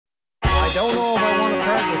Don't know if I want to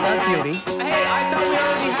part with that beauty. Hey, I thought we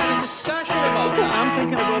already had a discussion about that. I'm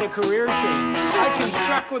thinking about a career change. I can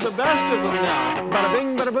truck with the best of them now. Bada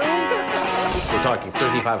bing, bada boom. We're talking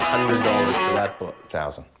 $3,500 for that book.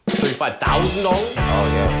 $1,000. $35,000? Oh,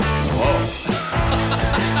 yeah. Whoa.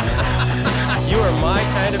 You are my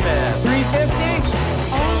kind of man. $350?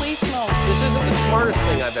 Holy smokes. This isn't the smartest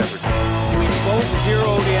thing I've ever done. We both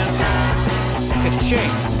zeroed in.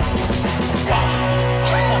 Ka-ching.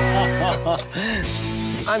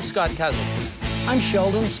 I'm Scott Cousins, I'm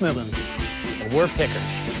Sheldon Smithens. and we're pickers.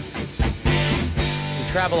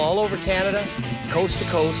 We travel all over Canada, coast to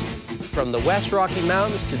coast, from the West Rocky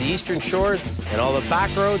Mountains to the Eastern Shores and all the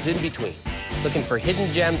back roads in between, looking for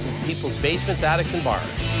hidden gems in people's basements, attics, and bars.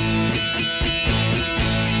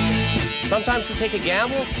 Sometimes we take a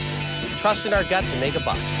gamble, trust in our gut to make a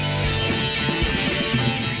buck.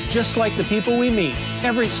 Just like the people we meet,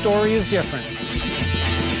 every story is different.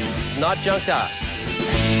 It's not junk to us.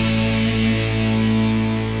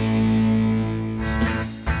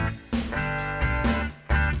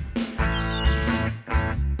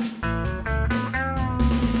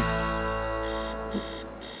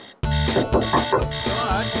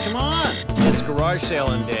 Scott, come on. It's garage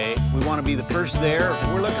sailing day. We want to be the first there,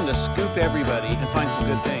 and we're looking to scoop everybody and find some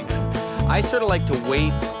good things. I sort of like to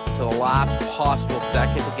wait till the last possible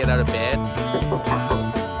second to get out of bed.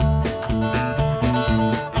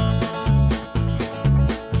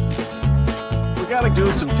 We got to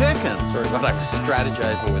do some picking. Sorry about I was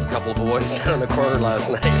strategizing with a couple of boys down in the corner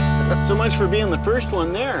last night. So much for being the first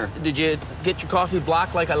one there. Did you get your coffee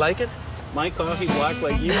black like I like it? My coffee black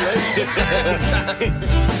like you like it.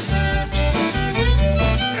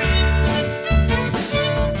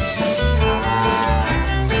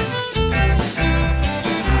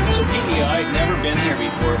 So PEI's never been here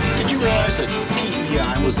before. Did you realize that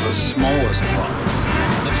PEI was the smallest province?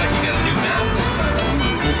 Looks like you got a new map this time. I'm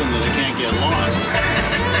hoping that I can't get lost.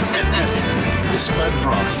 The Spud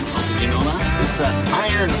province. Did you know that? It's that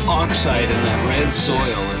iron oxide in that red soil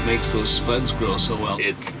that makes those spuds grow so well.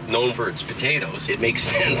 It's known for its potatoes. It makes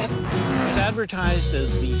sense. It's advertised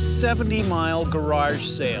as the 70-mile garage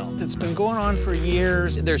sale. It's been going on for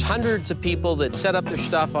years. There's hundreds of people that set up their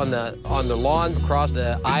stuff on the lawns across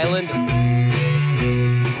the island.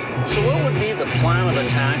 So what would be the plan of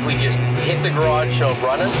attack? We just hit the garage, show up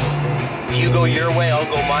running. You go your way, I'll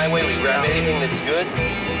go my way. We grab anything that's good,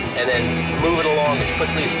 and then move it along as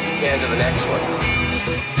quickly as we can to the next one.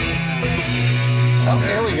 Oh,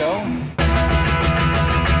 there we go.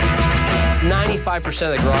 95%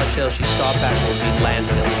 of the garage sales you stop at will be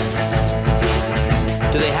landfill.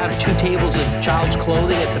 Do they have 2 tables of child's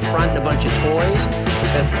clothing at the front and a bunch of toys?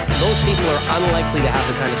 Because those people are unlikely to have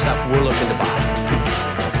the kind of stuff we're looking to buy.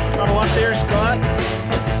 Got a lot there, Scott.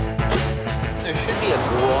 There should be a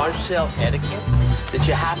garage sale etiquette that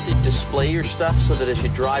you have to display your stuff so that as you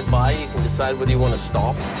drive by, you can decide whether you want to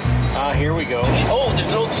stop. Here we go. Oh,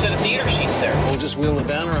 there's no set of theater seats there. We'll just wheel the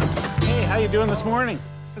banner up. Hey, how you doing this morning?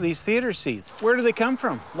 These theater seats, where do they come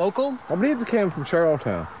from? Local? I believe they came from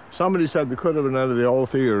Charlottetown. Somebody said they could have been out of the old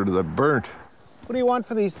theater that burnt. What do you want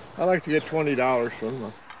for these? I'd like to get $20 from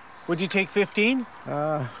them. Would you take 15?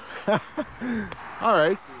 All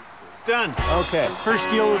right. Done. Okay. First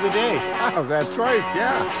deal of the day. Oh, that's right,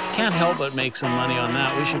 yeah. Can't help but make some money on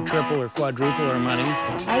that. We should triple or quadruple our money.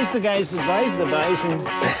 I's the guys that buys the buys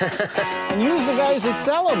and use the guys that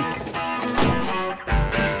sell them.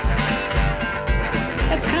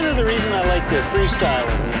 That's kind of the reason I like this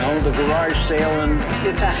freestyling, you know, the garage sailing.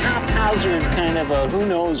 It's a haphazard kind of a who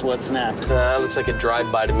knows what's next. Looks like a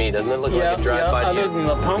drive-by to me, doesn't it? Look like a drive-by to Other you? than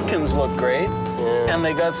the pumpkins look great, and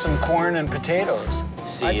they got some corn and potatoes.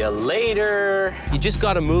 See you later. You just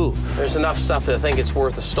got to move. There's enough stuff that I think it's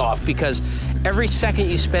worth a stop because every second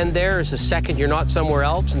you spend there is a second you're not somewhere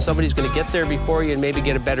else and somebody's going to get there before you and maybe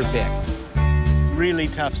get a better pick. Really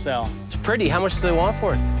tough sell. It's pretty. How much do they want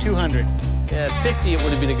for it? 200. Yeah, 50 it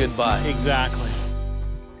would have been a good buy. Exactly.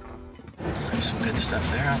 There's some good stuff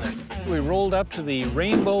there, aren't there? We rolled up to the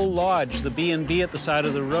Rainbow Lodge, the B&B at the side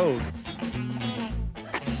of the road.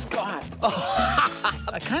 Scott.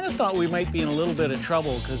 I kind of thought we might be in a little bit of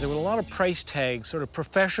trouble because there were a lot of price tags, sort of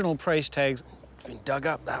professional price tags. It's been dug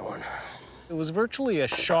up, that one. It was virtually a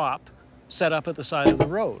shop set up at the side of the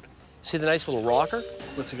road. See the nice little rocker?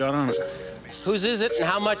 What's it got on it? Whose is it and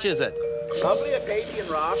how much is it? Probably a Canadian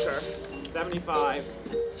rocker, 75.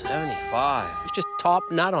 75. It's just top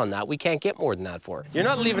nut on that. We can't get more than that for it. You're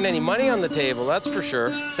not leaving any money on the table, that's for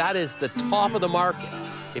sure. That is the top of the market.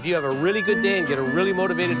 If you have a really good day and get a really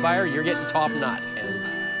motivated buyer, you're getting top nut.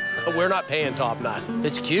 And we're not paying top nut.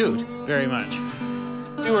 It's cute. Very much.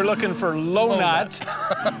 You were looking for low nut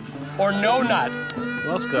or no nut.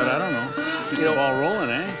 Well, Scott, I don't know. Keep the ball rolling,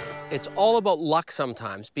 eh? It's all about luck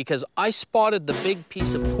sometimes, because I spotted the big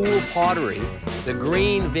piece of pool pottery, the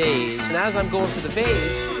green vase, and as I'm going for the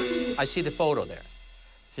vase, I see the photo there.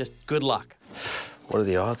 Just good luck. What are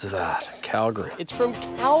the odds of that? Calgary. It's from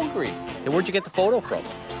Calgary. And where'd you get the photo from?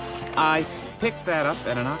 I picked that up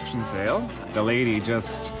at an auction sale. The lady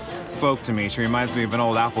just spoke to me. She reminds me of an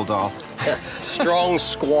old Apple doll. Strong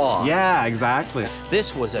squaw. Yeah, exactly.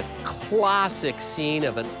 This was a classic scene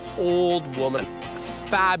of an old woman.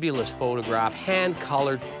 Fabulous photograph,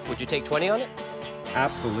 hand-colored. Would you take 20 on it?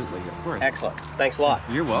 Absolutely, of course. Excellent. Thanks a lot.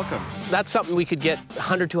 You're welcome. That's something we could get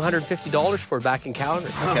 $100 to $150 for back in Calgary.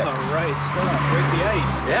 Okay. All right, Scott, break the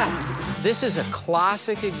ice. Yeah. This is a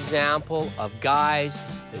classic example of guys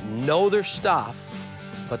that know their stuff,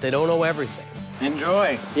 but they don't know everything.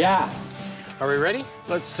 Enjoy. Yeah. Are we ready?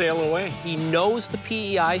 Let's sail away. He knows the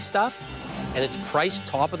PEI stuff, and it's priced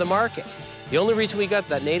top of the market. The only reason we got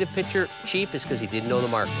that native picture cheap is because he didn't know the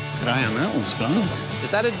market. Good eye on that one, Scott.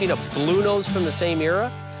 If that had been a blue nose from the same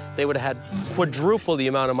era, they would have had quadruple the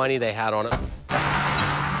amount of money they had on it.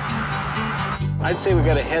 I'd say we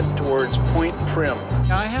got to head towards Point Prim.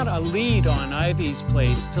 I had a lead on Ivy's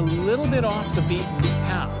place. It's a little bit off the beaten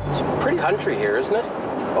path. It's pretty country here, isn't it?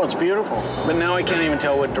 Oh, it's beautiful. But now I can't even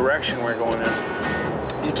tell what direction we're going in.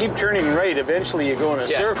 If you keep turning right, eventually you go in a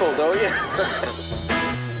circle, don't you?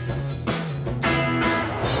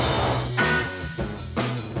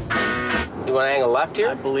 You want to angle left here?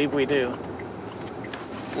 I believe we do.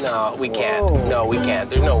 No, we can't. No, we can't.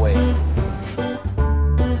 There's no way.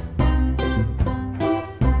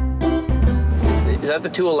 Is that the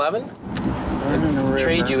 211?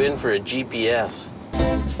 Trade you in for a GPS.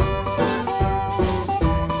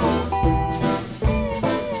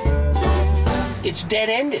 It's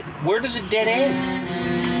dead-ended. Where does it dead end?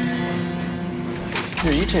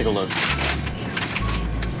 Here, you take a look.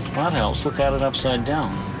 That helps. Look at it upside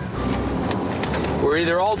down. We're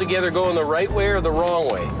either all together going the right way or the wrong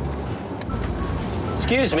way.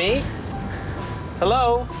 Excuse me.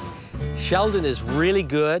 Hello? Sheldon is really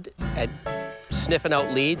good at sniffing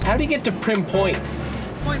out leads. How do you get to Prim Point?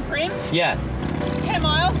 Point Prim? Yeah. 10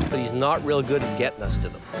 miles. But he's not real good at getting us to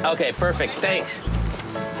them. Okay, perfect. Thanks.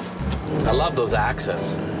 I love those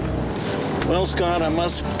accents. Well, Scott, I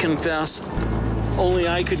must confess, only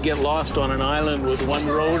I could get lost on an island with one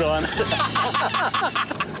road on it.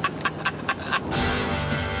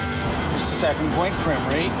 Just a second, Point Prim,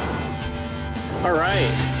 right? All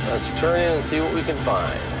right. Let's turn in and see what we can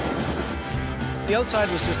find. The outside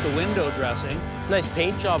was just the window dressing. Nice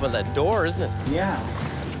paint job on that door, isn't it? Yeah.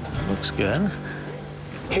 Looks good.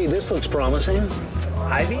 Hey, this looks promising.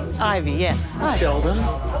 Ivy? Ivy, yes. Hi. Sheldon?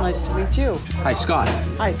 Nice to meet you. Hi, Scott.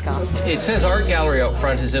 Hi, Scott. It says art gallery out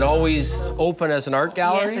front. Is it always open as an art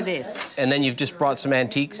gallery? Yes, it is. And then you've just brought some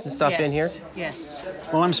antiques and stuff in here? Yes.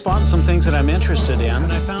 Well, I'm spotting some things that I'm interested in.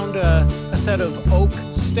 And I found a set of oak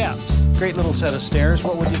steps. Great little set of stairs.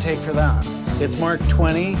 What would you take for that? It's marked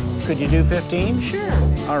 20. Could you do 15? Sure.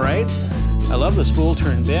 All right. I love the spool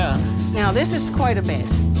turned bed. Now, this is quite a bit.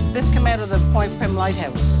 This came out of the Point Prim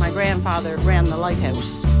Lighthouse. My grandfather ran the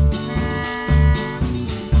lighthouse.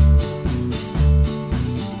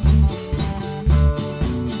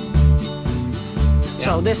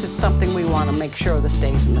 So this is something we want to make sure that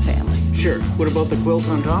stays in the family. Sure. What about the quilt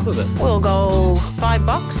on top of it? We'll go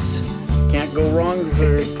 $5. Can't go wrong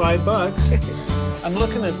for $5. I'm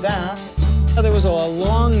looking at that. There was a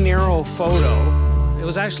long, narrow photo. It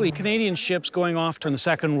was actually Canadian ships going off during the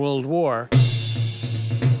Second World War.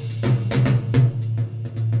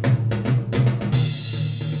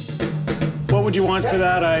 What would you want for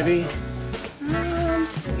that, Ivy?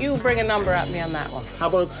 You bring a number at me on that one. How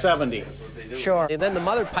about 70? Sure. And then the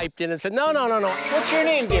mother piped in and said, no. What's your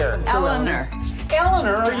name, dear? Eleanor,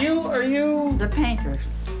 Eleanor, are you? the painter.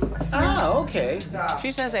 Ah, okay.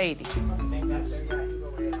 She says 80.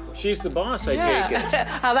 She's the boss, I take it.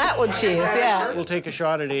 How that one she is, yeah. We'll take a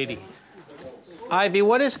shot at 80. Ivy,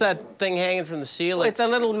 what is that thing hanging from the ceiling? It's a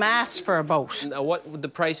little mast for a boat. Now, what would the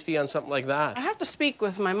price be on something like that? I have to speak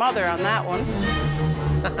with my mother on that one.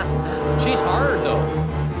 She's hard, though.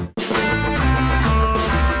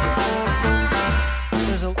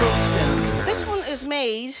 There's a quilt. This one is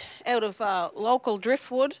made out of local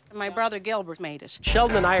driftwood. My brother Gilbert made it.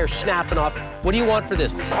 Sheldon and I are snapping off. What do you want for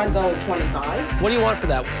this? I'm going 25. What do you want for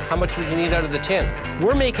that? How much would you need out of the tin?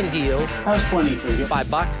 We're making deals. How's 20 for you?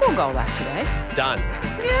 $5. We'll go that today. Done.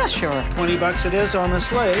 Yeah, sure. $20 it is on the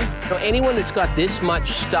sleigh. So anyone that's got this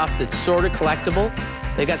much stuff that's sort of collectible,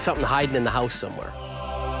 they got something hiding in the house somewhere.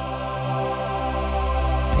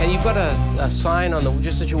 And you've got a sign on the,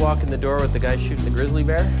 just as you walk in the door with the guy shooting the grizzly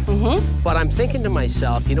bear. Mm-hmm. But I'm thinking to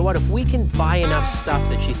myself, you know what, if we can buy enough stuff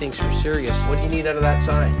that she thinks we're serious, what do you need out of that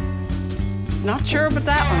sign? Not sure about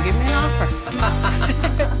that one. Give me an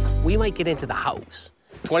offer. We might get into the house.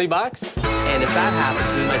 20 bucks? And if that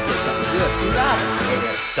happens, we might get something good. You got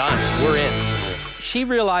it. Done, we're in. She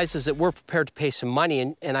realizes that we're prepared to pay some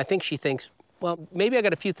money, and I think she thinks, well, maybe I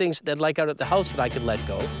got a few things that I'd like out at the house that I could let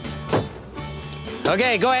go.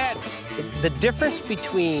 Okay, go ahead. The difference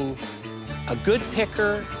between a good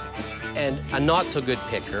picker and a not-so-good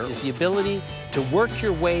picker is the ability to work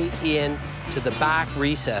your way in to the back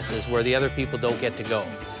recesses where the other people don't get to go.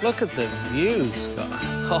 Look at the view, Scott.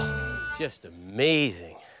 Oh, just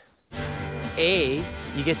amazing. A,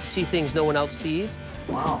 you get to see things no one else sees.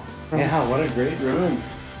 Wow. Yeah, what a great room.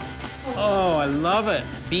 Oh, I love it.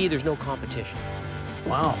 B, there's no competition.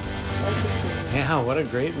 Wow. Yeah, what a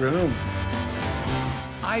great room.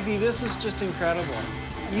 Ivy, this is just incredible.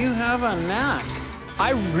 You have a knack.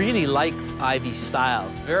 I really like Ivy's style.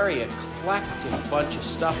 Very eclectic bunch of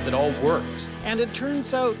stuff that all works. And it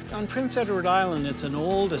turns out on Prince Edward Island, it's an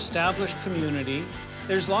old, established community.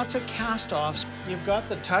 There's lots of cast-offs. You've got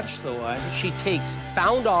the touch, though, Ivy. She takes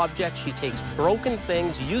found objects, she takes broken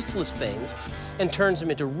things, useless things, and turns them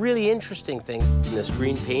into really interesting things in this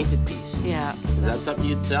green painted piece. Yeah. Is that something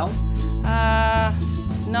you'd sell?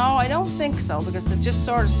 No, I don't think so, because it just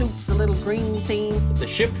sort of suits the little green theme. The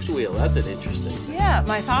ship's wheel, that's an interesting. Yeah,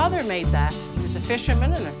 my father made that. He was a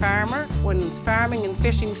fisherman and a farmer. When farming and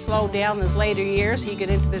fishing slowed down in his later years, he got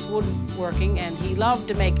into this woodworking, and he loved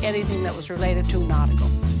to make anything that was related to nautical.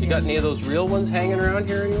 You got any of those real ones hanging around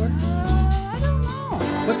here anywhere? I don't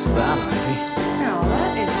know. What's that, Ivy? No,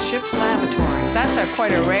 that is a ship's lavatory. That's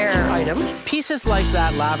quite a rare item. Pieces like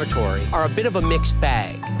that lavatory are a bit of a mixed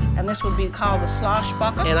bag. And this would be called the slosh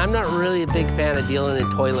bucket. And I'm not really a big fan of dealing in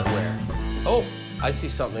toiletware. Oh, I see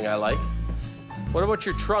something I like. What about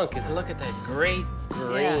your trunk? And look at that great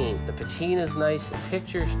green. Yeah. The patina's nice, the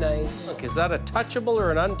picture's nice. Look, is that a touchable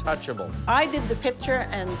or an untouchable? I did the picture,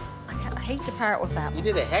 and I hate to part with that You one.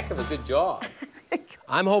 did a heck of a good job.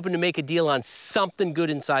 I'm hoping to make a deal on something good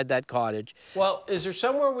inside that cottage. Well, is there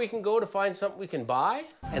somewhere we can go to find something we can buy?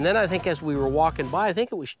 And then I think as we were walking by, I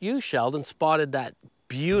think it was you, Sheldon, spotted that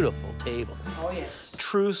beautiful table. Oh, yes.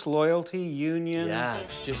 Truth, loyalty, union. Yeah,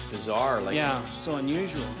 it's just bizarre. Like, Yeah, so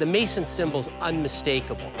unusual. the Mason symbol's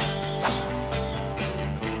unmistakable.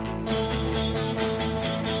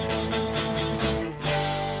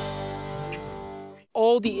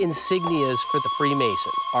 All the insignias for the Freemasons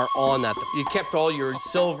are on that. You kept all your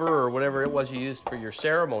silver or whatever it was you used for your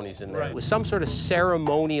ceremonies in there. Right. It was some sort of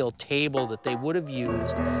ceremonial table that they would have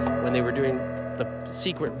used when they were doing the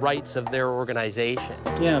secret rites of their organization.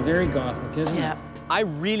 Yeah, very Gothic, isn't Yeah. it? I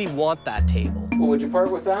really want that table. Well, would you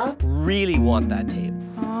part with that? Really want that table.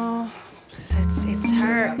 Oh, it's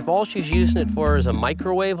hard. If all she's using it for is a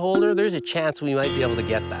microwave holder, there's a chance we might be able to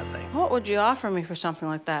get that thing. What would you offer me for something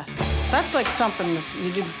like that? That's like something that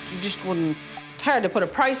you just wouldn't. It's hard to put a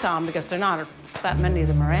price on because there are not that many of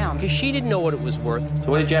them around. Because she didn't know what it was worth.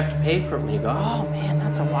 So what did you have to pay for it when you got it? Oh man,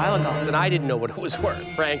 that's a while ago. And I didn't know what it was worth,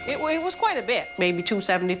 frankly. It was quite a bit, maybe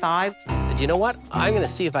 $275. But you know what? I'm gonna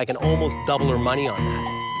see if I can almost double her money on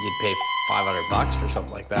that. You'd pay $500 for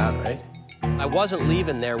something like that, right? I wasn't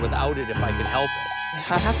leaving there without it if I could help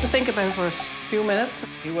it. I have to think about it for a few minutes.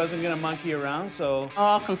 He wasn't going to monkey around, so Oh,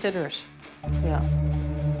 I'll consider it. Yeah.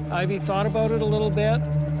 Ivy thought about it a little bit.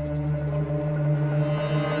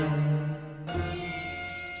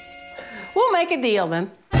 We'll make a deal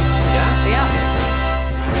then. Yeah? Yeah.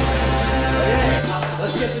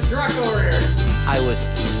 Let's get the truck over here. I was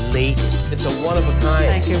elated. It's a one of a kind.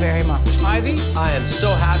 Thank you very much. Ivy? I am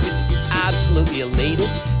so happy, absolutely elated.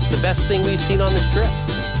 It's the best thing we've seen on this trip.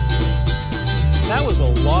 That was a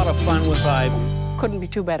lot of fun with Ivy. Couldn't be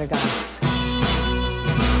two better guys.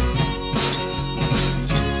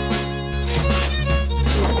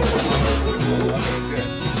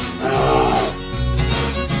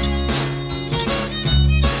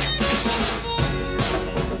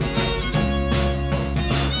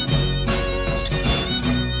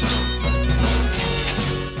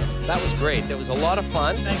 That was great. That was a lot of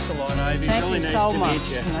fun. Thanks a lot, Ivy. Thank really you nice so to much. meet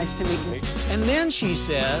you. Nice to meet you. And then she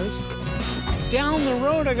says, down the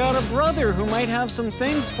road, I got a brother who might have some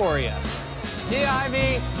things for you. See you,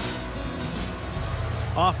 Ivy.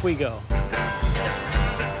 Off we go.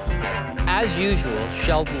 As usual,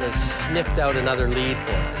 Sheldon has sniffed out another lead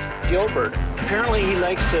for us. Gilbert. Apparently he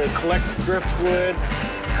likes to collect driftwood,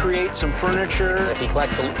 create some furniture. If he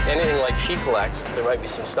collects anything like she collects, there might be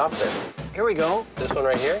some stuff there. Here we go. This one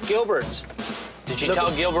right here? Gilbert's. Did you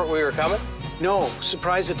tell Gilbert we were coming? No,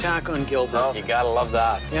 surprise attack on Gilbert. Oh, you gotta love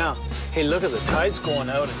that. Yeah. Hey, look at the tides going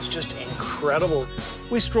out. It's just incredible.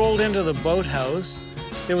 We strolled into the boathouse.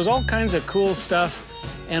 There was all kinds of cool stuff,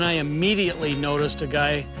 and I immediately noticed a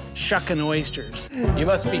guy shucking oysters. You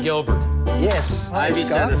must be Gilbert. Yes. Hi, Ivy Scott.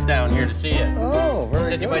 sent us down here to see you. Oh, very She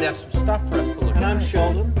said good. you might have some stuff for us to look And I'm at.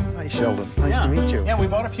 Sheldon. Hi, Sheldon. Nice to meet you. Yeah, we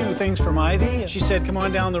bought a few things from Ivy. She said, come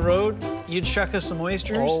on down the road. You'd shuck us some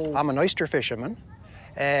oysters. Oh, I'm an oyster fisherman.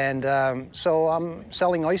 And so I'm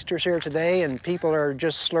selling oysters here today, and people are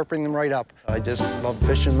just slurping them right up. I just love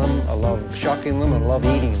fishing them, I love shucking them, and I love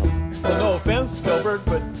eating them. Well, no offense, Gilbert,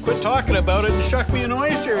 but quit talking about it and shuck me an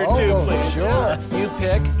oyster or Oh, two, well, please. sure. Yeah. You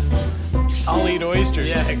pick. I'll eat oysters.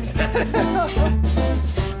 Yeah, exactly.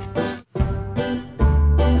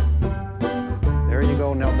 There you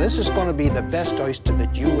go. Now, this is going to be the best oyster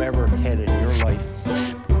that you ever had in your life.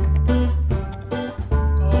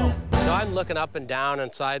 So I'm looking up and down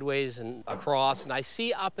and sideways and across, and I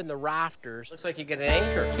see up in the rafters, looks like you get an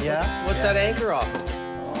anchor. Yeah. What's that anchor off?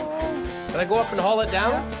 Can I go up and haul it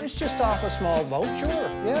down? Yeah, it's just off a small boat, sure.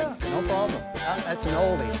 Yeah, no problem. That's an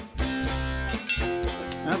oldie.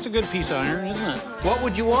 That's a good piece of iron, isn't it? What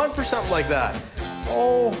would you want for something like that?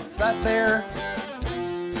 Oh, that there,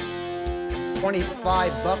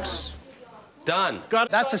 25 bucks. Done.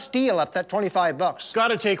 That's a steal at that 25 bucks. Got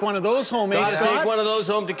to take one of those home, eh, Gotta Scott? take one of those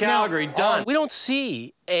home to Calgary. Now, Done. We don't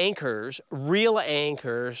see anchors, real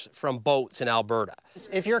anchors from boats in Alberta.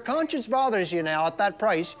 If your conscience bothers you now at that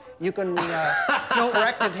price, you can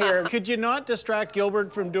correct it here. Could you not distract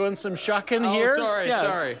Gilbert from doing some shucking Oh, here?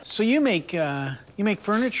 sorry. So you make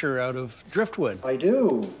furniture out of driftwood. I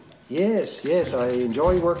do. Yes, I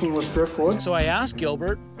enjoy working with driftwood. So I asked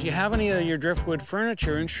Gilbert, do you have any of your driftwood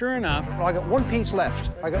furniture? And sure enough, Well, I got one piece left.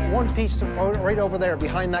 I got one piece right over there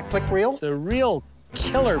behind that click reel. the real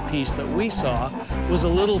killer piece that we saw was a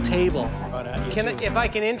little table. If I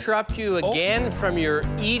can interrupt you again from your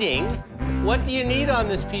eating, what do you need on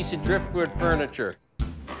this piece of driftwood furniture?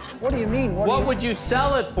 What do you mean? What would you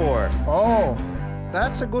sell it for? Oh,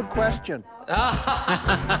 that's a good question.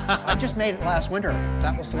 I just made it last winter.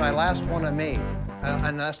 That was my last one I made.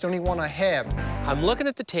 And that's the only one I have. I'm looking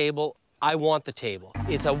at the table. I want the table.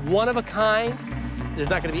 It's a one-of-a-kind. There's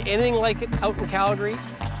not going to be anything like it out in Calgary.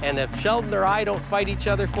 And if Sheldon or I don't fight each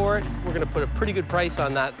other for it, we're going to put a pretty good price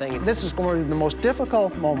on that thing. This is going to be the most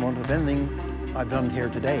difficult moment of anything I've done here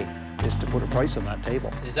today, is to put a price on that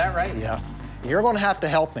table. Is that right? Yeah. You're going to have to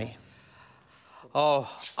help me.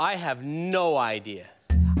 Oh, I have no idea.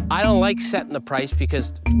 I don't like setting the price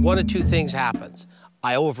because one of two things happens.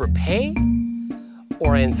 I overpay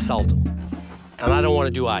or I insult them. And I don't want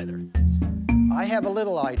to do either. I have a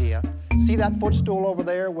little idea. See that footstool over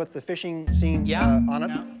there with the fishing scene on it?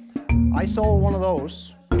 Yeah. I sold one of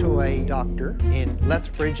those to a doctor in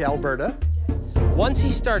Lethbridge, Alberta. Once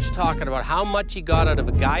he starts talking about how much he got out of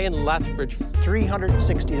a guy in Lethbridge,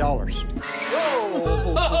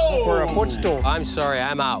 $360 for a footstool. I'm sorry,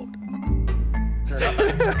 I'm out.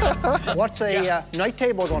 What's a night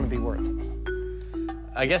table going to be worth?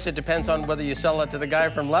 I guess it depends on whether you sell it to the guy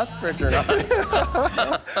from Lethbridge or not.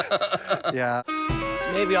 Yeah.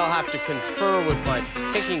 Maybe I'll have to confer with my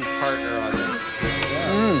picking partner on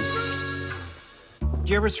this.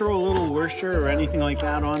 Do you ever throw a little Worcester or anything like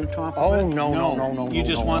that on top of it? Oh, no. You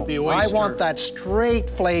just no, want no. the oyster. I want that straight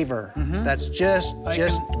flavor that's just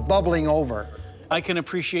bubbling over. I can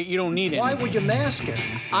appreciate you don't need Why anything. would you mask it?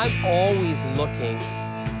 I'm always looking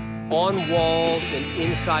on walls and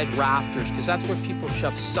inside rafters because that's where people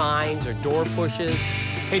shove signs or door pushes.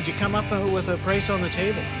 Hey, did you come up with a price on the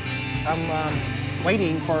table? I'm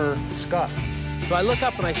waiting for Scott. So I look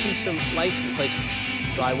up and I see some license plates.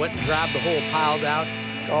 So I went and grabbed the whole pile down.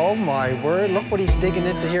 Oh, my word. Look what he's digging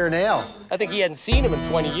into here now. I think he hadn't seen him in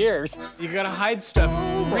 20 years. You gotta hide stuff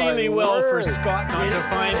really my well word. for Scott not to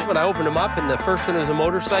find it. When I opened them up, and the first one was a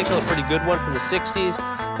motorcycle, a pretty good one from the 60s.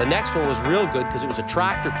 The next one was real good because it was a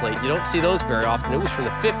tractor plate. You don't see those very often. It was from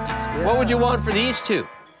the 50s. What would you want for these two?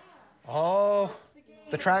 Oh,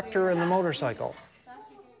 the tractor and the motorcycle.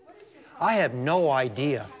 I have no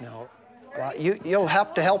idea. No, you'll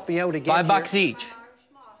have to help me out again. $5 each.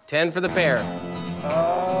 10 for the pair.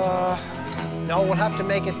 No, we'll have to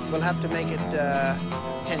make it. We'll have to make it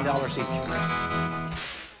 $10 each.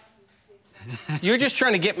 You're just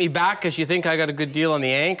trying to get me back because you think I got a good deal on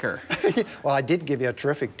the anchor. Well, I did give you a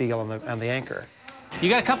terrific deal on the anchor. You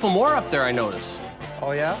got a couple more up there, I noticed.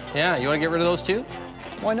 Oh yeah? Yeah, you want to get rid of those too?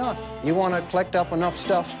 Why not? You want to collect up enough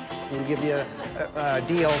stuff We'll give you a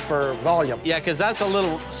deal for volume. Yeah, because that's a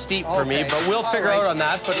little steep for me, but we'll figure out on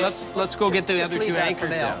that. But let's go get the other two anchors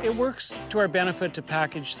now. It works to our benefit to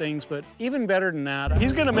package things, but even better than that,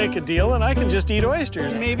 he's going to make a deal and I can just eat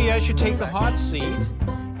oysters. Maybe I should take the hot seat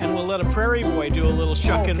and we'll let a prairie boy do a little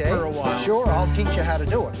shucking for a while. Sure, I'll teach you how to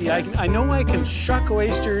do it. Yeah, I know I can shuck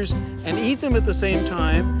oysters and eat them at the same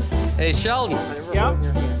time. Hey, Sheldon. Yeah?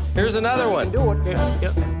 Here's another one. Do it.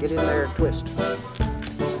 Yep. Get in there and twist.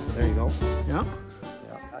 There you go. Yeah.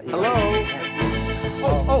 Hello.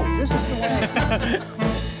 Oh, this is the way.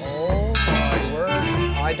 Oh, my word.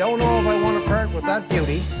 I don't know if I want to part with that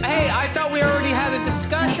beauty. Hey, I thought we already had a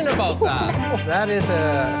discussion about that. That is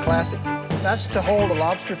a classic. That's to hold a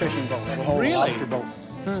lobster fishing boat. That'll hold a lobster boat.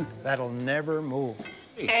 That'll never move.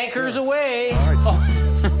 Anchors away.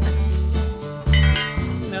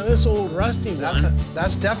 Now this old rusty one.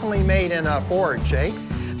 That's definitely made in a forge, eh?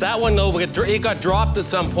 That one, though, it got dropped at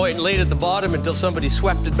some point and laid at the bottom until somebody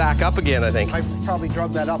swept it back up again, I think. I probably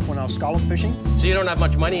drug that up when I was scallop fishing. So you don't have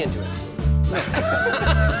much money into it?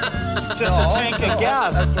 Just a tank of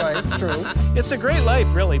gas. That's right, true. It's a great life,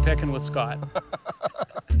 really, picking with Scott.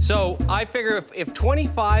 So I figure if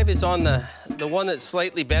 25 is on the one that's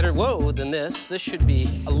slightly better, than this should be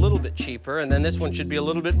a little bit cheaper, and then this one should be a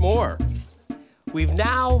little bit more. We've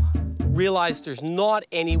now realized there's not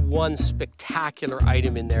any one spectacular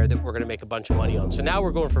item in there that we're going to make a bunch of money on. So now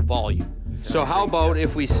we're going for volume. So how about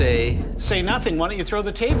if we say... Say nothing. Why don't you throw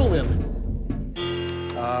the table in?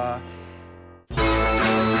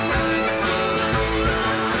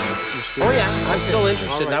 Oh, yeah, I'm still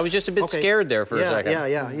interested. Right. I was just a bit scared there for a second.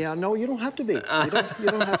 Yeah. No, you don't have to be. You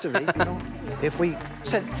don't have to be. If we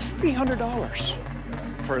said $300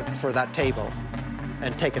 for that table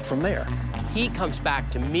and take it from there. He comes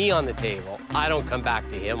back to me on the table. I don't come back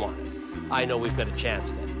to him on it. I know we've got a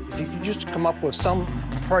chance then. If you can just come up with some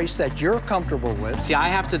price that you're comfortable with. See, I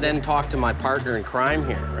have to then talk to my partner in crime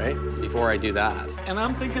here, right? Before I do that. And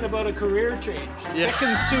I'm thinking about a career change.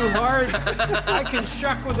 Picking's too hard. I can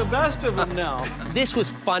shuck with the best of them now. This was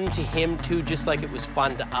fun to him, too, just like it was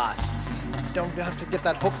fun to us. You don't have to get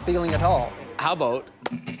that hook feeling at all. How about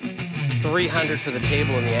 300 for the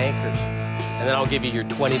table and the anchors? And then I'll give you your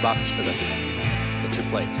 20 bucks for the 2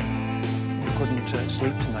 plates. You couldn't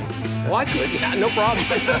sleep tonight. Well, I could, yeah, no problem.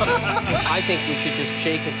 I think we should just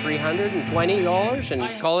shake at $320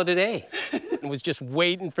 and call it a day. I was just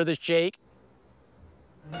waiting for the shake.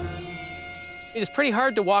 It's pretty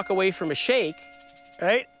hard to walk away from a shake,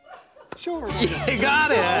 right? Sure. You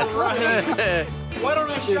got it. All right. Why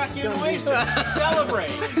don't I shuck you an oyster?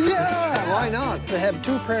 Celebrate. Yeah, why not? To have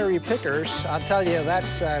 2 prairie pickers, I'll tell you,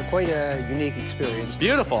 that's quite a unique experience.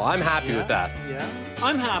 Beautiful. I'm happy with that. Yeah.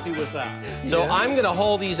 I'm happy with that. So I'm going to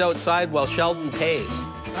haul these outside while Sheldon pays.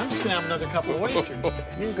 I'm just going to have another couple of oysters.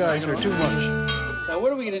 You guys are too much. Now,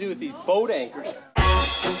 what are we going to do with these boat anchors?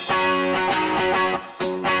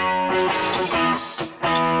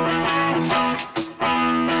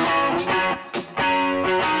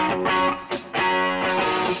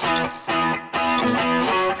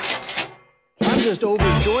 I'm just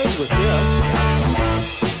overjoyed with this.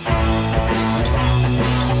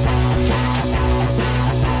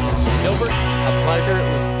 Gilbert, a pleasure.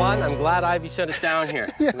 It was fun. I'm glad Ivy sent us down here.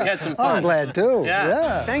 We had some fun. I'm glad too.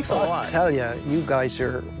 Yeah. Thanks a lot. I tell you, you guys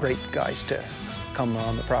are great guys to come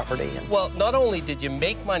on the property. And Well, not only did you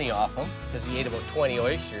make money off him, because he ate about 20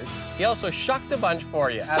 oysters, he also shucked a bunch for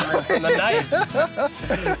you from the night.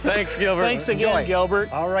 Thanks, Gilbert. Thanks again,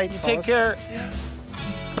 Gilbert. All right, You take care.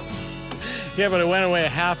 Yeah, but I went away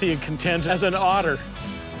happy and content as an otter.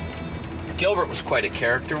 Gilbert was quite a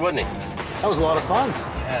character, wasn't he? That was a lot of fun.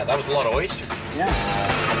 Yeah, that was a lot of oysters. Yeah.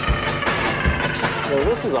 So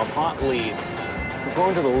this is a hot lead. We're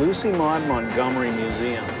going to the Lucy Maud Montgomery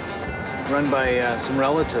Museum, run by some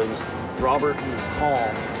relatives, Robert and Paul.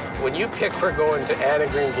 When you pick for going to Anna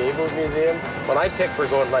Green Gables Museum, when I pick for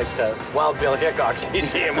going like to Wild Bill Hickok's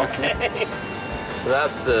museum, okay? So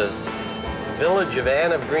that's the Village of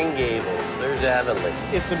Anne of Green Gables. There's Avonlea.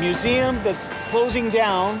 It's a museum that's closing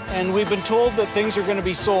down, and we've been told that things are going to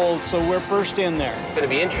be sold, so we're first in there. It's going to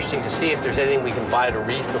be interesting to see if there's anything we can buy at a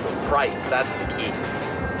reasonable price. That's the key.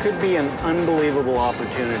 Could be an unbelievable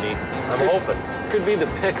opportunity. I'm hoping. Could be the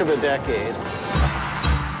pick of the decade.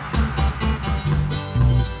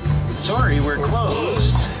 Sorry, we're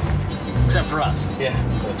closed. Except for us. Yeah,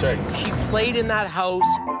 that's right. She played in that house.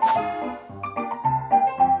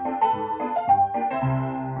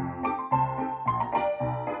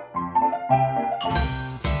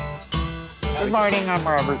 Good morning, I'm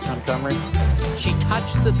Robert Montgomery. She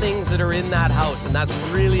touched the things that are in that house, and that's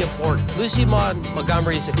really important. Lucy Maud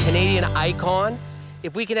Montgomery is a Canadian icon,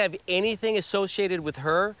 If we can have anything associated with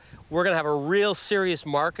her, we're gonna have a real serious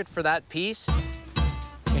market for that piece.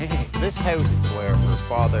 This house is where her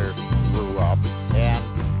father grew up, and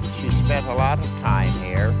she spent a lot of time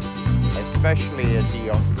here, especially as a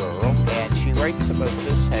young girl, and she writes about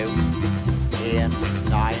this house in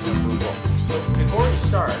 9 of her books. Before we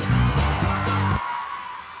start,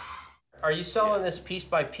 are you selling this piece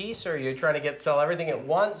by piece, or are you trying to sell everything at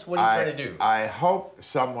once? What are you trying to do? I hope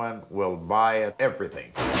someone will buy it,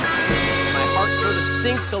 everything. My heart sort of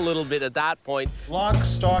sinks a little bit at that point. Lock,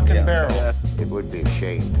 stock, and barrel. Yeah. It would be a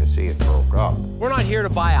shame to see it broke up. We're not here to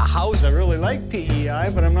buy a house. I really like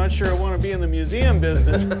PEI, but I'm not sure I want to be in the museum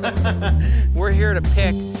business. We're here to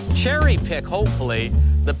cherry pick, hopefully,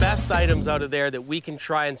 the best items out of there that we can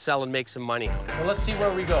try and sell and make some money on. Well, let's see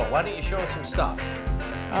where we go. Why don't you show us some stuff?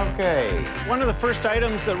 Okay. One of the first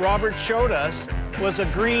items that Robert showed us was a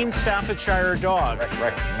green Staffordshire dog.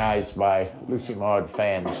 Recognized by Lucy Maud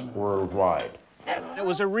fans worldwide. It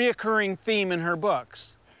was a reoccurring theme in her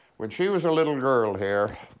books. When she was a little girl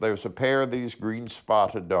here, there was a pair of these green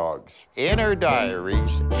spotted dogs. In her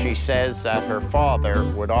diaries, she says that her father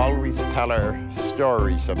would always tell her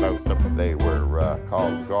stories about them. They were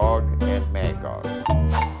called Gog and Magog.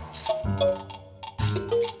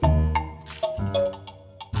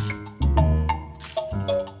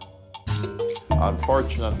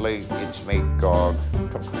 Unfortunately, its mate Gog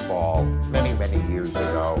took a fall many, many years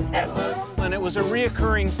ago. And it was a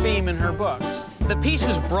reoccurring theme in her books. The piece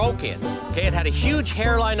was broken, okay? It had a huge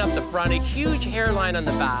hairline up the front, a huge hairline on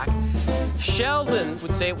the back. Sheldon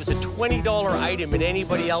would say it was a $20 item in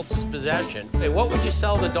anybody else's possession. Hey, what would you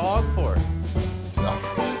sell the dog for? It's not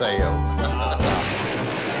for sale.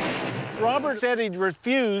 Robert said he'd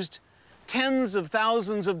refused tens of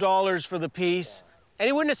thousands of dollars for the piece. And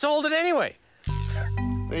he wouldn't have sold it anyway.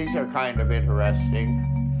 These are kind of interesting.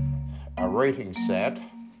 A rating set.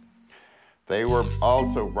 They were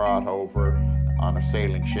also brought over on a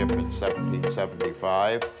sailing ship in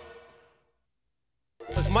 1775.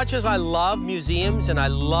 As much as I love museums and I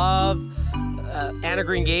love Anna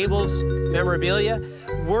Green Gables memorabilia,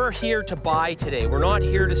 we're here to buy today. We're not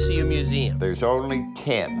here to see a museum. There's only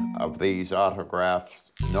 10 of these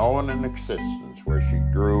autographs known in existence where she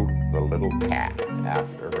drew the little cat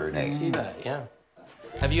after her name. I see that, yeah.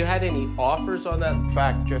 Have you had any offers on that? In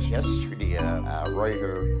fact, just yesterday, a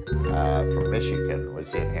writer from Michigan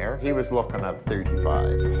was in here. He was looking at 35. Wow.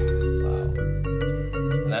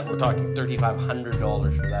 And that, we're talking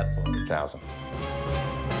 $3,500 for that book. $1,000.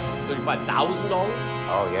 $35,000?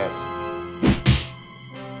 Oh, yes.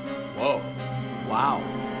 Whoa. Wow.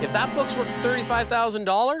 If that book's worth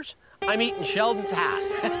 $35,000, I'm eating Sheldon's hat.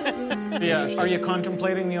 Yeah. Are you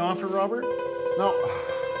contemplating the offer, Robert? No.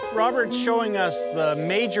 Robert's showing us the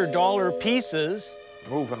major dollar pieces.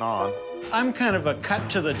 Moving on. I'm kind of a cut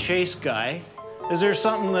to the chase guy. Is there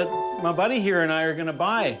something that my buddy here and I are gonna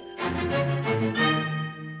buy?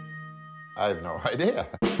 I have no idea.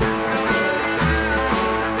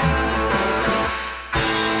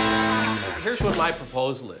 Here's what my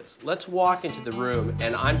proposal is. Let's walk into the room,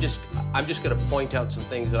 and I'm just going to point out some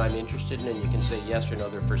things that I'm interested in, and you can say yes or no,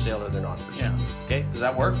 they're for sale or they're not for sale. Yeah. Okay? Does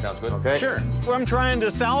that work? Sounds good. Okay. Sure. Well, I'm trying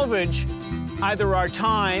to salvage either our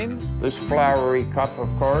time. This flowery cup, of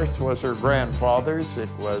course, was her grandfather's. It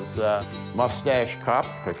was a mustache cup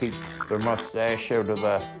to keep the mustache out of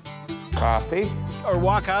the coffee. Or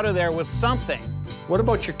walk out of there with something. What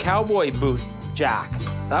about your cowboy boot, Jack?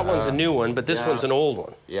 That one's a new one, but this one's an old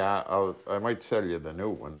one. Yeah, I might sell you the new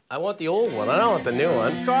one. I want the old one. I don't want the new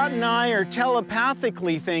one. Scott and I are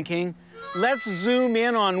telepathically thinking, let's zoom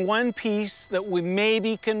in on one piece that we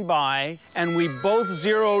maybe can buy, and we both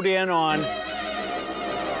zeroed in on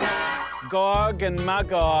Gog and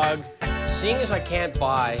Magog. Seeing as I can't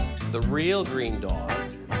buy the real green dog,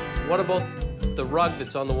 what about the rug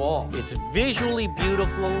that's on the wall? It's visually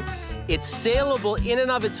beautiful. It's saleable in and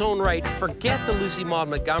of its own right. Forget the Lucy Maud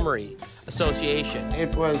Montgomery Association.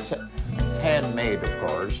 It was handmade, of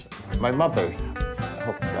course. My mother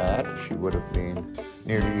hooked that. She would have been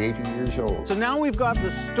nearly 80 years old. So now we've got the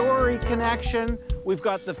story connection, we've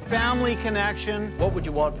got the family connection. What would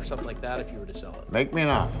you want for something like that if you were to sell it? Make me an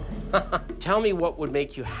offer. Tell me what would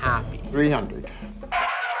make you happy. 300.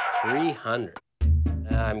 300.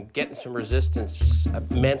 I'm getting some resistance,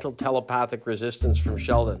 mental telepathic resistance from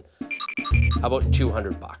Sheldon. How about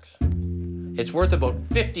 200 bucks? It's worth about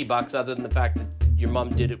 50 bucks other than the fact that your mom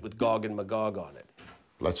did it with Gog and Magog on it.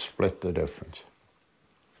 Let's split the difference.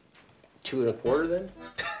 2 1/4 then?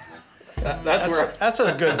 That's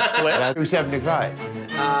a good split.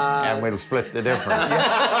 $275. And we'll split the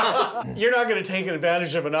difference. You're not going to take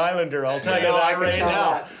advantage of an Islander, I'll tell you that right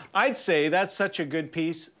now. I'd say that's such a good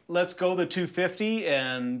piece. Let's go the $250,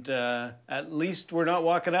 and at least we're not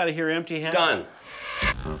walking out of here empty-handed. Done.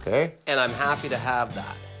 Okay. And I'm happy to have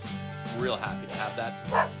that. Real happy to have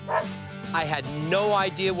that. I had no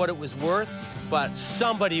idea what it was worth, but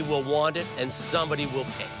somebody will want it and somebody will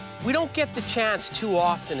pay. We don't get the chance too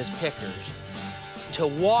often as pickers to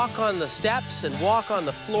walk on the steps and walk on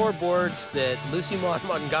the floorboards that Lucy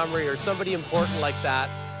Montgomery or somebody important like that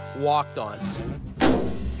walked on.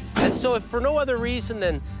 And so if for no other reason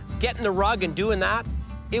than getting the rug and doing that,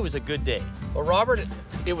 it was a good day. Well, Robert,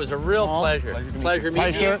 it was a real pleasure. Pleasure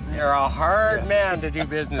meeting you. You're a hard man to do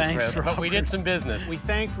business with. Robert. But we did some business. We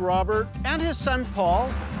thanked Robert and his son,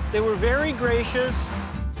 Paul. They were very gracious.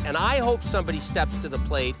 And I hope somebody steps to the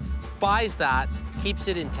plate, buys that, keeps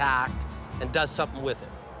it intact, and does something with it.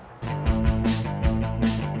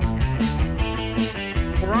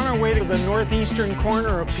 We're on our way to the northeastern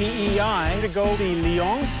corner of PEI to go see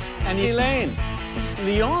Leonce and Elaine.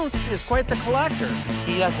 Leonce is quite the collector.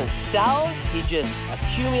 He doesn't sell, he just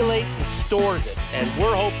accumulates and stores it. And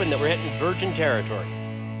we're hoping that we're hitting virgin territory.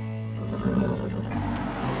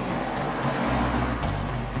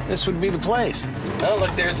 This would be the place. Oh,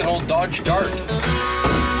 look, there's an old Dodge Dart.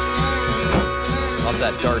 Love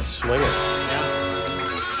that Dart swinger.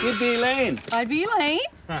 You'd be Elaine. I'd be Elaine.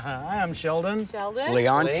 Hi, I'm Sheldon. Sheldon.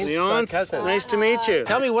 Leonce. Leonce, nice to meet you.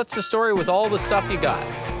 Tell me, what's the story with all the stuff you got?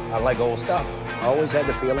 I like old stuff. I always had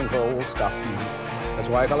the feeling for old stuff. That's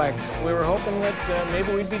why I collect. We were hoping that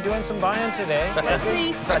maybe we'd be doing some buying today. Let's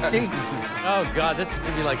see. Let's see. Oh, God, this is going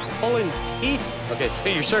to be like pulling teeth. Okay, so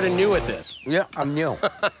you're sort of new at this. Yeah, I'm new.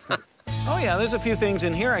 Oh, yeah, there's a few things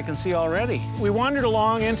in here I can see already. We wandered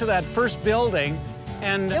along into that first building,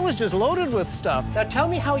 and it was just loaded with stuff. Now, tell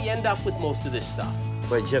me how you end up with most of this stuff.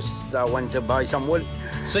 But just went to buy some wood.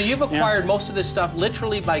 So you've acquired most of this stuff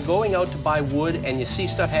literally by going out to buy wood, and you see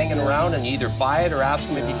stuff hanging around, and you either buy it or ask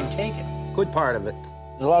them if you can take it. Good part of it.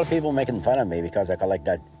 There's a lot of people making fun of me because I collect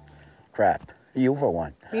that crap. You for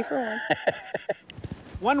one. Me for one.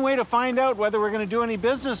 One way to find out whether we're going to do any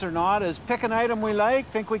business or not is pick an item we like,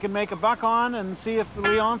 think we can make a buck on, and see if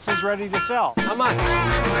Leonce is ready to sell. How much?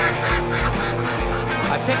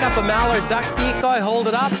 I pick up a mallard duck decoy, hold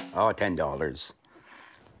it up. Oh, $10.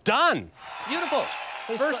 Done. Beautiful.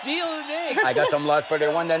 First deal of the day. I got some lot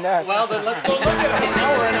better one than that. Well, then let's go look at it.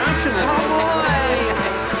 Now we're in action. Oh,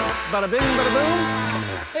 boy. Bada bing, bada boom.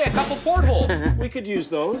 Hey, a couple portholes. We could use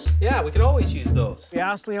those. Yeah, we could always use those. We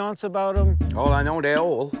asked Leonce about them. All I know, they're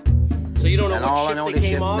old. So you don't know And what all I ship know, they they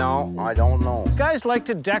came ship. on? No, I don't know. Guys like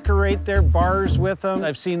to decorate their bars with them.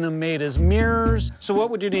 I've seen them made as mirrors. So what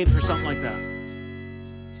would you need for something like that?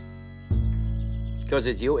 Because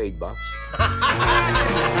it's you, $8.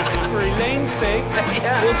 For Elaine's sake,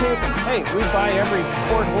 we'll take them. Hey, we buy every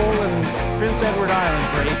porthole in Prince Edward Island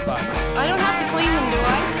for $8. I don't have to clean them, do I?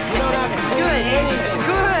 You don't have to clean anything.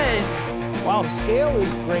 Good. Wow, the scale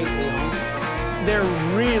is great, Leonce. They're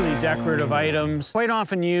really decorative items, quite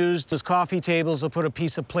often used as coffee tables to put a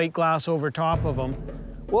piece of plate glass over top of them.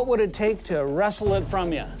 What would it take to wrestle it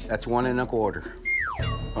from you? That's 1 1/4.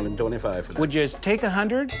 125 for that. Would you take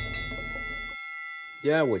 100?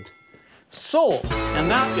 Yeah, I would. Sold. And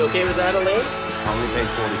that. You okay with that, Elaine? I only paid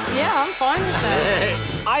 43. Yeah, I'm fine with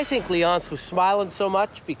that. I think Leonce was smiling so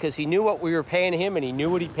much because he knew what we were paying him and he knew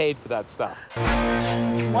what he paid for that stuff.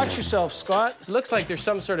 Watch yourself, Scott. It looks like there's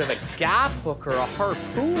some sort of a gaff hook or a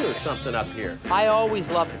harpoon or something up here. I always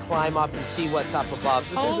love to climb up and see what's up above.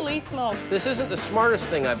 Holy smokes. This isn't the smartest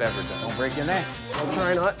thing I've ever done. Don't break your neck. I'll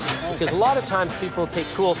try not. Because a lot of times people take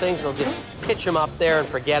cool things and they'll just pitch them up there and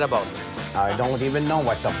forget about them. I don't even know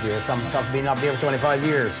what's up there. Some stuff been up there for 25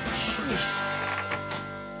 years. Jeez.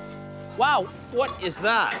 Wow, what is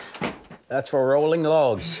that? That's for rolling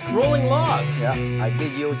logs. Rolling log. Yeah, I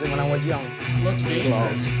did use it when I was young. Looks Big dangerous.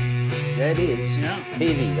 logs. Yeah, it is. Yeah.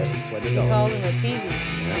 PV, that's what they call Call it. them a TV.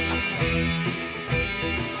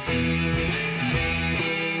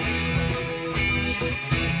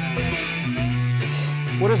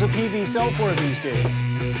 What does a PV sell for these days?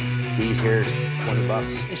 These here,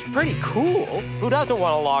 $20. It's pretty cool. Who doesn't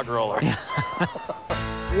want a log roller?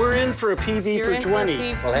 We're in for a PV You're for in 20. For a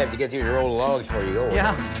PV. I'll have to get you to roll logs before you go.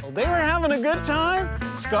 Yeah. Well, they were having a good time.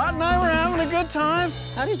 Scott and I were having a good time.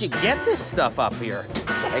 How did you get this stuff up here?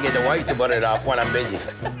 I get the wife to put it up when I'm busy.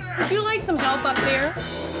 Would you like some help up there?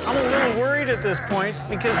 I'm a little worried at this point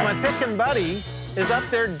because my pickin' buddy is up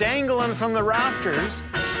there dangling from the rafters.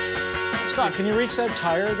 Scott, can you reach that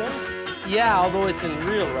tire there? Yeah, although it's in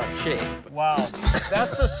real rough shape. Wow,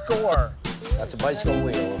 that's a score. That's a bicycle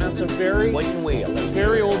wheel. That's a very wooden wheel.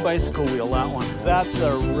 Very old bicycle wheel, that one. That's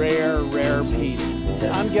a rare piece.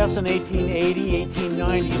 I'm guessing 1880,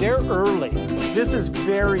 1890. They're early. This is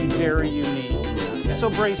very unique. So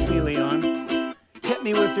brace me, Leon. Hit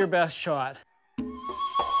me with your best shot.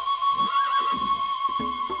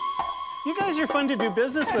 You guys are fun to do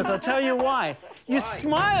business with. I'll tell you why. You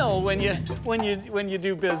smile when you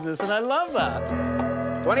do business, and I love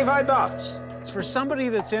that. 25 bucks. For somebody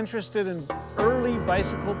that's interested in early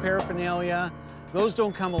bicycle paraphernalia, those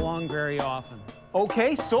don't come along very often.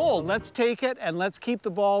 Okay, sold. Let's take it and let's keep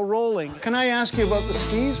the ball rolling. Can I ask you about the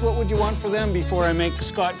skis? What would you want for them before I make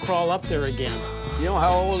Scott crawl up there again? You know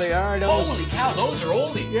how old they are, those? Holy cow, those are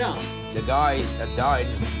oldies. Yeah. The guy that died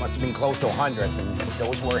must have been close to 100, and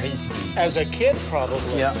those were his skis. As a kid,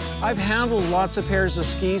 probably. Yeah. I've handled lots of pairs of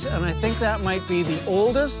skis, and I think that might be the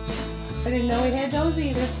oldest. I didn't know he had those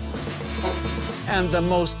either. And the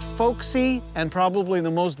most folksy and probably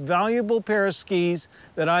the most valuable pair of skis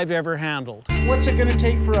that I've ever handled. What's it gonna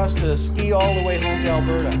take for us to ski all the way home to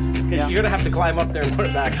Alberta? Yeah. You're gonna have to climb up there and put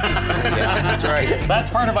it back. Yeah, that's right.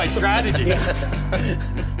 That's part of my strategy.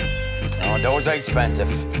 Oh, those are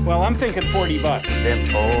expensive. Well, I'm thinking 40 bucks.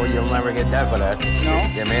 Oh, you'll never get that for that.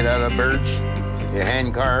 No? They're made out of birch. They're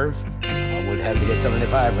hand carved. I would have to get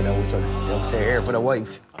 75 for those, so they'll stay here for the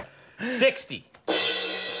wife. 60.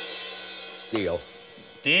 Deal.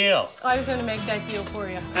 Deal. I was going to make that deal for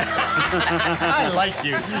you. I like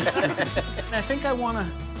you. I think I want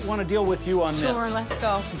to deal with you on this. Sure, let's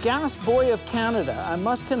go. Gas Boy of Canada. I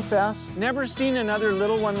must confess, never seen another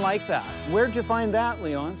little one like that. Where'd you find that,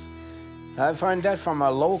 Leonce? I found that from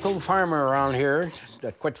a local farmer around here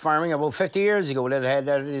that quit farming about 50 years ago that had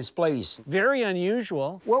that at his place. Very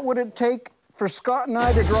unusual. What would it take for Scott and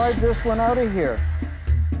I to drive this one out of here?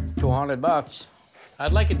 200 bucks.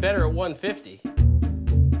 I'd like it better at 150.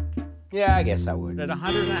 Yeah, I guess I would. At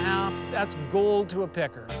 150, that's gold to a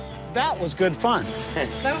picker. That was good fun.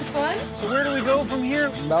 That was fun? So where do we go from here?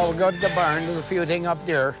 Well, we'll go to the barn, there's a few things up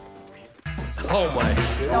there. Oh my.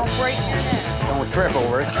 Don't break your neck. Don't trip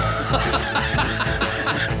over it.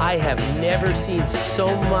 I have never seen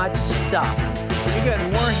so much stuff. You got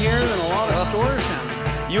more here than a lot of stores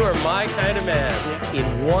now. You are my kind of man.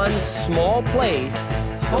 In one small place.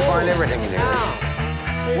 You'll find everything in here. Wow.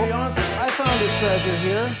 Hey, Leonce, I found a treasure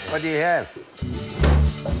here. What do you have?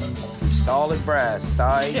 Solid brass,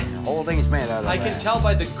 side, whole thing's made out of I brass. can tell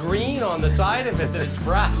by the green on the side of it that it's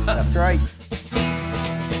brass. That's right.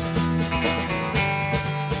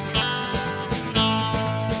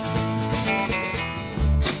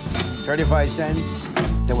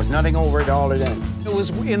 $0.35. There was nothing over it all of them. It was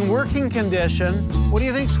in working condition. What do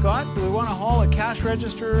you think, Scott? Do we want to haul a cash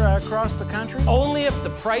register across the country? Only if the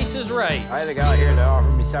price is right. I had a guy here that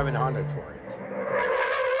offered me $700 for it.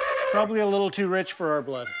 Probably a little too rich for our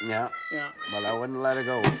blood. Yeah. Yeah. But I wouldn't let it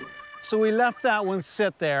go. So we left that one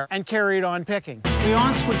sit there and carried on picking.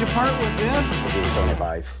 Leonce, would you part with this? We'll do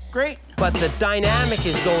 25. Great. But the dynamic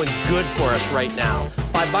is going good for us right now.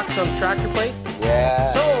 $5 on the tractor plate.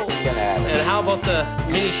 Yeah. So, you can have it. and how about the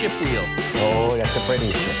mini ship wheel? Oh, that's a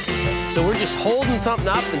pretty ship. So we're just holding something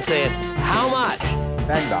up and saying, how much?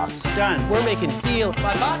 $10. Done. We're making deal.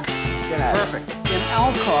 $5? You can have Perfect. In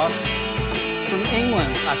Alcock's from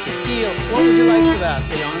England. That's the deal. What would you like for that,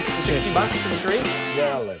 Leonce? $60 for the three? it.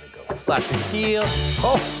 Yeah, I'll let it go. That's the deal.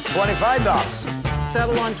 Oh, $25.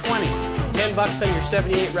 Settle on 20. $10 on your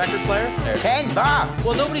 78 record player. There. $10.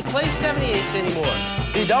 Well, nobody plays 78s anymore.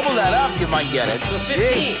 If you double that up, you might get it. So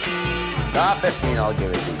 15. Ah, 15, I'll give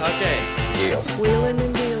it to you. Okay. Deal. Wheeling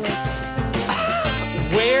and dealing.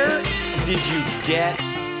 Where did you get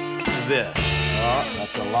this? Oh,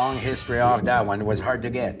 that's a long history off that one. It was hard to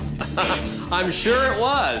get. I'm sure it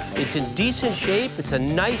was. It's in decent shape. It's a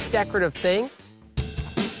nice decorative thing.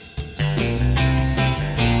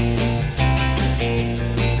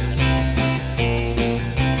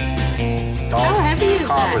 How heavy is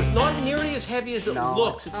Copper. that? Not nearly as heavy as it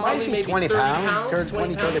looks. It's probably maybe 20 30 pounds,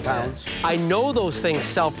 20 30 pounds. I know those things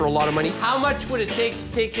sell for a lot of money. How much would it take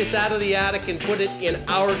to take this out of the attic and put it in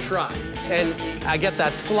our truck? And I get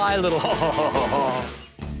that sly little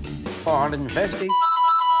 450.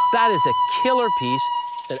 That is a killer piece,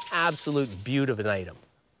 an absolute beaut of an item.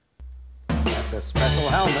 That's a special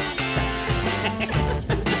helmet.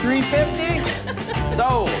 $350?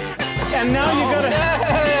 So. And now you gotta...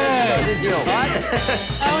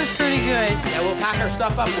 That was pretty good. Yeah, we'll pack our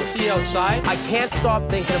stuff up. We'll see you outside. I can't stop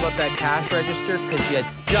thinking about that cash register because you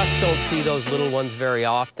just don't see those little ones very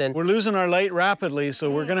often. We're losing our light rapidly, so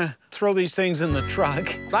we're gonna throw these things in the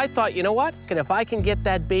truck. I thought, you know what? If I can get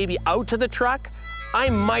that baby out to the truck, I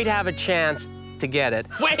might have a chance to get it.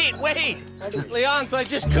 Wait! Leonce, I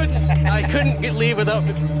couldn't leave without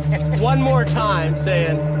one more time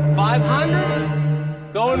saying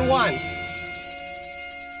 500, going once.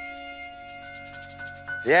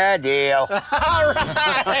 Yeah, deal. All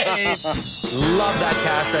right. Love that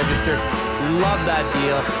cash register. Love that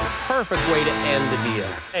deal. Perfect way to end the deal.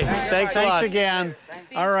 Hey, thanks a lot. Thanks again.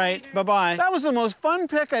 All right, bye-bye. That was the most fun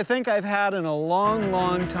pick I think I've had in a long,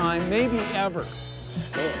 long time, maybe ever.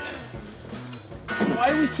 Man.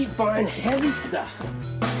 Why do we keep buying heavy stuff?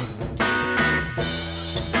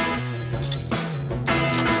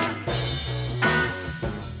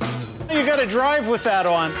 You gotta drive with that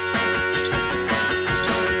on.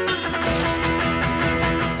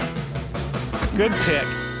 Good pick.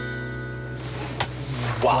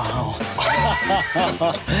 Wow.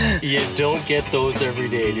 You don't get those every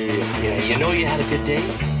day, do you? Yeah, you know you had a good day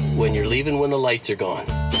when you're leaving when the lights are gone.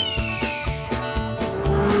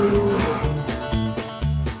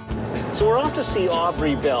 So we're off to see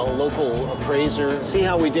Aubrey Bell, local appraiser, see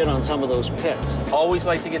how we did on some of those picks. Always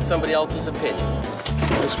like to get somebody else's opinion.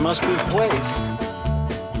 This must be the place.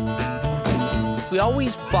 We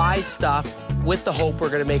always buy stuff with the hope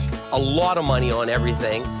we're going to make a lot of money on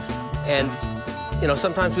everything. And, you know,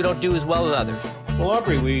 sometimes we don't do as well as others. Well,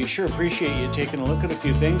 Aubrey, we sure appreciate you taking a look at a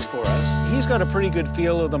few things for us. He's got a pretty good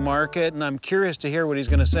feel of the market, and I'm curious to hear what he's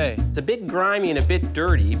going to say. It's a bit grimy and a bit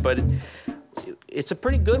dirty, but it's a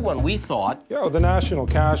pretty good one, we thought. Yeah, the National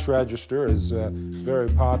Cash Register is very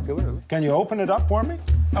popular. Can you open it up for me?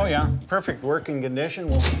 Oh, yeah. Perfect working condition.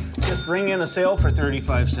 We'll just ring in a sale for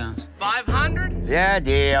 35 cents. 500? Yeah,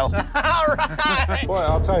 deal. All right. Boy,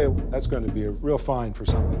 I'll tell you, that's going to be a real find for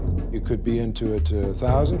somebody. You could be into it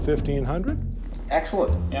 1,000, 1,500.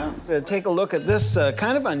 Excellent. Yeah. Take a look at this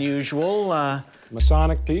kind of unusual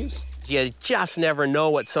Masonic piece. You just never know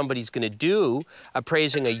what somebody's going to do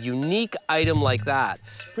appraising a unique item like that.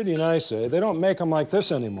 Pretty nice. They don't make them like this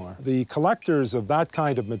anymore. The collectors of that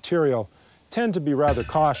kind of material tend to be rather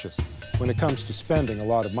cautious when it comes to spending a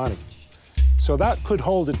lot of money. So that could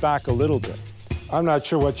hold it back a little bit. I'm not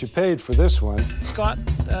sure what you paid for this one. Scott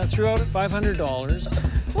threw out at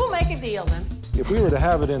 $500. We'll make a deal then. If we were to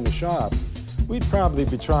have it in the shop, we'd probably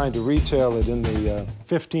be trying to retail it in the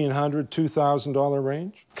 $1,500, $2,000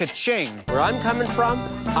 range. Ka-ching. Where I'm coming from,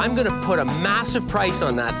 I'm going to put a massive price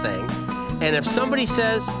on that thing. And if somebody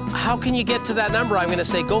says, how can you get to that number? I'm going to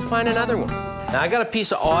say, go find another one. Now, I got a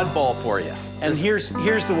piece of oddball for you. And here's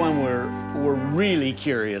the one we're really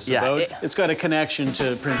curious about. It's got a connection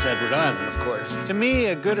to Prince Edward Island, of course. To me,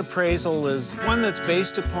 a good appraisal is one that's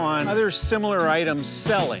based upon other similar items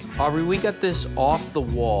selling. Aubrey, we got this off the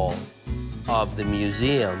wall of the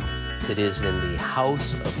museum that is in the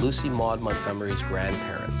house of Lucy Maud Montgomery's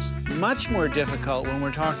grandparents. Much more difficult when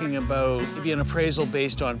we're talking about maybe an appraisal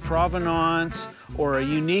based on provenance or a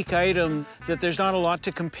unique item that there's not a lot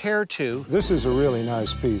to compare to. This is a really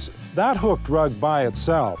nice piece. That hooked rug by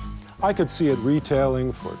itself, I could see it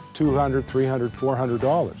retailing for $200, $300,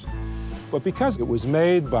 $400. But because it was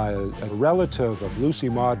made by a relative of Lucy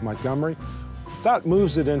Maud Montgomery, that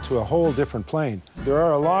moves it into a whole different plane. There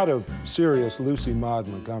are a lot of serious Lucy Maud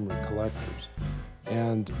Montgomery collectors,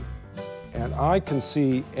 and I can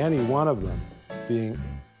see any one of them being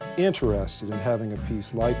interested in having a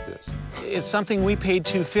piece like this. It's something we paid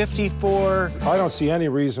 $250 for. I don't see any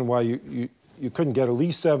reason why you couldn't get at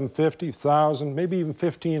least $750, $1,000, maybe even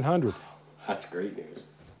 $1,500. That's great news.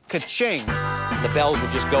 Ka-ching. The bells were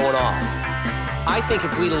just going off. I think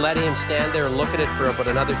if we let him stand there and look at it for about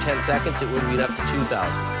another 10 seconds, it would have been up to 2,000.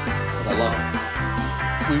 But I love it.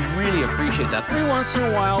 We really appreciate that. Every once in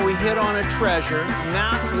a while, we hit on a treasure, and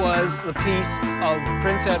that was the piece of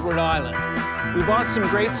Prince Edward Island. We bought some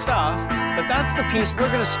great stuff, but that's the piece we're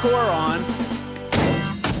going to score on.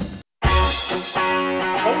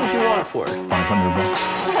 What would you want for it?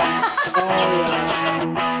 $500.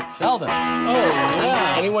 Sheldon. Oh,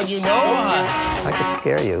 yeah. Anyone you know? I could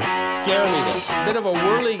scare you. Scare me then. Bit of a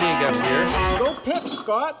whirligig up here. Go pick,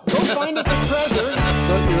 Scott. Go find us a treasure.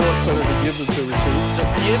 Don't you know it's better to give than to receive? So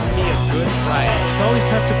give me a good price. It's always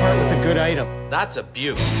tough to part with a good item. That's a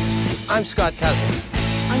beaut. I'm Scott Cousins.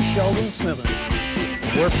 I'm Sheldon Smith.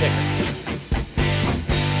 We're pickers.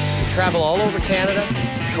 We travel all over Canada,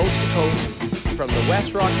 coast to coast, from the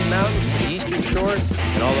West Rocky Mountains to the Eastern Shores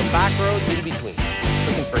and all the back roads in between,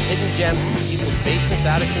 looking for hidden gems in people's basements,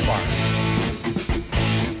 attics, and bars.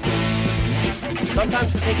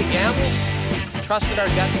 Sometimes we take a gamble, trust in our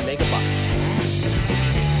gut, and make a buck.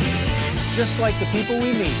 Just like the people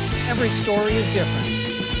we meet, every story is different.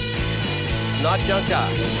 Not junk up.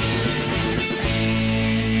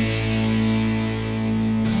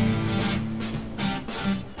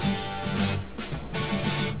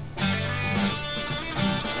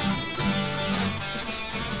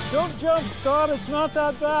 Don't jump, Scott. It's not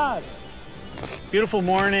that bad. Beautiful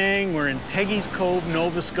morning. We're in Peggy's Cove,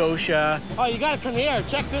 Nova Scotia. Oh, you gotta come here.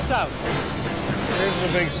 Check this out. There's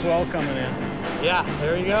the big swell coming in. Yeah,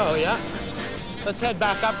 there you go, yeah. Let's head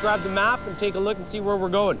back up, grab the map, and take a look and see where we're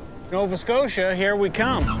going. Nova Scotia, here we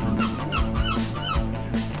come.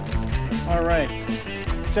 All right,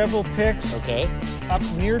 several picks. Okay. Up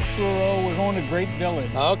near Truro, we're going to Great Village.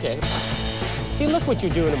 Okay. See, look what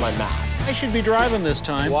you're doing to my map. I should be driving this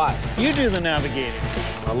time. Why? You do the navigating.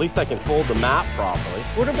 At least I can fold the map properly.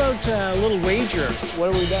 What about a little wager? What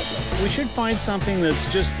are we betting? We should find something that's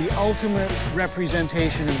just the ultimate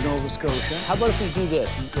representation of Nova Scotia. How about if we do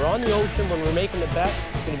this? We're on the ocean when we're making a bet.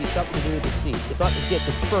 It's going to be something to do with the sea. It's not who gets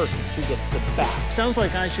it first, it's who gets the best. Sounds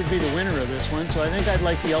like I should be the winner of this one, so I think I'd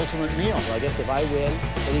like the ultimate meal. Well, I guess if I win,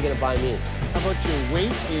 what are you going to buy me? How about your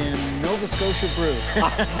weight in Nova Scotia brew?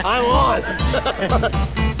 I'm on!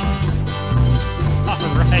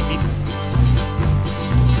 All right.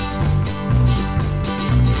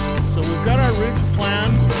 So we've got our route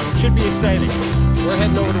planned. Should be exciting. We're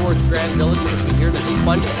heading over towards Grand Village because we hear there's a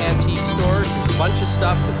bunch of antique stores, there's a bunch of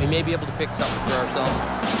stuff that we may be able to pick something for ourselves.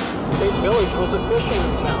 Great Village was a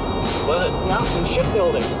fishing town. Was it? Yeah, and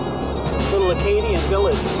shipbuilding. Little Acadian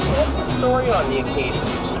village. What's the story on the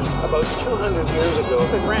Acadians? About 200 years ago,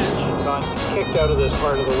 the French got kicked out of this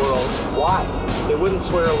part of the world. Why? They wouldn't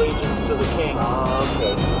swear allegiance to the king.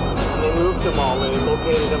 Okay. And they moved them all. They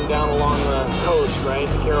located them down along the coast, right?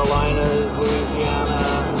 The Carolinas, Louisiana.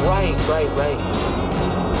 Right.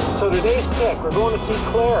 So today's pick, we're going to see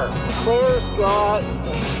Claire. Claire's got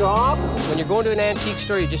a shop. When you're going to an antique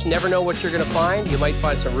store, you just never know what you're going to find. You might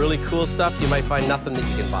find some really cool stuff. You might find nothing that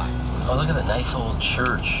you can buy. Oh, look at the nice old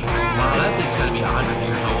church. Wow, that thing's gonna be 100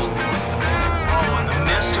 years old. Oh, and the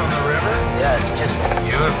mist on the river. Yeah, it's just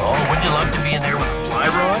beautiful. Oh, wouldn't you love to be in there with a fly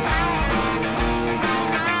rod?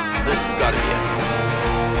 This has got to be it.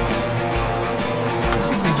 Let's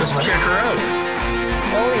see if we can just check her out.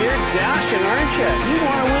 Oh, you're dashing, aren't you? You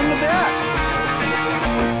want to win the bet.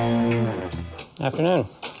 Afternoon.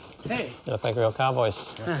 Hey. You look like real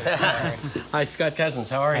cowboys. Hi, Scott Cousins.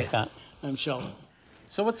 How are you? Hi, Scott. I'm Sheldon.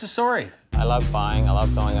 So what's the story? I love buying. I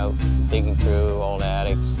love going out, digging through old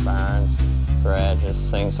attics, barns,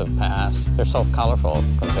 garages, things of past. They're so colorful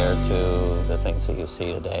compared to the things that you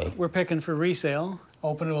see today. We're picking for resale.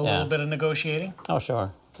 Open to a little bit of negotiating. Oh,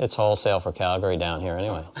 sure. It's wholesale for Calgary down here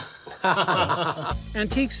anyway.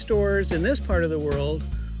 Antique stores in this part of the world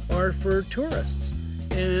are for tourists.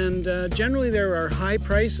 And generally there are high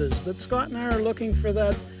prices, but Scott and I are looking for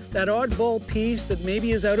that oddball piece that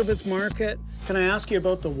maybe is out of its market. Can I ask you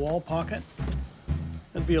about the wall pocket?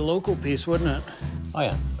 That'd be a local piece, wouldn't it? Oh,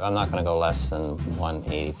 yeah. I'm not going to go less than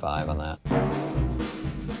 $185 on that.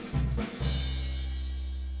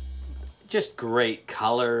 Just great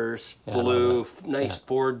colors, blue, nice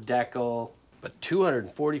Ford decal, but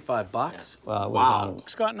 $245? Well, wow.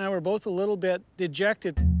 Scott and I were both a little bit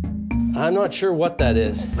dejected. I'm not sure what that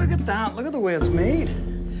is. Look at that. Look at the way it's made.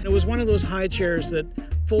 It was one of those high chairs that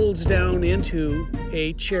folds down into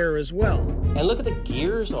a chair as well. And look at the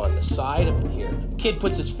gears on the side of it here. Kid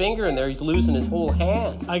puts his finger in there, he's losing his whole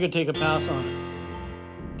hand. I could take a pass on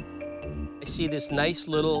it. I see this nice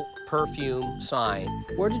little perfume sign.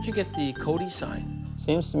 Where did you get the Cody sign?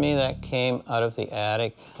 Seems to me that came out of the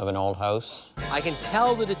attic of an old house. I can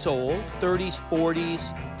tell that it's old, 30s,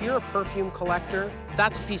 40s. If you're a perfume collector,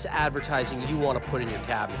 that's a piece of advertising you want to put in your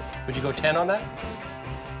cabinet. Would you go 10 on that?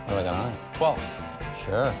 What have I got on? 12.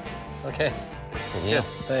 Sure. Okay. Yeah.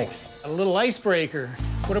 Thanks. A little icebreaker.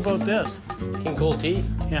 What about this? King Cole tea?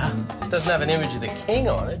 Yeah. It doesn't have an image of the king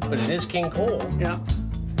on it, but it is King Cole. Yeah.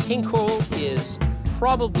 King Cole is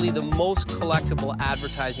probably the most collectible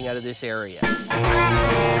advertising out of this area.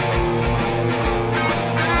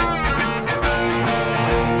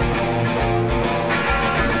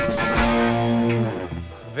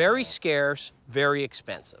 Very scarce, very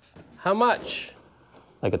expensive. How much?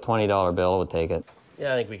 Like a $20 bill would take it.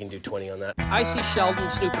 Yeah, I think we can do 20 on that. I see Sheldon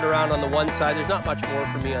snooping around on the one side. There's not much more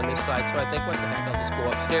for me on this side, so I think, what the heck, I'll just go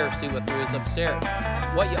upstairs, see what there is upstairs.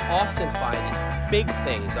 What you often find is big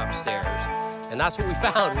things upstairs, and that's what we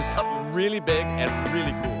found, was something really big and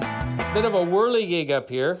really cool. Bit of a whirligig up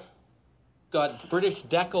here. Got British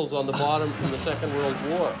decals on the bottom from the Second World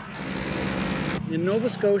War. In Nova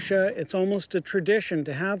Scotia, it's almost a tradition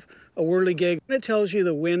to have a whirligig. It tells you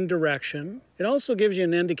the wind direction. It also gives you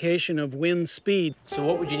an indication of wind speed. So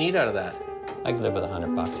what would you need out of that? I could live with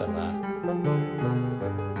 $100 out of that.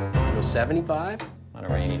 Go 75? On a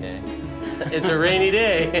rainy day. It's a rainy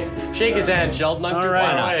day. Shake his hand, Sheldon. I'm too far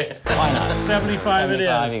away. Why not? 75 it is.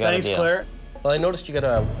 Thanks, Claire. Well, I noticed you got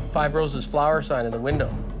a 5 Roses flower sign in the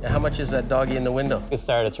window. Now, how much is that doggy in the window? You could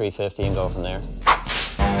start at $350 and go from there.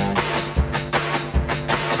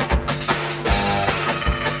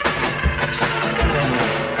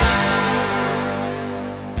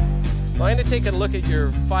 I'm going to take a look at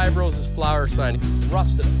your 5 Roses flower sign.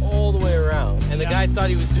 Rusted all the way around. And the guy thought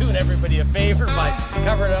he was doing everybody a favor by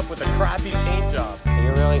covering it up with a crappy paint job.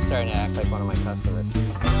 You're really starting to act like one of my customers.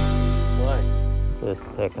 Why? Just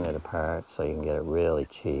picking it apart so you can get it really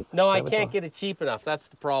cheap. No, I can't get it cheap enough. That's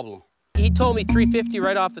the problem. He told me $350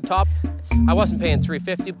 right off the top. I wasn't paying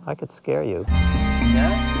 $350. I could scare you.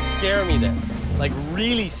 Yeah? Scare me then. Like,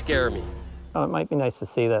 really scare me. Well, it might be nice to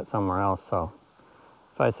see that somewhere else, so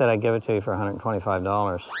if I said I'd give it to you for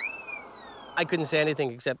 $125. I couldn't say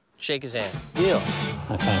anything except shake his hand. Deal.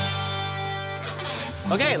 Okay.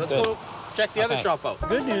 Okay, let's go check the other shop out.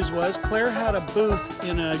 Good news was Claire had a booth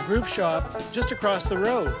in a group shop just across the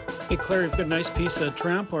road. Hey, Claire, you've got a nice piece of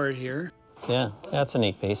tramp art here. Yeah, that's a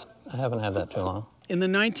neat piece. I haven't had that too long. In the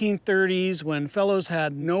 1930s, when fellows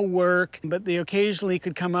had no work, but they occasionally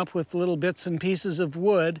could come up with little bits and pieces of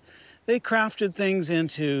wood, they crafted things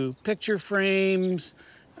into picture frames,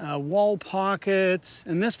 wall pockets,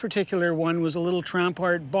 and this particular one was a little tramp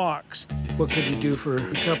art box. What could you do for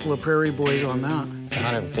a couple of prairie boys on that? It's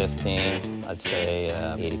 115, I'd say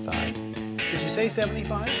 85. Did you say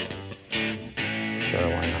 75? Sure,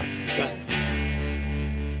 why not?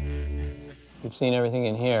 You've seen everything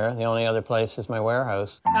in here. The only other place is my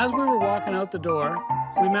warehouse. As we were walking out the door,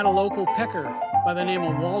 we met a local picker by the name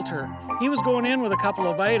of Walter. He was going in with a couple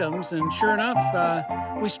of items, and sure enough,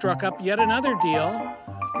 we struck up yet another deal.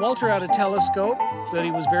 Walter had a telescope that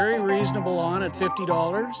he was very reasonable on at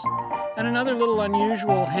 $50, and another little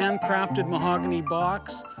unusual handcrafted mahogany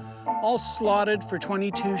box, all slotted for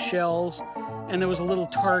 22 shells, and there was a little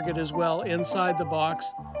target as well inside the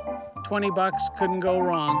box. $20, couldn't go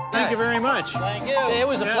wrong. Thank you very much. Thank you. It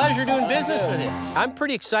was a pleasure doing business with him. I'm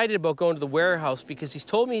pretty excited about going to the warehouse because he's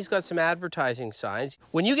told me he's got some advertising signs.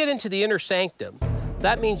 When you get into the inner sanctum,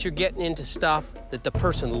 that means you're getting into stuff that the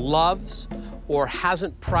person loves or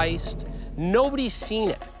hasn't priced. Nobody's seen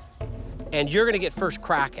it, and you're gonna get first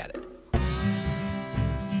crack at it.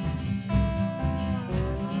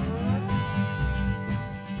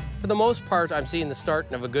 For the most part, I'm seeing the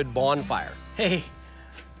starting of a good bonfire. Hey,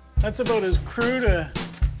 that's about as crude a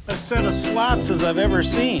set of slats as I've ever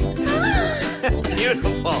seen.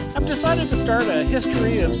 Beautiful. I've decided to start a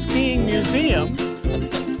history of skiing museum.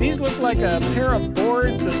 These look like a pair of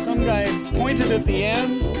boards that some guy pointed at the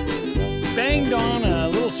ends, banged on a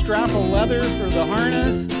little strap of leather for the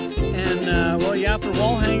harness, and well, yeah, for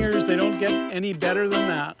wall hangers, they don't get any better than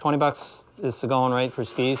that. $20 is the going rate for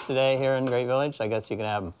skis today here in Great Village. I guess you can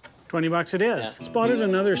have them. $20 it is. Yeah. Spotted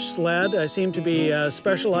another sled. I seem to be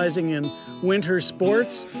specializing in winter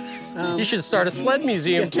sports. You should start a sled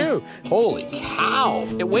museum too. Holy cow!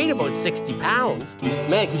 It weighed about 60 pounds.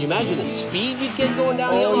 Man, could you imagine the speed you'd get going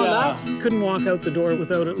downhill on that? Couldn't walk out the door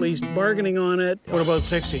without at least bargaining on it. What about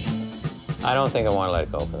 60? I don't think I want to let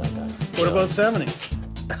it go for that guy. What about 70?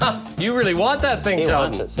 You really want that thing, He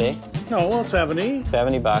John? wants it, see? No, well, 70.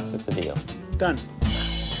 $70, it's a deal. Done.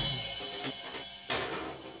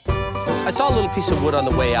 I saw a little piece of wood on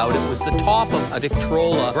the way out. It was the top of a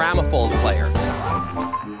Victrola gramophone player.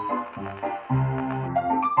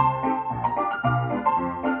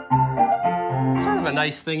 Sort of a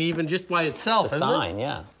nice thing, even just by itself, It's a isn't sign, it?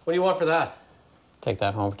 yeah. What do you want for that? Take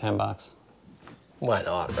that home for $10. Why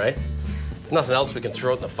not, right? If nothing else, we can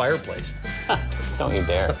throw it in the fireplace. Don't you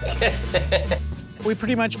dare. We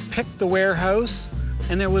pretty much picked the warehouse,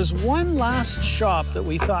 and there was one last shop that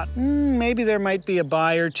we thought, maybe there might be a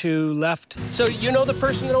buy or two left. So you know the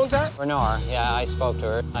person that owns that? Renor, yeah, I spoke to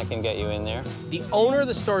her. I can get you in there. The owner of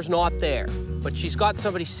the store's not there, but she's got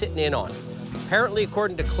somebody sitting in on it. Apparently,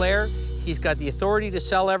 according to Claire, he's got the authority to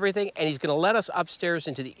sell everything, and he's gonna let us upstairs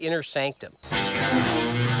into the inner sanctum.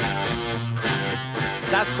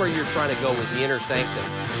 That's where you're trying to go, was the inner sanctum.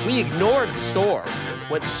 We ignored the store,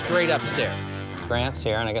 went straight upstairs. Grant's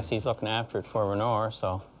here, and I guess he's looking after it for Renor,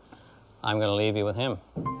 so I'm gonna leave you with him.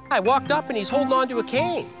 I walked up and he's holding on to a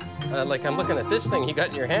cane. Like I'm looking at this thing you got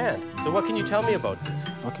in your hand. So what can you tell me about this?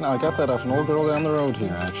 Okay, I got that off an old girl down the road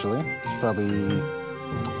here, actually. She's probably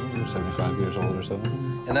 75 years old or so.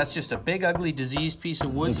 And that's just a big, ugly, diseased piece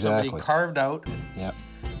of wood Exactly. somebody carved out. Yeah.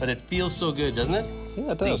 But it feels so good, doesn't it?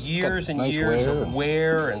 Yeah, it The does. years and nice years wear of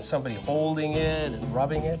wear and somebody holding it and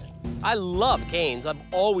rubbing it. I love canes. I've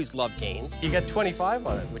always loved canes. You got 25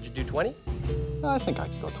 on it. Would you do 20? I think I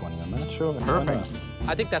could go 20 on that, sure. Perfect.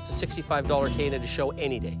 I think that's a $65 cane at a show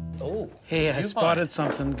any day. Oh. Hey, I spotted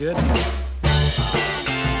something good.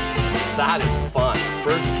 That is fun.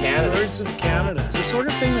 Birds of Canada. Birds of Canada. It's the sort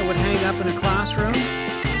of thing that would hang up in a classroom.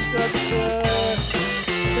 It's got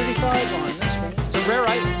 35 on this one. It's a rare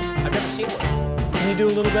item. I've never seen one. Can you do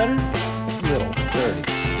a little better? Little, 30.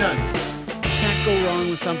 Done. Can't go wrong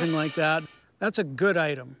with something like that. That's a good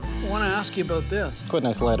item. I want to ask you about this. Quite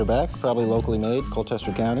nice ladder back, probably locally made,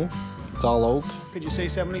 Colchester County. It's all oak. Could you say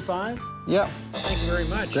 75? Yeah. Thank you very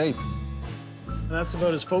much. Great. That's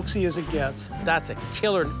about as folksy as it gets. That's a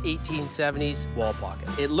killer 1870s wall pocket.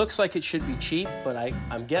 It looks like it should be cheap, but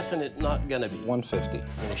I'm guessing it's not gonna be. 150. I'm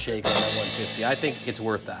gonna shake on that 150. I think it's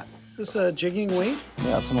worth that. Is this a jigging weight?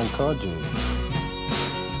 Yeah, it's an old cod jig.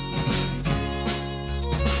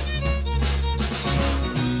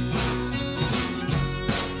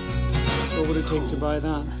 What would it take to buy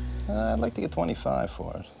that? I'd like to get 25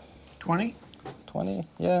 for it. 20? 20?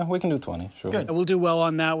 Yeah, we can do 20, sure. Good. We'll do well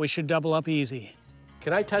on that. We should double up easy.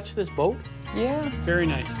 Can I touch this boat? Yeah. Very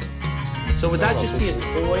nice. So would that just be a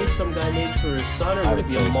toy some guy made for his son, or I would it would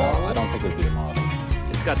be say a so. model? I don't think it would be a model.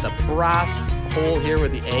 It's got the brass hole here where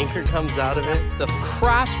the anchor comes out of it. The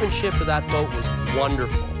craftsmanship of that boat was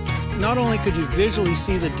wonderful. Not only could you visually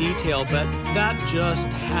see the detail, but that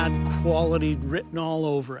just had quality written all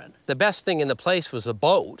over it. The best thing in the place was the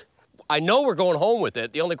boat. I know we're going home with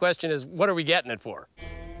it. The only question is, what are we getting it for?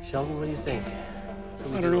 Sheldon, what do you think?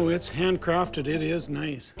 I don't know. It's handcrafted. It is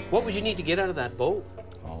nice. What would you need to get out of that boat?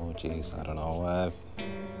 Oh, geez, I don't know.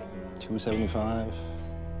 275.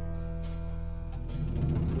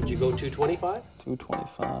 Would you go 225?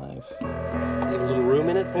 225. Leave a little room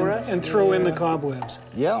in it for us? And throw in the cobwebs.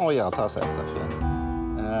 Yeah, oh yeah, I'll toss that stuff in.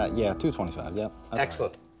 Yeah, 225, yeah.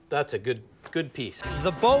 Excellent. That's a good piece.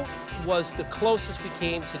 The boat was the closest we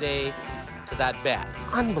came today to that bet.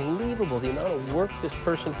 Unbelievable the amount of work this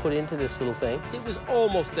person put into this little thing. It was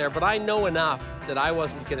almost there, but I know enough that I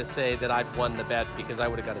wasn't gonna say that I'd won the bet because I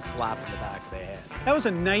would have got a slap in the back of the head. That was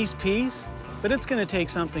a nice piece, but it's going to take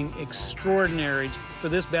something extraordinary for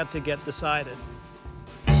this bet to get decided.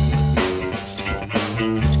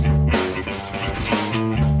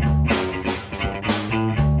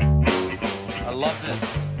 I love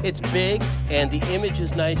this. It's big and the image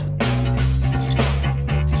is nice.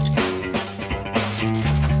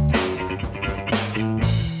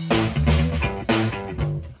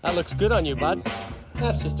 That looks good on you, bud.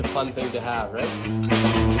 That's just a fun thing to have, right?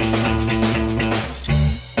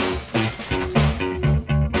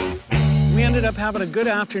 We ended up having a good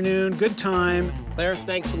afternoon, good time. Claire,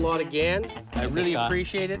 thanks a lot again. I really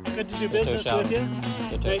appreciate it. Good to do business with you.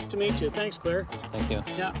 Nice to meet you. Thanks, Claire. Thank you.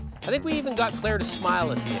 Yeah. I think we even got Claire to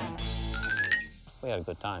smile at the end. We had a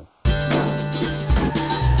good time.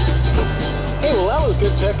 Hey, well, that was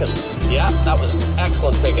good picking. Yeah, that was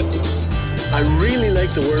excellent picking. I really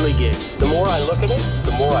like the whirligig. The more I look at it,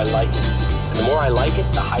 the more I like it. And the more I like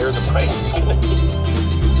it, the higher the price is going to be.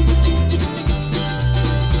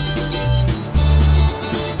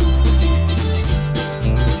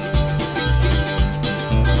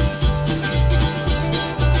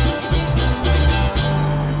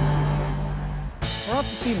 We're off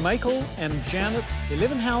to see Michael and Janet. They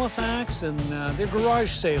live in Halifax, and they're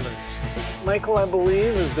garage sailors. Michael, I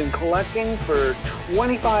believe, has been collecting for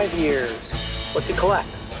 25 years. What's he collect?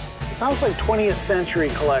 It sounds like 20th century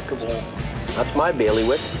collectible. That's my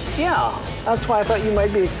bailiwick. Yeah, that's why I thought you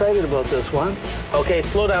might be excited about this one. Okay,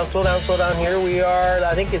 slow down. Here we are.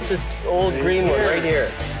 I think it's this old green one right here.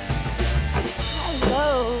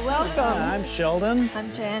 Hello, welcome. I'm Sheldon.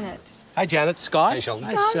 I'm Janet. Hi, Janet. Scott. Hey,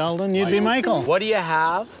 Sheldon. Hi, Sheldon. You'd be Michael. What do you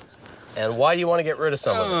have, and why do you want to get rid of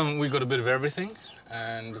some of it? We've got a bit of everything,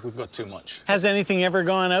 and we've got too much. Has anything ever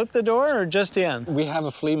gone out the door or just in? We have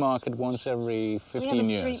a flea market once every 15 We have a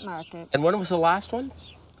years. street market. And when was the last one?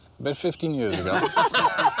 About 15 years ago.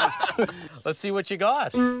 Let's see what you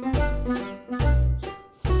got. Here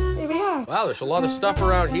we are. Wow, there's a lot of stuff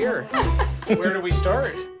around here. Where do we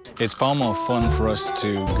start? It's far more fun for us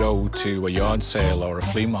to go to a yard sale or a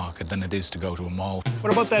flea market than it is to go to a mall.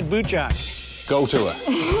 What about that boot jack? Go to it.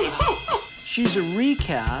 She's a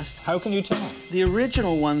recast. How can you tell? The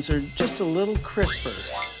original ones are just a little crisper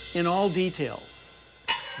in all details.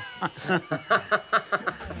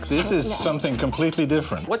 This is something completely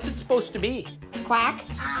different. What's it supposed to be? Quack.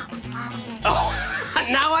 Oh,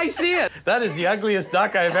 Now I see it. That is the ugliest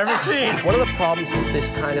duck I've ever seen. One of the problems with this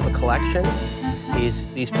kind of a collection is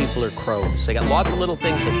these people are crows. They got lots of little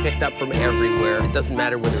things they picked up from everywhere. It doesn't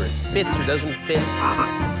matter whether it fits or doesn't fit.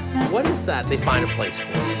 What is that they find a place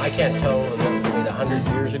for? I can't tell whether it was made 100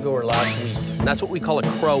 years ago or last week. And that's what we call a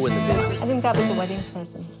crow in the business. I think that was a wedding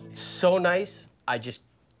present. It's so nice, I just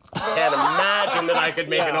can't imagine that I could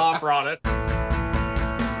make an offer on it.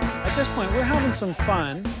 At this point, we're having some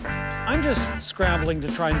fun. I'm just scrambling to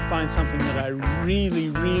try and find something that I really,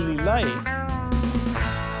 really like.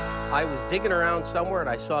 I was digging around somewhere and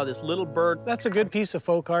I saw this little bird. That's a good piece of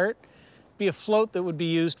folk art. Be a float that would be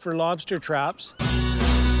used for lobster traps.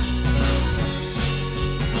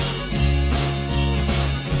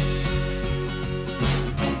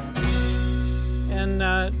 And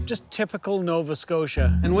just typical Nova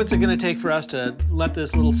Scotia. And what's it gonna take for us to let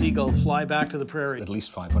this little seagull fly back to the prairie? At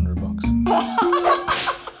least $500.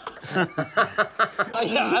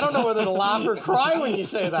 Yeah, I don't know whether to laugh or cry when you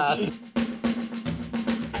say that.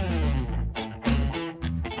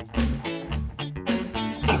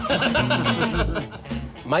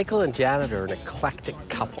 Michael and Janet are an eclectic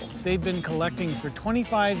couple. They've been collecting for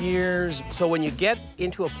 25 years. So when you get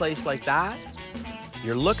into a place like that,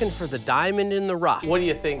 you're looking for the diamond in the rough. What do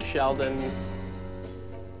you think, Sheldon?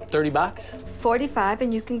 30 bucks? 45,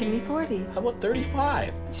 and you can give me 40. How about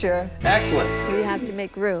 35? Sure. Excellent. We have to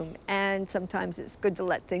make room, and sometimes it's good to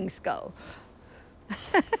let things go.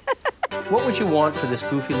 What would you want for this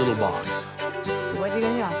goofy little box? What are you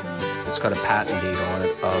going to offer me? It's got a patent date on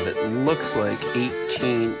it of, it looks like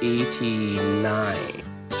 1889.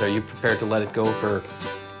 So are you prepared to let it go for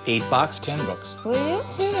 $8? $10. Will you?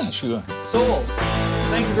 Yeah, sure. Sold.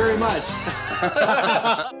 Thank you very much.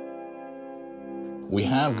 We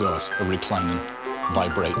have got a reclining,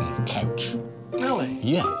 vibrating couch. Really?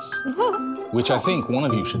 Yes. Which I think one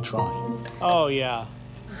of you should try. Oh, yeah.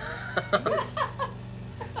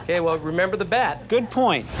 Okay, well, remember the bet. Good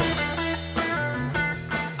point.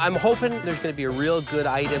 I'm hoping there's going to be a real good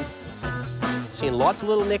item. Seeing lots of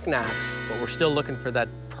little knickknacks, but we're still looking for that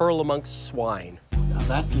pearl amongst swine. Now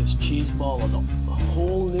that gives cheese ball a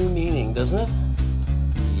whole new meaning, doesn't it?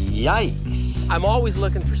 Yikes. I'm always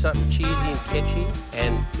looking for something cheesy and kitschy,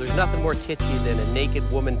 and there's nothing more kitschy than a naked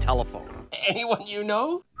woman telephone. Anyone you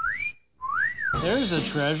know? There's a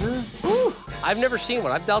treasure. Whew. I've never seen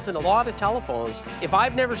one. I've dealt in a lot of telephones. If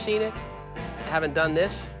I've never seen it, haven't done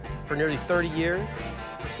this for nearly 30 years,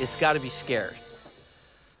 it's got to be scarce.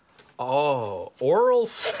 Oh, oral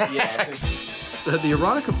sex. Yes. The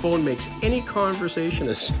erotica phone makes any conversation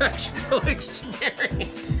a sexual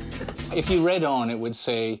experience. If you read on, it would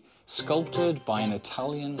say, sculpted by an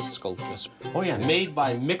Italian sculptor. Oh, yeah, made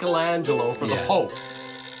by Michelangelo for the Pope.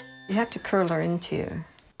 You have to curl her into you.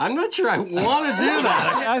 I'm not sure I want to do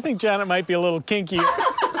that. I think Janet might be a little kinky.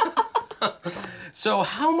 So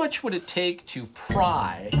how much would it take to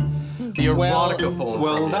pry the erotica phone?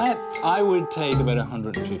 Well, that I would take about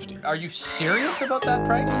 150. Are you serious about that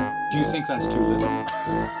price? Do you think that's too little?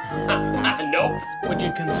 Nope. Would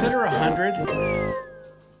you consider 100?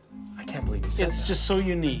 I can't believe you said It's just so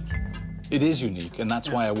unique. It is unique, and that's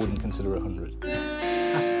why I wouldn't consider 100.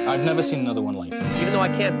 I've never seen another one like it. Even though I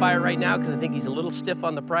can't buy it right now because I think he's a little stiff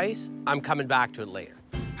on the price, I'm coming back to it later.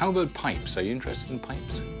 How about pipes? Are you interested in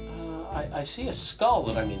pipes? I see a skull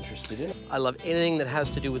that I'm interested in. I love anything that has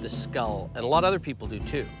to do with the skull, and a lot of other people do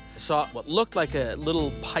too. I saw what looked like a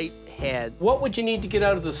little pipe head. What would you need to get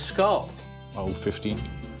out of the skull? Oh, 15.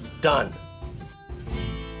 Done.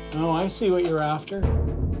 Oh, I see what you're after.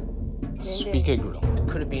 Speaker grill.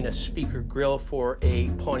 Could have been a speaker grill for a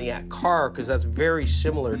Pontiac car, because that's very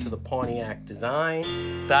similar to the Pontiac design.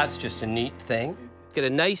 That's just a neat thing. Get a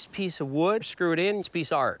nice piece of wood, screw it in, it's a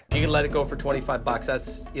piece of art. You can let it go for 25 bucks.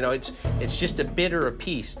 That's, you know, it's just a bit or a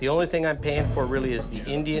piece. The only thing I'm paying for really is the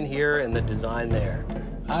Indian here and the design there.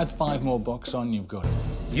 Add $5 more on, you've got it.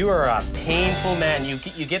 You are a painful man. You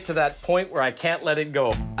get to that point where I can't let it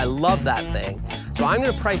go. I love that thing. So I'm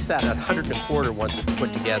gonna price that at $125 once it's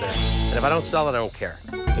put together. And if I don't sell it, I don't care.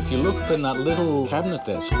 If you look up in that little cabinet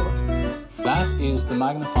there, Scott, that is the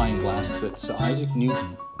magnifying glass that Sir Isaac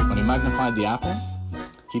Newton, when he magnified the apple,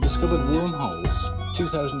 he discovered wormholes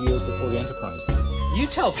 2,000 years before the Enterprise did. You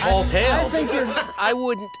tell tall tales. I I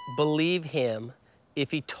wouldn't believe him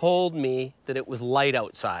if he told me that it was light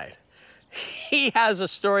outside. He has a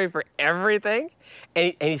story for everything,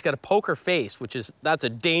 and he's got a poker face, that's a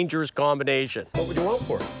dangerous combination. What would you want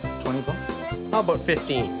for it? 20 bucks. How about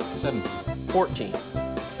 15? 70. 14.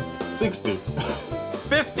 60.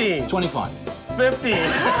 15. 25. 15. 15.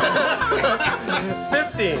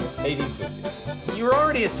 1850. You were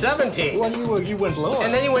already at 17. Well, you went lower.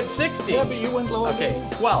 And then you went 16. Yeah, but you went lower. Okay,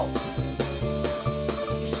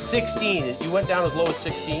 12. 16. You went down as low as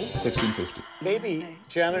 16? 16.50. Maybe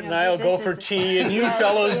Janet and I will go for tea and you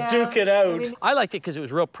fellows duke it out. I liked it because it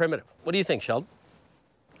was real primitive. What do you think, Sheldon?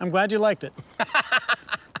 I'm glad you liked it.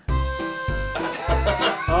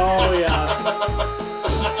 Oh, yeah.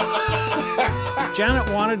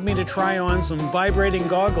 Janet wanted me to try on some vibrating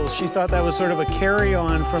goggles. She thought that was sort of a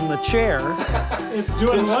carry-on from the chair. It's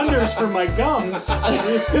doing wonders for my gums.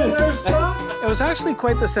 Are you still there, Scott? It was actually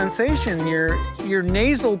quite the sensation. Your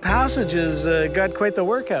nasal passages got quite the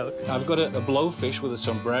workout. I've got a blowfish with a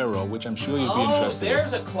sombrero, which I'm sure you'd be interested in.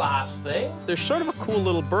 There's a class thing. There's sort of a cool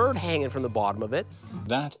little bird hanging from the bottom of it.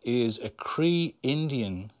 That is a Cree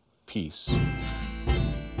Indian piece.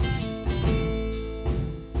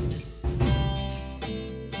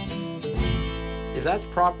 If that's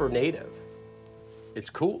proper native,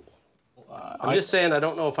 it's cool. I'm just saying I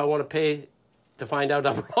don't know if I want to pay to find out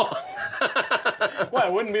I'm wrong. Well,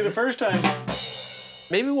 it wouldn't be the first time.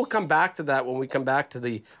 Maybe we'll come back to that when we come back to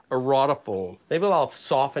the erotophone. Maybe I'll have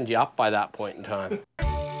softened you up by that point in time.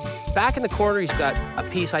 Back in the corner, he's got a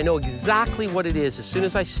piece. I know exactly what it is as soon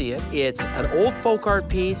as I see it. It's an old folk art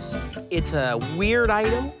piece. It's a weird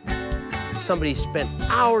item. Somebody spent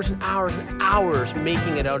hours and hours and hours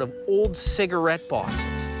making it out of old cigarette boxes.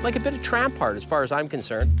 Like a bit of tramp art, as far as I'm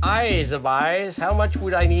concerned. Eyes of eyes, how much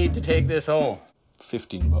would I need to take this home?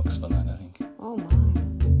 $15 for that, I think. Oh, my.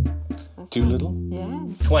 That's Too little? Yeah.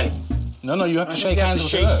 20. No, you have to shake hands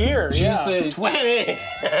with her. Here, She's the 20.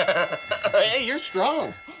 Hey, you're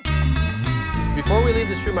strong. Before we leave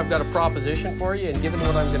this room, I've got a proposition for you, and given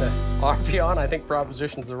what I'm going to offer you on, I think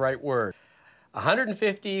proposition's the right word.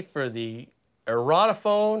 $150 for the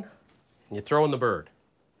erotophone, and you throw in the bird.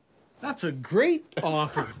 That's a great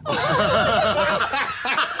offer.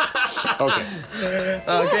 Okay.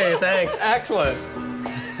 Okay, thanks. Excellent.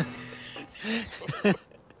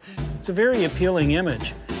 It's a very appealing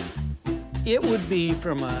image. It would be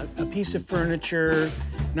from a piece of furniture,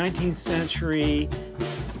 19th century.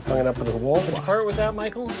 Hung it up on the wall. Would you part with that,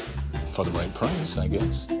 Michael? For the right price, I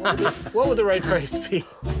guess. What would the right price be?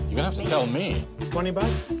 You're gonna have to tell me. 20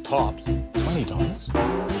 bucks? Tops.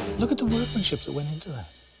 $20? Look at the workmanship that went into that.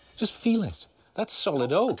 Just feel it. That's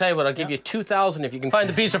solid oak. I'll tell you what, I'll give you $2,000 if you can find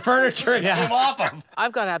the piece of furniture and came off of.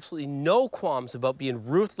 I've got absolutely no qualms about being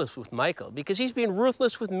ruthless with Michael because he's being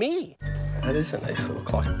ruthless with me. That is a nice little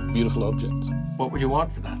clock. Beautiful object. What would you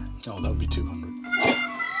want for that? Oh, that would be $200.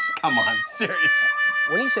 Come on, seriously.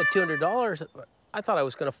 When he said $200, I thought I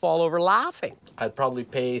was going to fall over laughing. I'd probably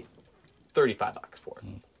pay $35 for it.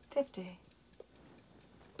 50.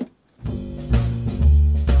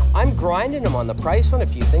 I'm grinding him on the price on a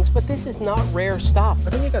few things, but this is not rare stuff.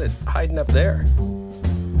 What do you got it hiding up there?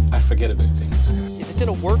 I forget about things. If it's in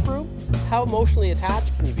a workroom, how emotionally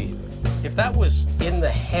attached can you be to it? If that was in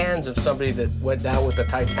the hands of somebody that went down with the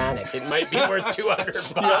Titanic, it might be worth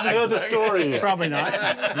 $200. You haven't heard the story. Probably not.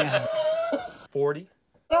 Yeah. 40.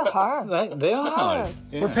 They're hard. They are hard.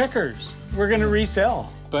 Yeah. We're pickers. We're going to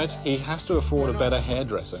resell. But he has to afford a better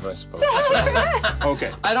hairdresser, I suppose.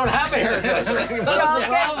 Okay. I don't have a hairdresser. That's the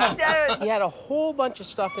problem. He had a whole bunch of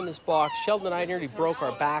stuff in this box. Sheldon and I nearly broke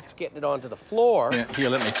our backs getting it onto the floor. Yeah, here,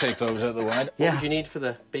 let me take those out of the way. What would you need for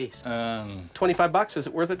the base? $25. Is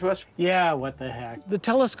it worth it to us? Yeah, what the heck. The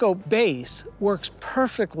telescope base works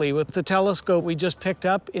perfectly with the telescope we just picked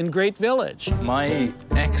up in Great Village. My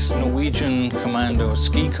ex-Norwegian commando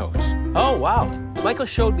ski coat. Oh, wow. Michael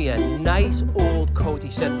showed me a nice old coat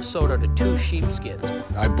he said was sewed out of 2 sheepskins.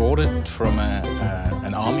 I bought it from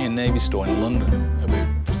an Army and Navy store in London about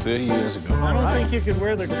 30 years ago. I don't think you could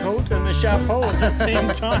wear the coat and the chapeau at the same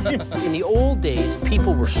time. In the old days,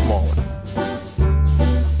 people were smaller.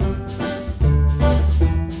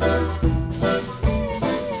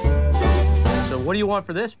 So what do you want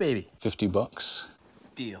for this, baby? $50.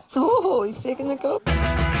 Deal. Oh, he's taking the coat.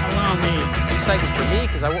 Allow me. It's exciting for me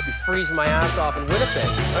because I won't be freezing my ass off in Winnipeg.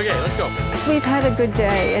 Okay, let's go. We've had a good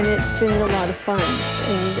day, and it's been a lot of fun,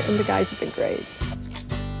 and the guys have been great.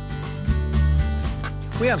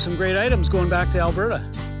 We have some great items going back to Alberta.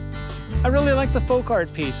 I really like the folk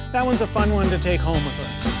art piece. That one's a fun one to take home with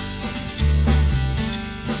us.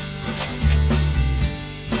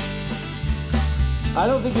 I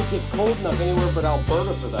don't think it gets cold enough anywhere but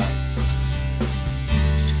Alberta for that.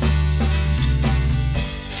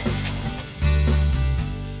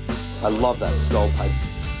 I love that skull pipe.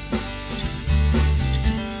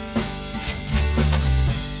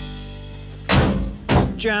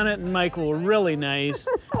 Janet and Michael were really nice.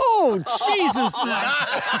 Oh, Jesus, man.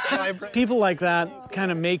 People like that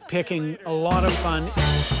kind of make picking a lot of fun.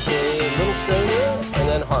 Okay, a little straighter, and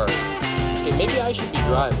then hard. Okay, maybe I should be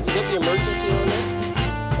driving. You get the emergency on there?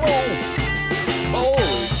 Whoa!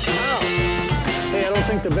 Holy cow! Hey, I don't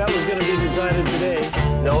think the bet was going to be decided today.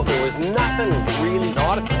 No, there was nothing really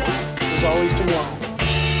nautical. There's always tomorrow.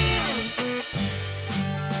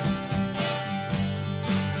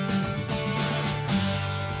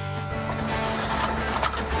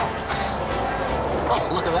 Oh,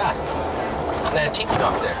 look at that. An antique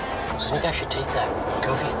shop there. I think I should take that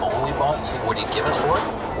goofy phone we bought and see what he'd give us for it.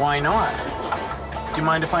 Why not? Do you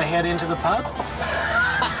mind if I head into the pub?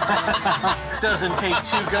 Doesn't take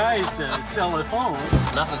two guys to sell a phone.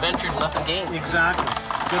 Nothing ventured, nothing gained. Exactly.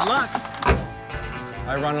 Good luck.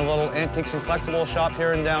 I run a little antiques and collectible shop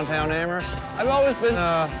here in downtown Amherst. I've always been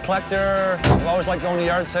a collector. I've always liked going to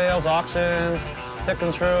yard sales, auctions,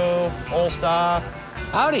 picking through old stuff.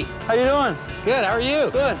 Howdy. How you doing? Good, how are you?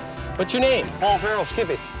 Good. What's your name? Paul Farrell,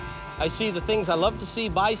 Skippy. I see the things I love to see,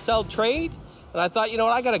 buy, sell, trade. And I thought, you know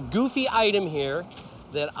what, I got a goofy item here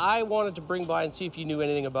that I wanted to bring by and see if you knew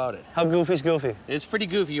anything about it. How goofy's goofy? It's pretty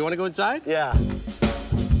goofy. You want to go inside? Yeah.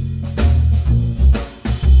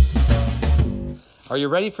 Are you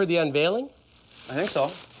ready for the unveiling? I think so.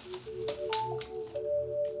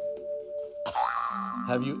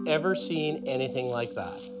 Have you ever seen anything like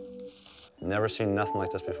that? Never seen nothing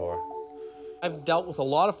like this before. I've dealt with a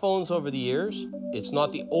lot of phones over the years. It's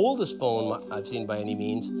not the oldest phone I've seen by any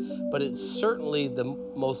means, but it's certainly the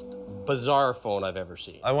most bizarre phone I've ever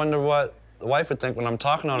seen. I wonder what the wife would think when I'm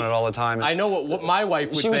talking on it all the time. I know what my wife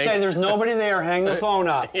would think. She would say, there's nobody there, hang the phone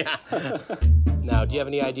up. Yeah. Now, do you have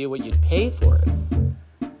any idea what you'd pay for it?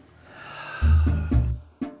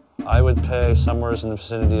 I would pay somewhere in the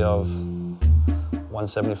vicinity of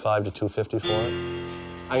 $175 to $250 for it.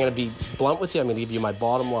 I'm gonna be blunt with you, I'm gonna give you my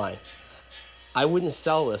bottom line. I wouldn't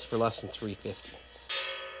sell this for less than $350.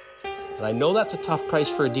 And I know that's a tough price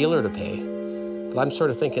for a dealer to pay, but I'm sort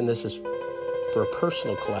of thinking this is for a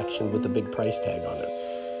personal collection with a big price tag on it.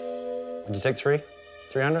 Would you take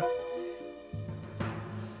 300?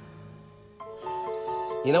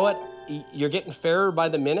 You know what? You're getting fairer by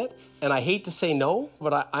the minute, and I hate to say no,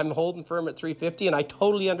 but I'm holding firm at $350, and I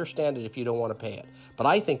totally understand it if you don't want to pay it. But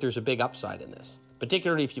I think there's a big upside in this,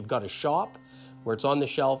 particularly if you've got a shop where it's on the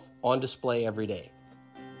shelf, on display every day.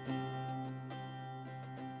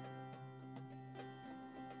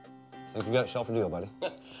 Think we got a shelf or deal, buddy?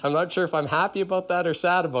 I'm not sure if I'm happy about that or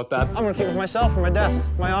sad about that. I'm gonna keep it for myself, for my desk,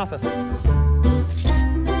 for my office.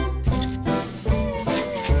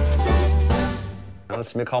 Now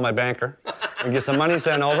let's me call my banker and get some money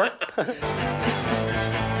sent over.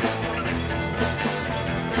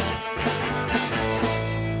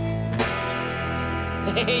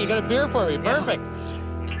 Hey, you got a beer for me, perfect.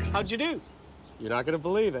 How'd you do? You're not gonna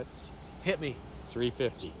believe it. Hit me.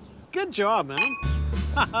 $350. Good job, man.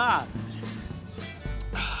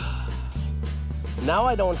 Now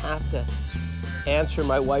I don't have to answer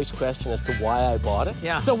my wife's question as to why I bought it.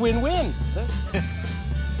 Yeah. It's a win-win.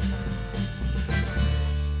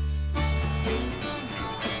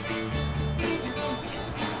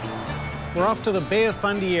 We're off to the Bay of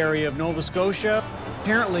Fundy area of Nova Scotia.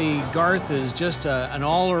 Apparently, Garth is just an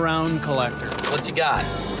all-around collector. What's he got?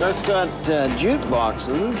 Garth's got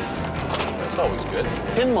jukeboxes. That's always good.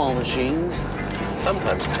 Pinball machines.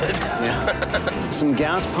 Sometimes good. Yeah. Some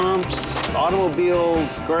gas pumps, automobiles.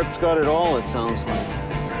 Garth's got it all, it sounds like.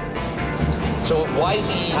 So why is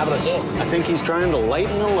he having us in? I think he's trying to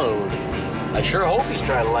lighten the load. I sure hope he's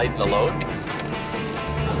trying to lighten the load.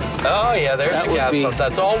 Oh, yeah, there's the gas pump.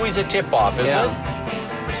 That's always a tip-off, isn't it?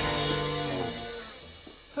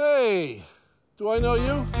 Hey, do I know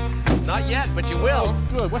you? Not yet, but you will. Oh,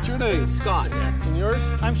 good. What's your name? Scott. And yours?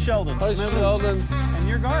 I'm Sheldon. Hi, Smith. Sheldon. And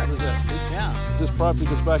you're Garth. This is it. Yeah. This property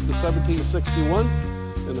goes back to 1761,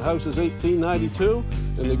 and the house is 1892,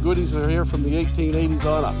 and the goodies are here from the 1880s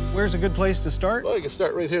on up. Where's a good place to start? Well, you can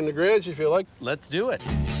start right here in the garage if you like. Let's do it.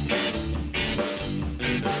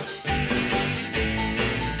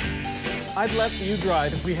 I'd let you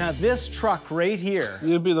drive if we had this truck right here.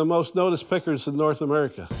 You'd be the most noticed pickers in North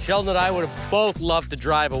America. Sheldon and I would have both loved to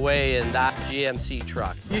drive away in that GMC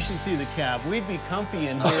truck. You should see the cab. We'd be comfy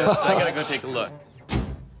in here. I gotta go take a look.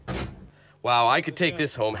 Wow, I could take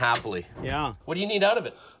this home happily. Yeah. What do you need out of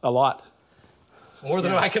it? A lot. More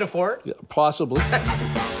than I can afford? Yeah, possibly.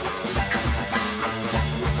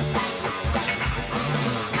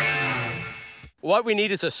 What we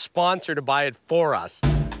need is a sponsor to buy it for us.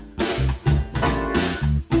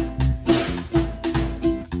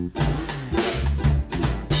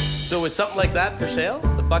 So is something like that for sale?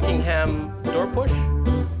 The Buckingham door push?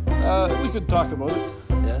 We could talk about it.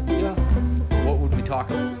 Yeah? Yeah. What would we talk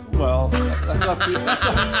about? Well, that's up to you.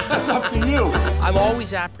 That's up to you. I'm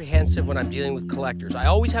always apprehensive when I'm dealing with collectors. I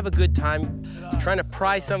always have a good time. Trying to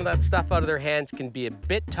pry some of that stuff out of their hands can be a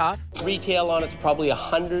bit tough. Retail on it's probably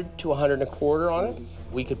 100 to 125 on it.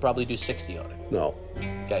 We could probably do 60 on it. No.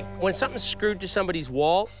 Okay. When something's screwed to somebody's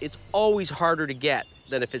wall, it's always harder to get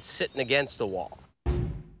than if it's sitting against a wall.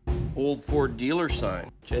 Old Ford dealer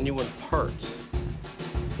sign, genuine parts.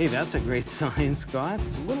 Hey, that's a great sign, Scott.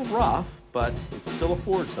 It's a little rough, but it's still a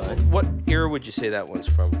Ford sign. What era would you say that one's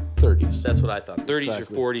from? 30s. That's what I thought. 30s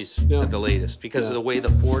Exactly. or 40s at the latest, because of the way the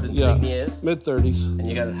Ford insignia is. Mid-30s. And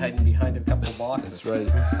you got it hiding behind a couple of boxes. That's right.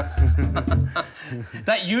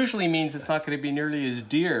 That usually means it's not going to be nearly as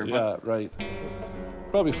dear. Yeah, right.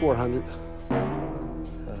 Probably 400.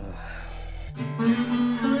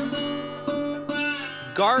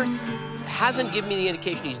 Garth hasn't given me the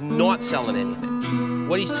indication he's not selling anything.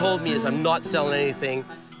 What he's told me is I'm not selling anything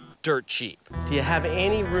dirt cheap. Do you have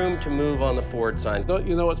any room to move on the Ford sign? Don't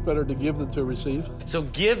you know it's better to give than to receive? So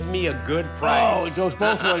give me a good price. Oh, it goes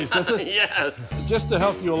both ways, does it? Yes. Just to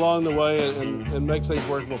help you along the way and make things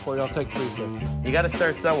workable for you, I'll take $350. You got to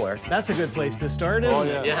start somewhere. That's a good place to start, isn't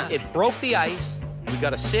it? Yeah. It broke the ice. We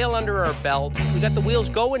got a sail under our belt. We got the wheels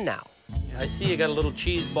going now. I see you got a little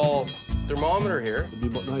cheese ball thermometer here. It'd be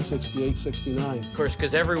about 968, 69. Of course,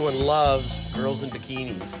 because everyone loves girls in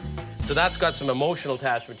bikinis. So that's got some emotional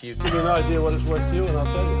attachment to you. Give me an idea what it's worth to you, and I'll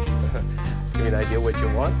tell you. Give me an idea what you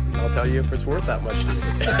want, and I'll tell you if it's worth that much to you.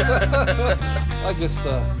 I guess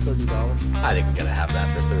 $30. I think we're gonna have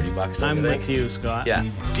that for 30 bucks. I'm with you, Scott. Yeah.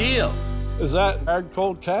 Deal. Is that hard,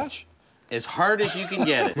 cold cash? As hard as you can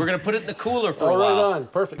get it. We're gonna put it in the cooler for a Oh, while. right on.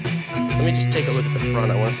 Perfect. Let me just take a look at the front.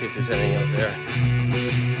 I want to see if there's anything out there.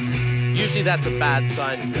 Usually that's a bad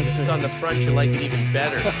sign. Because if it's on the front, you like it even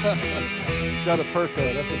better. Got a perk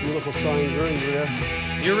there. That's a beautiful sign green there.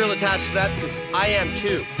 You're real attached to that? Because I am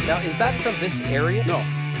too. Now, is that from this area? No.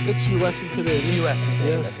 It's U.S. and Canadian. U.S. and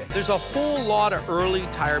Canadian. Yes. Okay. There's a whole lot of early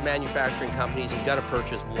tire manufacturing companies. You've got to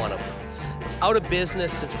purchase one of them. Out of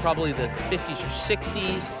business since probably the 50s or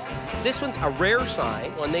 60s. This one's a rare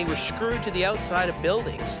sign. When they were screwed to the outside of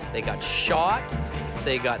buildings, they got shot,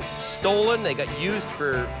 they got stolen, they got used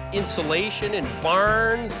for insulation in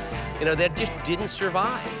barns. You know, that just didn't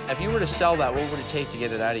survive. If you were to sell that, what would it take to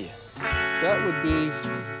get it out of you? That would be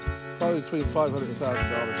probably between $500 and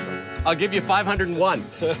 $1,000 somewhere. I'll give you 501.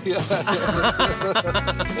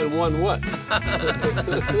 And one what?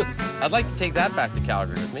 I'd like to take that back to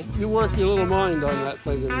Calgary with me. You work your little mind on that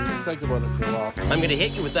thing and think about it for a while. I'm going to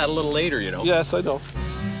hit you with that a little later, you know. Yes, I know.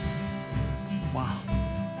 Wow.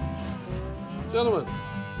 Gentlemen,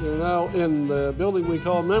 you're now in the building we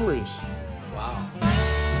call Memories. Wow.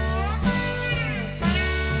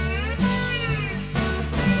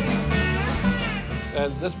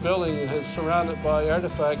 And this building is surrounded by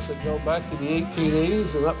artifacts that go back to the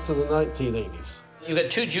 1880s and up to the 1980s. You got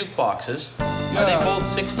two jukeboxes. Are they both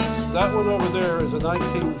 60s? That one over there is a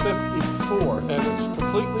 1954, and it's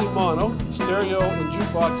completely mono. Stereo and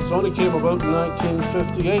jukeboxes only came about in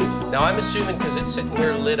 1958. Now, I'm assuming because it's sitting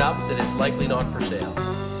here lit up that it's likely not for sale.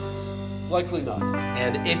 Likely not.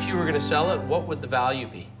 And if you were going to sell it, what would the value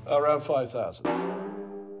be? Around $5,000.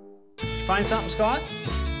 Find something, Scott?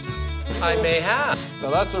 I may have.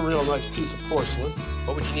 Now that's a real nice piece of porcelain.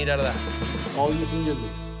 What would you need out of that? All you can give me.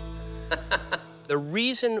 The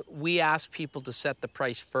reason we ask people to set the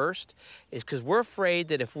price first is because we're afraid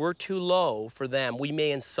that if we're too low for them, we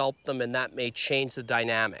may insult them and that may change the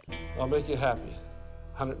dynamic. I'll make you happy.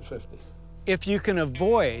 150. If you can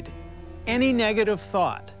avoid any negative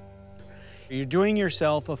thought, you're doing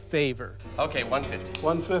yourself a favor. Okay, 150.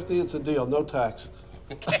 150, it's a deal, no tax.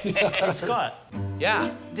 Hey, Scott.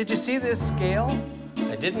 Yeah. Did you see this scale?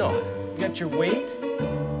 I did not. You got your weight,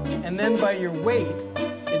 and then by your weight,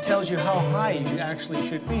 it tells you how high you actually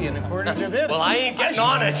should be. And according to this, Well, I ain't getting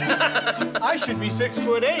on it. I should be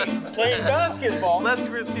 6'8", playing basketball. Let's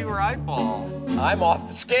see where I fall. I'm off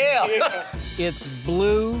the scale. It's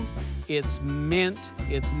blue, it's mint,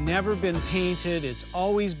 it's never been painted, it's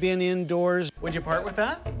always been indoors. Would you part with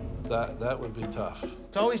that? That would be tough.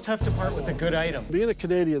 It's always tough to part with a good item. Being a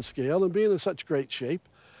Canadian scale and being in such great shape,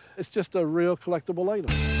 it's just a real collectible item.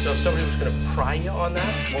 So if somebody was going to pry you on that,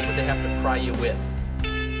 what would they have to pry you with?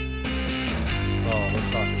 Oh,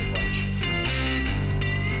 we're talking a bunch.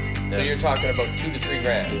 So you're talking about 2 to 3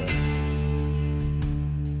 grand? Yes.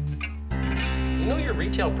 You know your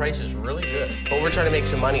retail price is really good, but we're trying to make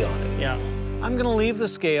some money on it. Yeah. I'm gonna leave the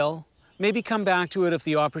scale, maybe come back to it if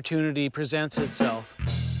the opportunity presents itself.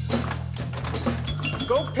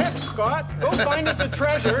 Go pick, Scott. Go find us a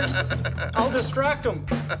treasure. I'll distract them.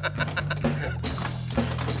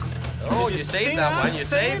 Oh, you saved that one. You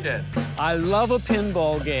saved it. I love a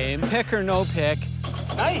pinball game, pick or no pick.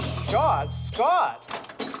 Nice shot, Scott.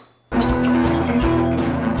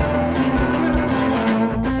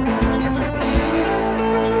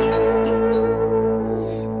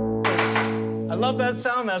 I love that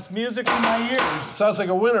sound. That's music to my ears. Sounds like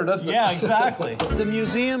a winner, doesn't it? Yeah, exactly. The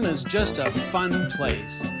museum is just a fun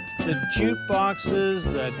place. The jukeboxes,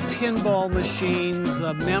 the pinball machines,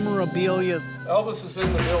 the memorabilia. Elvis is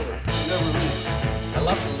in the building. Never leaves. I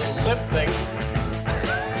love the little lip thing.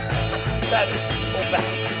 That is so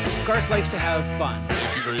bad. Garth likes to have fun.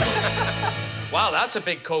 Thank you very much. Wow, that's a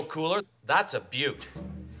big Coke cooler. That's a beaut.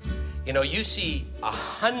 You know, you see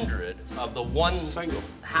 100 of the one single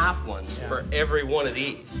half ones for every one of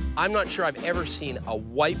these. I'm not sure I've ever seen a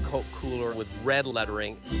white Coke cooler with red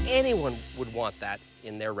lettering. Anyone would want that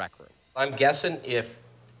in their rec room. I'm guessing if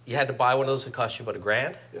you had to buy one of those, it cost you about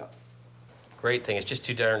 $1,000? Yeah. Great thing. It's just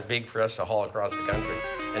too darn big for us to haul across the country.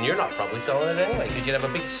 And you're not probably selling it anyway, because you'd have a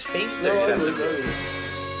big space there. No, You'd I have would. to...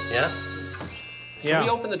 Yeah? Yeah. Can we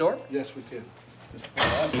open the door? Yes, we can.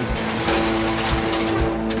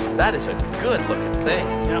 That is a good-looking thing.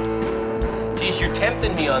 Yeah. Geez, you're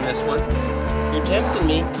tempting me on this one. You're tempting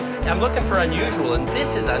me. I'm looking for unusual, and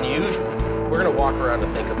this is unusual. We're gonna walk around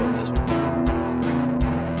and think about this one.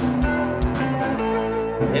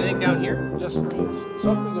 Anything down here? Yes, there is.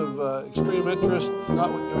 Something of extreme interest,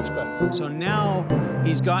 not what you expect. So now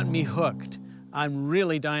he's got me hooked. I'm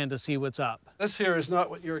really dying to see what's up. This here is not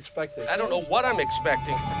what you're expecting. I don't know what I'm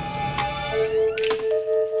expecting.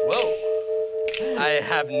 Whoa. I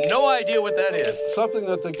have no idea what that is. Something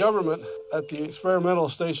that the government at the experimental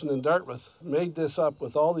station in Dartmouth made this up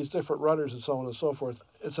with all these different rudders and so on and so forth.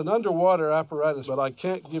 It's an underwater apparatus, but I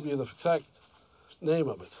can't give you the exact name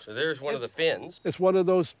of it. So there's one of the fins. It's one of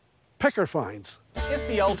those picker finds. It's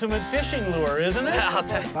the ultimate fishing lure, isn't it?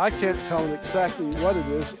 I can't tell them exactly what it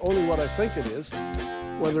is, only what I think it is.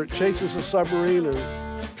 Whether it chases a submarine or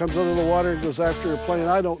comes out of the water and goes after a plane,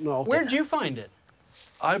 I don't know. Where'd you find it?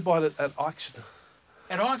 I bought it at auction.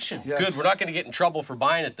 At auction? Yes. Good, we're not going to get in trouble for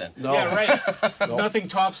buying it then. No. Yeah, right. There's nothing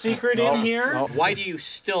top secret in here. No. Why do you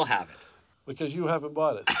still have it? Because you haven't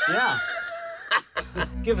bought it. Yeah.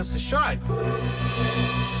 Give us a shot.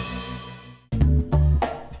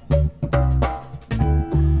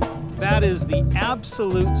 That is the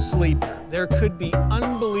absolute sleeper. There could be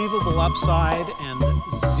unbelievable upside and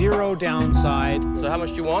zero downside. So how much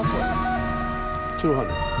do you want for it?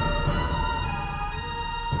 200.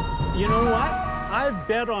 You know what? I've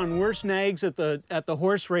bet on worse nags at the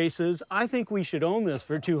horse races. I think we should own this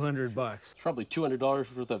for $200. There's probably $200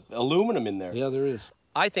 worth of aluminum in there. Yeah, there is.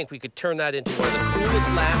 I think we could turn that into one of the coolest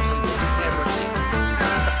lamps you've ever seen.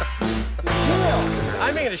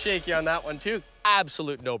 I'm going to shake you on that one, too.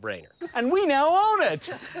 Absolute no-brainer. And we now own it.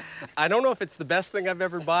 I don't know if it's the best thing I've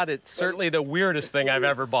ever bought. It's certainly the weirdest thing I've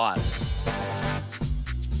ever bought.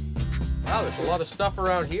 Wow, there's a lot of stuff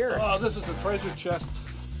around here. Oh, this is a treasure chest.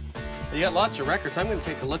 You got lots of records. I'm going to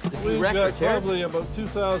take a look at the new We've got records here. probably about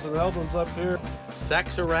 2,000 albums up here.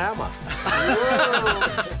 Sexorama.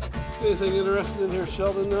 Anything interesting in here,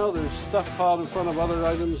 Sheldon? Now there's stuff piled in front of other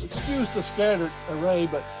items. Excuse the scattered array,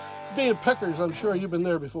 but being pickers, I'm sure you've been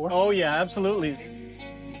there before. Oh, yeah, absolutely.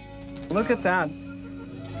 Look at that.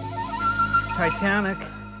 Titanic.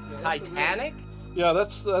 Titanic? Yeah,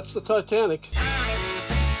 that's the Titanic.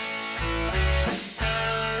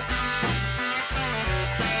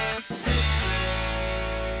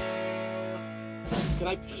 Can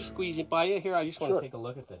I squeeze it by you here? I just want Sure. to take a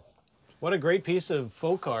look at this. What a great piece of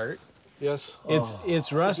folk art. Yes. It's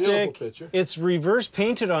Beautiful rustic. picture. It's reverse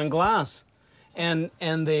painted on glass, and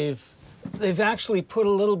they've actually put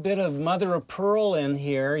a little bit of mother of pearl in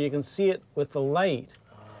here. You can see it with the light.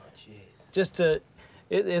 Oh, jeez. Just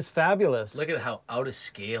it's fabulous. Look at how out of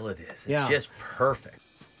scale it is. It's Yeah. just perfect.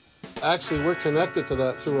 Actually, we're connected to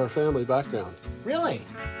that through our family background. Really?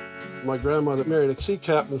 My grandmother married a sea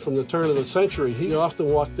captain from the turn of the century. He often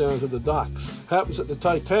walked down to the docks. Happens that the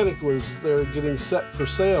Titanic was there getting set for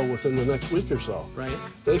sail within the next week or so. Right.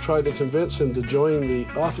 They tried to convince him to join the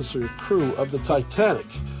officer crew of the Titanic.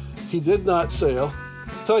 He did not sail.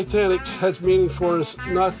 Titanic has meaning for us,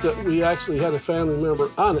 not that we actually had a family member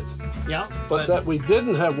on it, Yeah. but that we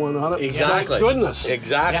didn't have one on it. Exactly. Thank goodness.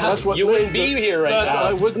 Exactly. Yeah. That's what You wouldn't made be here right now.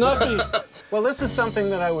 I would not be. Well, this is something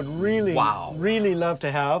that I would really, really love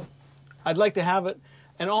to have. I'd like to have it.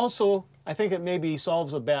 And also, I think it maybe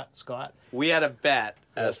solves a bet, Scott. We had a bet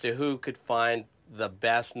as to who could find the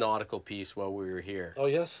best nautical piece while we were here. Oh,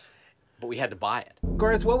 yes? But we had to buy it.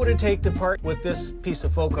 Garth, what would it take to part with this piece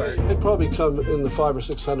of folk art? It'd probably come in the $500 or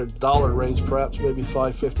 $600 range, perhaps maybe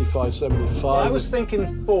 $550, $575. Well, I was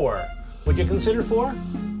thinking $4. Would you consider 4?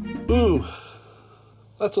 Ooh,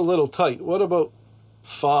 that's a little tight. What about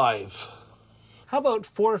 5? How about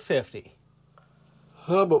 450?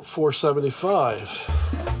 How about 475?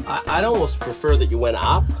 I'd almost prefer that you went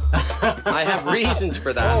up. I have reasons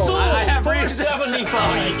for that. So, I have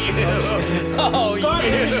 475. Oh, Scott, you.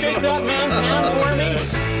 can you shake that man's hand for me?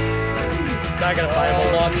 Not gonna buy him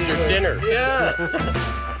a lobster dinner. Yeah.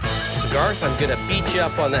 Garth, I'm gonna beat you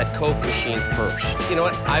up on that Coke machine first. You know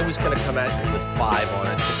what? I was gonna come at you with 5 on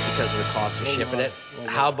it just because of the cost of shipping it.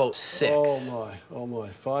 How about 6? Oh my,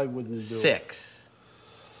 5 wouldn't do it. 6.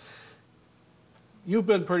 You've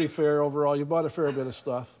been pretty fair overall. You bought a fair bit of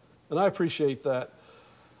stuff, and I appreciate that.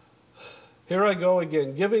 Here I go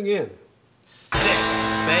again, giving in. 6.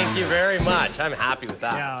 Thank you very much. I'm happy with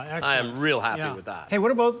that. Yeah, excellent. I am real happy with that. Hey,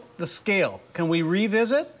 what about the scale? Can we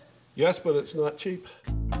revisit? Yes, but it's not cheap.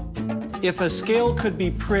 If a scale could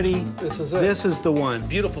be pretty, this is the one.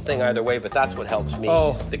 Beautiful thing either way, but that's what helps me.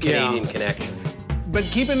 Oh, is the Canadian connection. But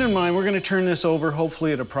keeping in mind, we're going to turn this over,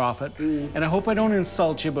 hopefully at a profit. And I hope I don't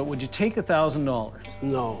insult you, but would you take $1,000?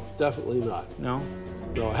 No, definitely not. No?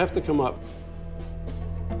 No, I have to come up.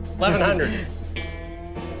 1,100.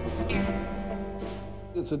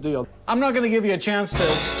 It's a deal. I'm not going to give you a chance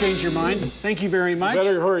to change your mind. Thank you very much. You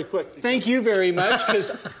better hurry quick. Thank you very much,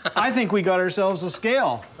 because I think we got ourselves a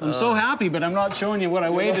scale. I'm so happy, but I'm not showing you what I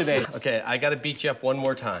weigh today. Okay, I got to beat you up one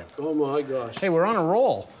more time. Oh my gosh. Hey, we're on a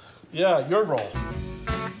roll. Yeah, your roll.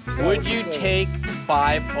 Would you take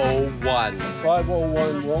 501?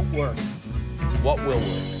 501 won't work. What will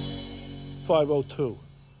work? 502.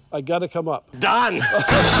 I got to come up. Done!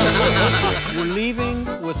 We're leaving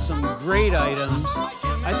with some great items.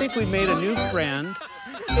 I think we made a new friend.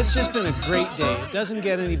 It's just been a great day. It doesn't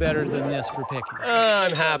get any better than this for picking.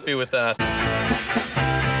 I'm happy with that.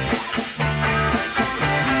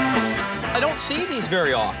 I don't see these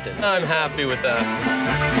very often. I'm happy with that.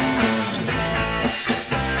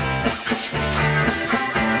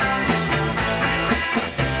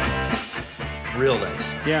 Real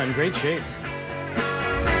nice. Yeah, in great shape.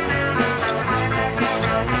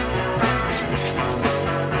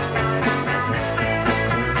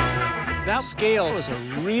 That scale is a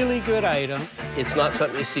really good item. It's not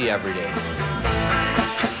something you see every day.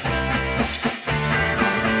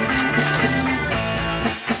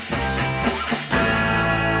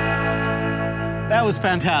 That was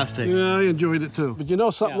fantastic. Yeah, I enjoyed it too. But you know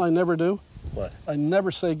something I never do? What? I never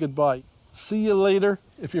say goodbye. See you later.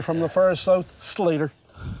 If you're from the far south, Slater.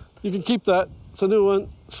 You can keep that. It's a new one.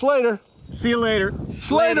 Slater. See you later.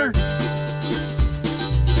 Slater.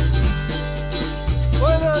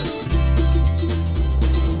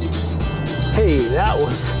 Hey, that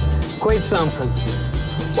was quite something.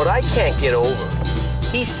 What I can't get over,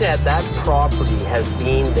 he said that property has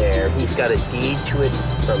been there. He's got a deed to it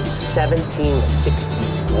from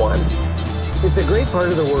 1761. It's a great part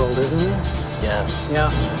of the world, isn't it? Yeah.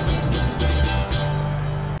 Yeah.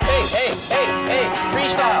 Hey,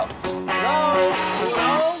 freestyle. Hello?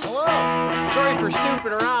 Hello? Sorry for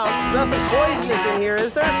snooping around. Nothing poisonous in here,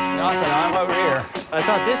 is there? Nothing, I'm over here. I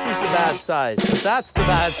thought this was the bad side, but that's the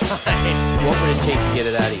bad side. What would it take to get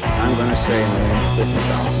it out of you? I'm gonna say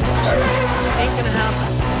 $1,050,000. Ain't gonna happen.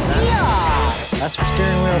 Yeah! That's the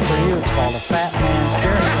steering wheel for you. It's called a fat man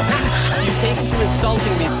steering wheel. You take it to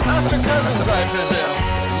insulting me. Master Cousins, I presume.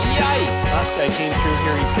 Yikes! Last guy came through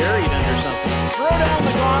here, he buried under something. Throw down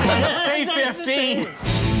the gauntlet. Say 15.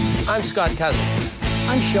 I'm Scott Cousins.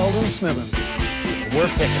 I'm Sheldon Smith. We're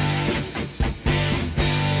pickers.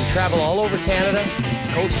 We travel all over Canada,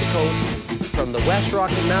 coast to coast, from the West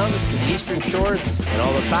Rocky Mountains to the Eastern Shores and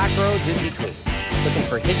all the back roads in between, looking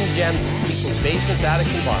for hidden gems in people's basements,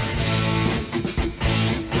 attics, and barns.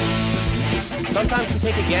 Sometimes we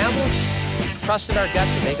take a gamble, trust in our gut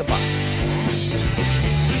to make a buck.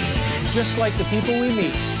 Just like the people we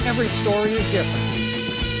meet, every story is different.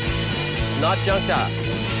 Not junked up.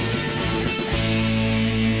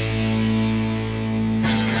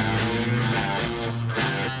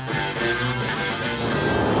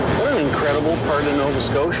 What an incredible part of Nova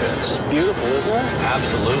Scotia. It's just beautiful, isn't it?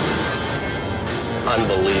 Absolutely.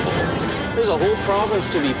 Unbelievable. There's a whole province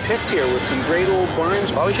to be picked here with some great old barns.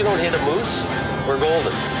 As long as you don't hit a moose, we're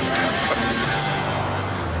golden.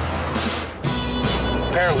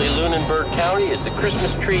 Apparently, Lunenburg County is the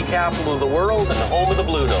Christmas tree capital of the world and the home of the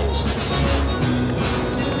Blue Nose.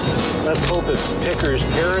 Let's hope it's Picker's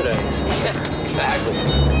Paradise. Yeah, exactly.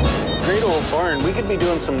 Great old barn. We could be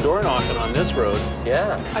doing some door knocking on this road.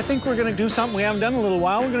 Yeah. I think we're going to do something we haven't done in a little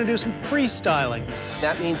while. We're going to do some freestyling.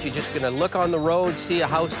 That means you're just going to look on the road, see a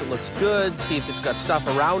house that looks good, see if it's got stuff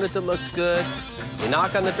around it that looks good. You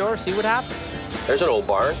knock on the door, see what happens. There's an old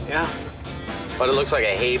barn. Yeah. But it looks like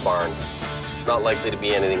a hay barn. Not likely to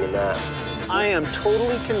be anything in that. I am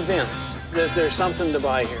totally convinced that there's something to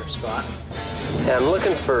buy here, Scott. Yeah, I'm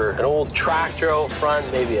looking for an old tractor out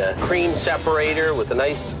front, maybe a cream separator with a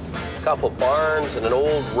nice couple barns and an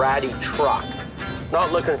old ratty truck.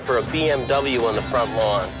 Not looking for a BMW on the front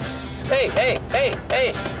lawn. Hey, hey, hey,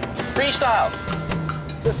 hey, freestyle.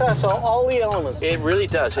 This has all the elements. It really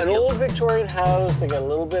does. An old Victorian house, they got a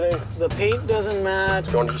little bit of, the paint doesn't match.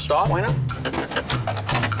 Do you want to stop? Why not?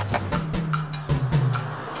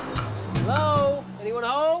 Hello? Anyone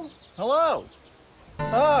home? Hello.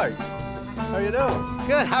 Hi. How you doing?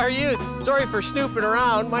 Good, how are you? Sorry for snooping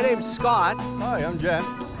around. My name's Scott. Hi, I'm Jeff.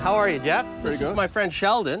 How are you, Jeff? Pretty good. This is my friend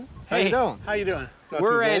Sheldon. How you doing? How you doing?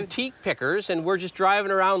 We're antique pickers, and we're just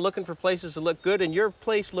driving around looking for places that look good, and your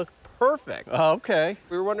place looked perfect. Okay.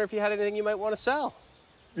 We were wondering if you had anything you might want to sell.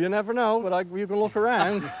 You never know, but you can look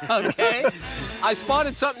around. Okay. I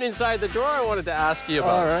spotted something inside the door I wanted to ask you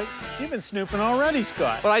about. All right. You've been snooping already,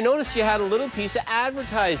 Scott. But I noticed you had a little piece of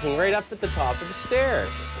advertising right up at the top of the stairs.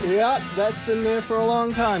 Yeah, that's been there for a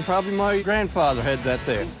long time. Probably my grandfather had that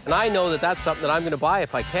there. And I know that that's something that I'm going to buy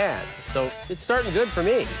if I can. So it's starting good for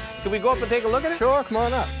me. Can we go up and take a look at it? Sure, come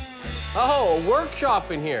on up. Oh, a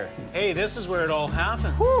workshop in here. Hey, this is where it all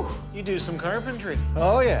happens. Whew. You do some carpentry.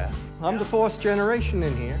 Oh, yeah. I'm the 4th generation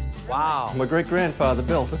in here. Wow. My great-grandfather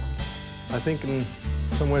built it. I think in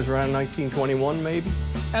somewhere around 1921, maybe.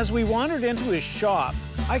 As we wandered into his shop,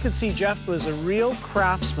 I could see Jeff was a real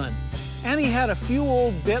craftsman. And he had a few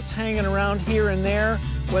old bits hanging around here and there.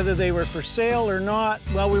 Whether they were for sale or not,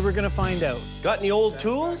 well, we were going to find out. Got any old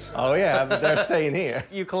tools? Oh, yeah, but they're staying here.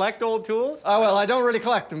 You collect old tools? Oh, well, I don't really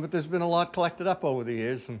collect them, but there's been a lot collected up over the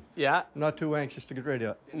years, and yeah, I'm not too anxious to get rid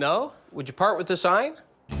of it. No? Would you part with the sign?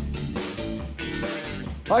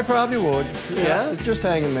 I probably would. Yeah? It's just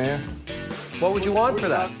hanging there. What would you want for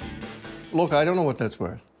that? Look, I don't know what that's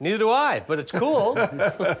worth. Neither do I, but it's cool.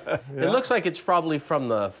 Yeah. It looks like it's probably from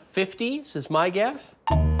the 50s, is my guess.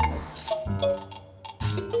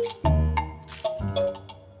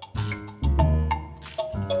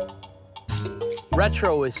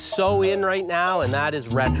 Retro is so in right now, and that is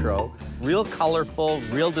retro. Real colorful,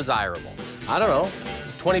 real desirable. I don't know,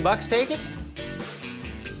 20 bucks, take it?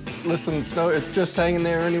 Listen, it's just hanging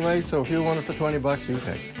there anyway, so if you want it for 20 bucks, you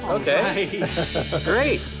take it. Okay.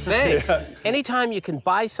 Great, thanks. Yeah. Anytime you can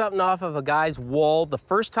buy something off of a guy's wall the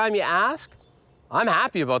first time you ask, I'm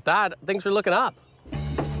happy about that. Things are looking up.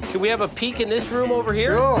 Can we have a peek in this room over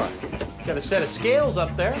here? Sure. Got a set of scales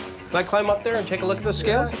up there. Can I climb up there and take a look at the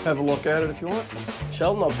scales? Yeah, have a look at it if you want.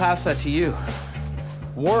 Sheldon, I'll pass that to you.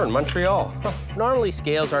 Warren, Montreal. Huh. Normally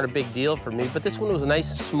scales aren't a big deal for me, but this one was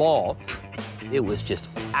nice and small. It was just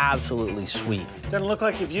absolutely sweet. Doesn't look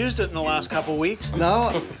like you've used it in the last couple weeks.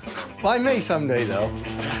 No, by me someday though.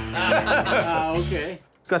 Okay.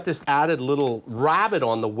 Got this added little rabbit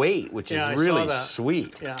on the weight, which is really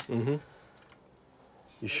sweet. Yeah. Mm-hmm.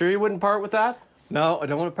 You sure you wouldn't part with that? No, I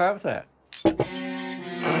don't want to part with that.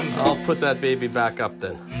 I'll put that baby back up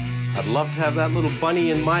then. I'd love to have that little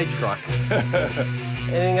bunny in my truck.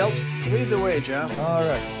 Anything else? Lead the way, Jeff. All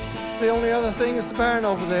right. The only other thing is the barn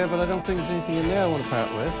over there, but I don't think there's anything in there I want to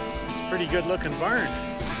part with. It's a pretty good-looking barn.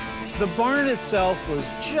 The barn itself was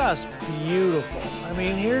just beautiful. I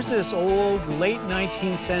mean, here's this old, late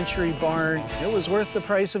 19th century barn. It was worth the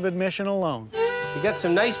price of admission alone. You got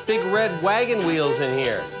some nice big red wagon wheels in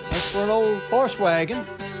here. That's for an old horse wagon.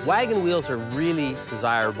 Wagon wheels are really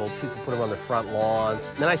desirable. People put them on their front lawns.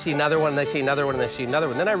 Then I see another one, and I see another one, and I see another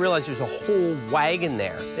one. Then I realize there's a whole wagon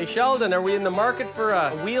there. Hey, Sheldon, are we in the market for a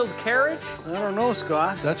wheeled carriage? I don't know,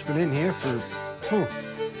 Scott. That's been in here for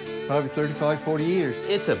probably 35, 40 years.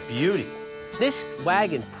 It's a beauty. This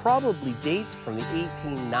wagon probably dates from the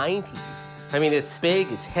 1890s. I mean, it's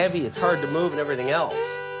big, it's heavy, it's hard to move and everything else,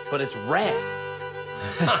 but it's red.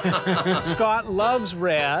 Scott loves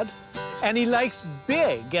red, and he likes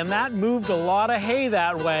big, and that moved a lot of hay,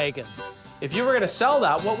 that wagon. If you were going to sell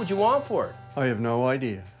that, what would you want for it? I have no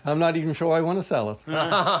idea. I'm not even sure I want to sell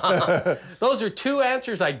it. Those are two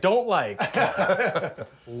answers I don't like.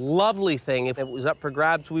 Lovely thing. If it was up for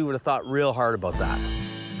grabs, we would have thought real hard about that.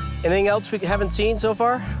 Anything else we haven't seen so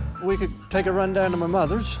far? We could take a run down to my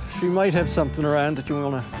mother's. She might have something around that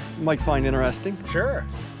you might find interesting. Sure.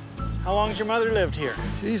 How long has your mother lived here?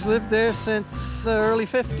 She's lived there since the early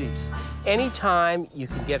 50s. Anytime you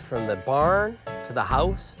can get from the barn to the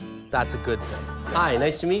house, that's a good thing. Hi,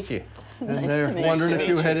 nice to meet you. And they're wondering if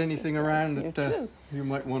you had anything around that you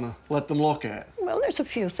might want to let them look at. Well, there's a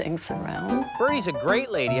few things around. Bertie's a great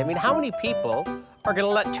lady. I mean, how many people are going to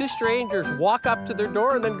let two strangers walk up to their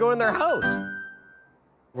door and then go in their house?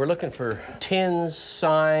 We're looking for tins,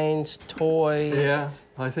 signs, toys. Yeah,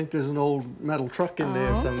 I think there's an old metal truck in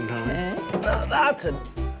there sometime. Now that's an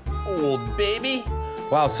old baby.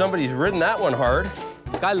 Wow, somebody's ridden that one hard.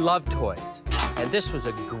 I love toys, and this was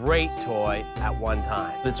a great toy at one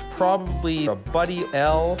time. It's probably a Buddy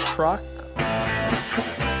L truck.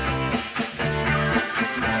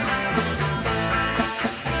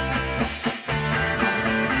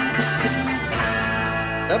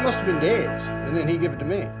 That must have been Dad's, and then he gave it to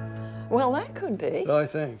me. Well, that could be. I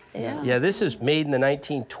think. Yeah. Yeah, this is made in the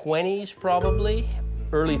 1920s, probably.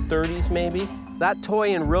 Early 30s, maybe. That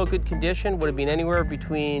toy in real good condition would have been anywhere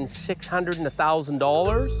between $600 and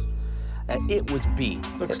 $1,000. It was beat.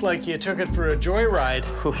 Looks like you took it for a joyride.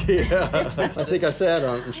 Yeah, I think I sat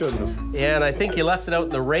on it and shouldn't have. Yeah, and I think you left it out in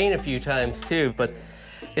the rain a few times, too, but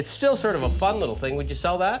it's still sort of a fun little thing. Would you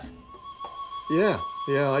sell that? Yeah,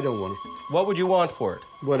 I don't want it. What would you want for it?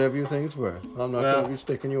 Whatever you think it's worth. I'm not going to be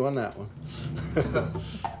sticking you on that one.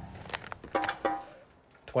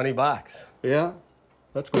 20 bucks. Yeah,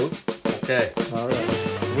 that's good. Okay. All right.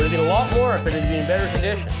 It would have been a lot more if it had been in better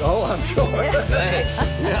condition. Oh, I'm sure. Thanks.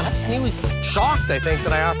 Yeah. He was shocked, I think,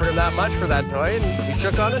 that I offered him that much for that toy, and he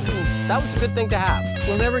shook on it, and that was a good thing to have.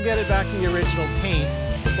 We'll never get it back to the original paint,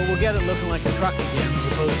 but we'll get it looking like a truck again as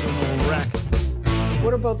opposed to an old wreck.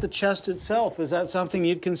 What about the chest itself? Is that something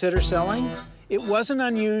you'd consider selling? It wasn't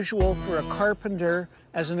unusual for a carpenter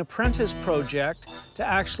as an apprentice project to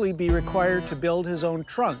actually be required to build his own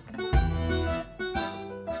trunk.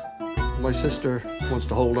 My sister wants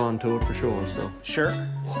to hold on to it for sure, so. Sure.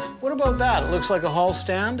 What about that? It looks like a hall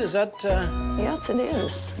stand. Is that... Yes, it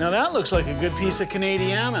is. Now that looks like a good piece of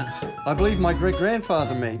Canadiana. I believe my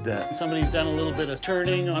great-grandfather made that. Somebody's done a little bit of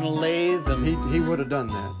turning on a lathe. And He would have done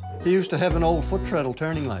that. He used to have an old foot treadle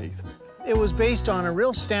turning lathe. It was based on a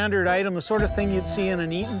real standard item, the sort of thing you'd see in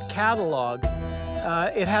an Eaton's catalog.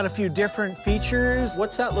 It had a few different features.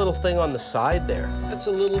 What's that little thing on the side there? It's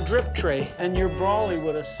a little drip tray, and your brawley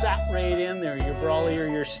would have sat right in there, your brawley or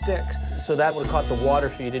your sticks. So that would have caught the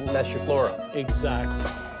water so you didn't mess your floor up.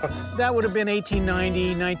 Exactly. That would have been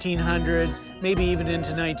 1890, 1900, maybe even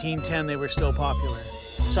into 1910 they were still popular.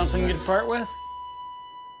 Something you'd part with?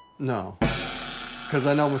 No, because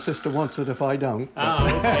I know my sister wants it if I don't.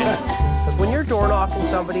 Oh, okay. When you're door knocking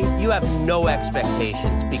somebody, you have no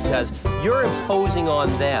expectations because you're imposing on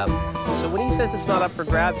them. So when he says it's not up for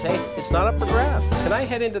grabs, hey, it's not up for grabs. Can I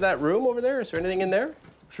head into that room over there? Is there anything in there?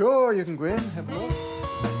 Sure, you can go in, have a look.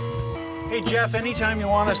 Hey, Jeff, anytime you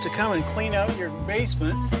want us to come and clean out your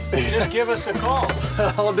basement, just give us a call.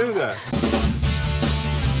 I'll do that.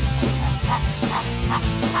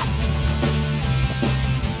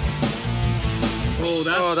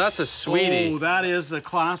 Oh, that's a sweetie. Oh, that is the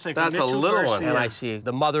classic. That's Mitchell a little Garcia. one. And I see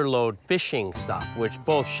the mother lode fishing stuff, which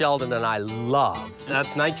both Sheldon and I love.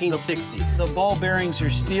 That's 1960s. The ball bearings are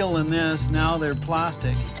steel in this, now they're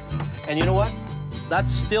plastic. And you know what?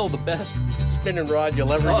 That's still the best spinning rod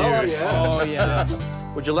you'll ever use. Yeah. Oh, yeah.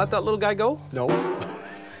 Would you let that little guy go? No.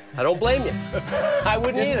 I don't blame you. I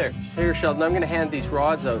wouldn't either. Here, Sheldon, I'm going to hand these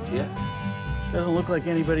rods out to you. Doesn't look like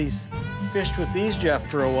anybody's fished with these, Jeff,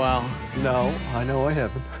 for a while. No, I know I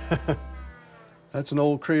haven't. That's an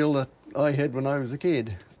old creel that I had when I was a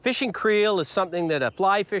kid. Fishing creel is something that a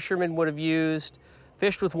fly fisherman would have used.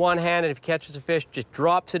 Fished with one hand, and if he catches a fish, just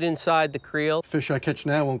drops it inside the creel. Fish I catch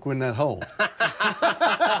now won't go in that hole.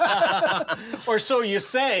 Or so you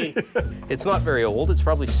say. It's not very old. It's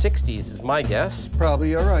probably 60s is my guess.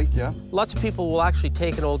 Probably you're right, yeah. Lots of people will actually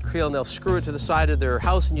take an old creel and they'll screw it to the side of their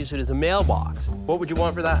house and use it as a mailbox. What would you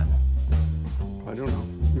want for that? I don't know.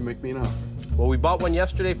 You make me an offer. Well, we bought one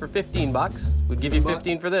yesterday for 15 bucks. We'd give you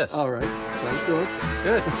 15 for this. All right. Sounds good.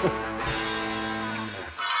 Good.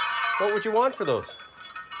 What would you want for those?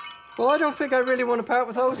 Well, I don't think I really want to part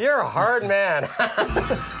with those. You're a hard man.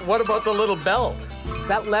 What about the little belt?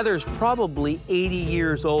 That leather's probably 80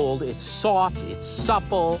 years old. It's soft, it's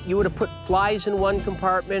supple. You would have put flies in one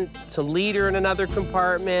compartment, some leader in another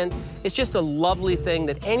compartment. It's just a lovely thing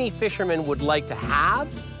that any fisherman would like to have,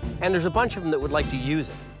 and there's a bunch of them that would like to use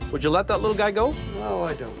it. Would you let that little guy go? No,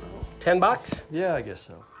 I don't know. 10 bucks? Yeah, I guess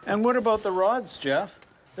so. And what about the rods, Jeff?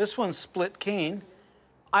 This one's split cane.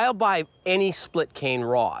 I'll buy any split cane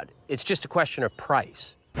rod. It's just a question of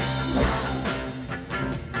price.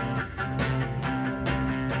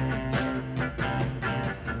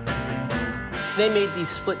 They made these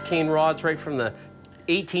split cane rods right from the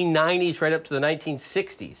 1890s right up to the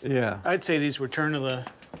 1960s. Yeah. I'd say these were turn of the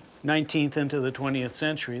 19th into the 20th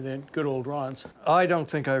century. They're good old rods. I don't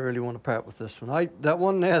think I really want to part with this one. That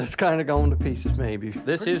one there that's kind of going to pieces, maybe.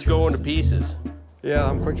 This is going to pieces. Yeah,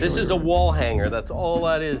 I'm quite sure. This is a wall hanger. That's all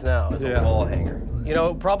that is now, is a wall hanger. You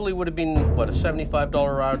know, it probably would have been, what, a $75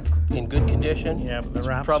 rod in good condition? Yeah, but the it's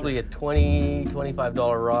wraps probably a $20,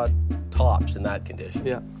 $25 rod tops in that condition.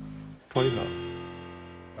 Yeah, 20 bucks.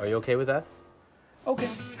 Are you okay with that? Okay.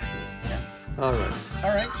 All right. All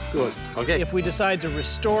right. Good. Okay. If we decide to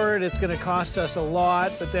restore it, it's going to cost us a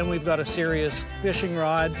lot, but then we've got a serious fishing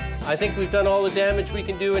rod. I think we've done all the damage we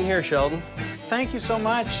can do in here, Sheldon. Thank you so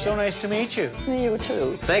much. So nice to meet you. You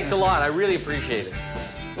too. Thanks a lot. I really appreciate it.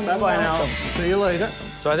 Bye-bye now. See you later.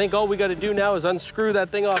 So I think all we got to do now is unscrew that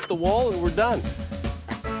thing off the wall and we're done.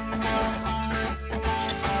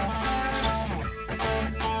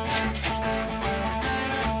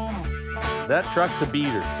 That truck's a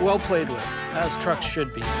beater. Well played with, as trucks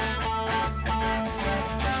should be.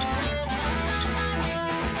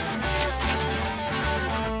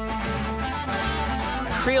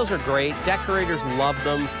 Creels are great. Decorators love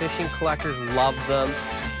them. Fishing collectors love them.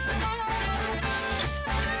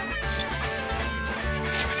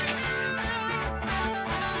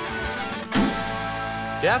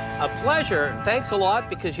 Jeff, a pleasure. Thanks a lot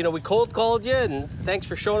because, you know, we cold called you and thanks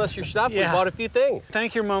for showing us your stuff. Yeah. We bought a few things.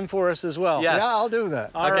 Thank your mom for us as well. Yes. Yeah, I'll do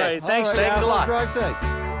that. All Okay. right. Thanks, All right, Jeff. Thanks a lot. Drive safe.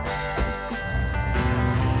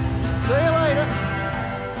 See you later.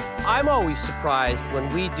 I'm always surprised when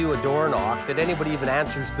we do a door knock that anybody even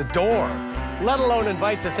answers the door, let alone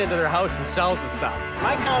invites us into their house and sells us stuff.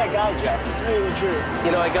 My kind of guy, Jeff, to tell you the truth.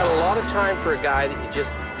 You know, I got a lot of time for a guy that you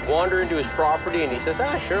just wander into his property and he says,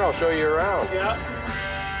 ah, sure, I'll show you around. Yeah.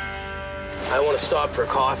 I want to stop for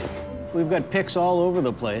coffee. We've got picks all over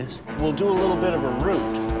the place. We'll do a little bit of a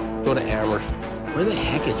route. Go to Amherst. Where the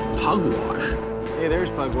heck is Pugwash? Hey, there's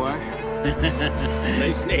Pugwash.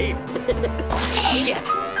 Nice name. Shit.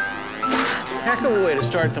 Heck of a way to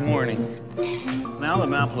start the morning. Now the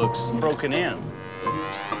map looks broken in.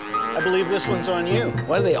 I believe this one's on you.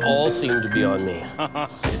 Why do they all seem to be on me?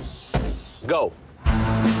 Go.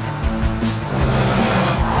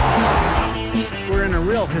 We're in a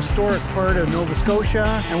real historic part of Nova Scotia,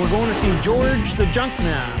 and we're going to see George the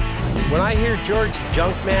Junkman. When I hear George the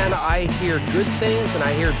Junkman, I hear good things and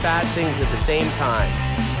I hear bad things at the same time.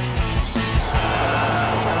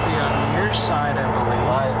 It's going to be on your side, I believe.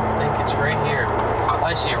 I think it's right here.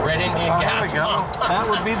 I see a red Indian gas pump. That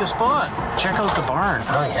would be the spot. Check out the barn.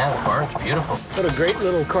 Oh yeah, the barn's beautiful. What a great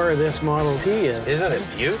little car this Model T is. Isn't it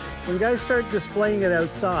beautiful? When guys start displaying it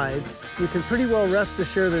outside, you can pretty well rest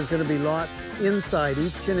assured there's going to be lots inside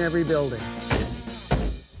each and every building.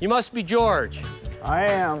 You must be George. I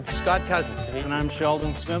am. Scott Cousins. And I'm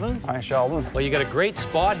Sheldon Smith. Hi, Sheldon. Well, you got a great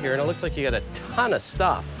spot here, and it looks like you got a ton of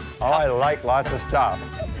stuff. Oh, I like lots of stuff.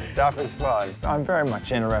 Stuff is fun. I'm very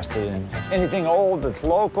much interested in anything old that's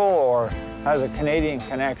local or has a Canadian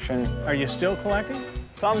connection. Are you still collecting?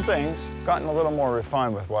 Some things. Gotten a little more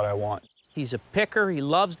refined with what I want. He's a picker. He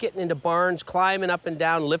loves getting into barns, climbing up and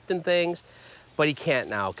down, lifting things, but he can't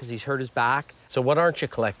now because he's hurt his back. So what aren't you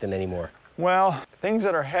collecting anymore? Well, things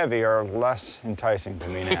that are heavy are less enticing to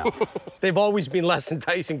me now. They've always been less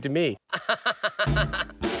enticing to me.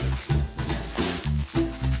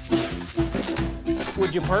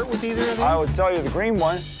 Would you part with either of them? I would sell you the green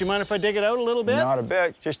one. Do you mind if I dig it out a little bit? Not a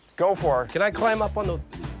bit. Just go for it. Can I climb up on the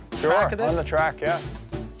Sure, track of this? on the track, yeah.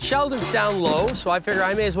 Sheldon's down low, so I figure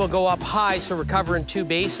I may as well go up high so we're covering two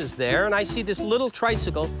bases there. And I see this little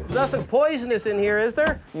tricycle. Nothing poisonous in here, is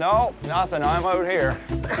there? No, nothing. I'm out here.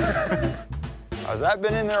 Has that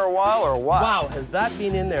been in there a while or what? Wow, has that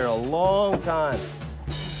been in there a long time?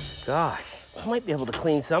 Gosh, I might be able to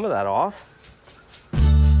clean some of that off.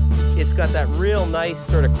 It's got that real nice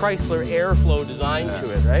sort of Chrysler airflow design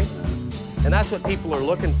to it, right? And that's what people are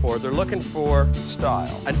looking for. They're looking for style,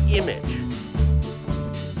 an image.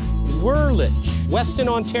 Whirlich, Weston,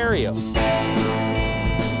 Ontario.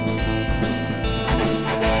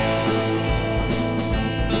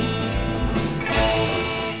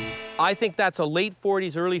 I think that's a late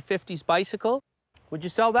 40s, early 50s bicycle. Would you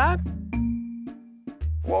sell that?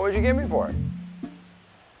 What would you give me for it?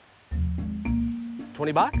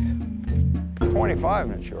 20 bucks? 25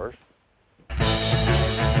 and it's yours.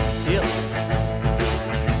 Deal.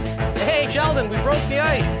 Hey, Sheldon, we broke the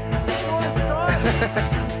ice.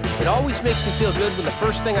 It always makes me feel good when the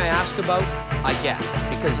first thing I ask about, I get.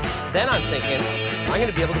 Because then I'm thinking, I'm going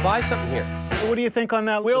to be able to buy something here. So what do you think on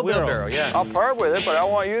that wheelbarrow? Yeah. I'll part with it, but I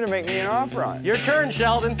want you to make me an offer on it. Your turn,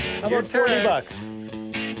 Sheldon. How Your about 40 turn. bucks?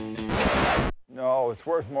 No, it's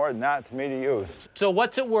worth more than that to me to use. So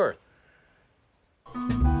what's it worth?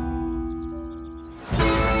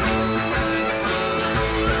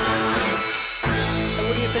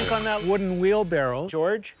 What do you think on that wooden wheelbarrow,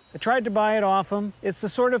 George? I tried to buy it off him. It's the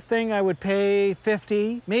sort of thing I would pay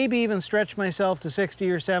 $50, maybe even stretch myself to $60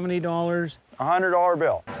 or $70. $100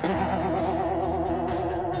 bill.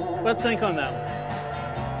 Let's think on that one.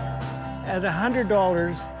 At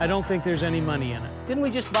 $100, I don't think there's any money in it. Didn't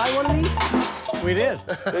we just buy one of these? We did.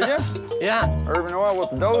 Did you? Yeah. Urban oil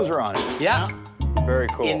with the dozer on it. Yeah. Very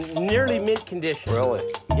cool. In nearly mint condition. Really?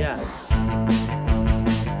 Yeah.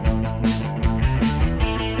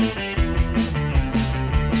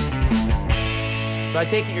 So I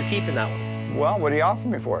take it you're keeping that one. Well, what do you offer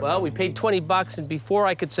me for it? Well, we paid 20 bucks, and before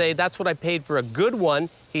I could say that's what I paid for a good one,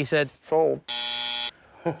 he said, sold.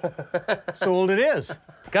 Sold it is.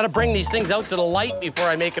 Got to bring these things out to the light before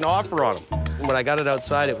I make an offer on them. And when I got it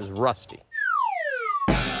outside, it was rusty.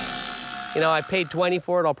 You know, I paid 20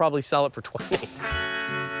 for it. I'll probably sell it for 20.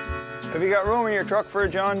 Have you got room in your truck for a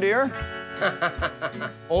John Deere?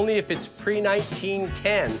 Only if it's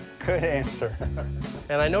pre-1910. Good answer.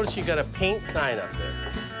 And I noticed you got a paint sign up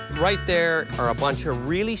there. Right there are a bunch of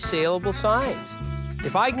really saleable signs.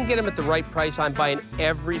 If I can get them at the right price, I'm buying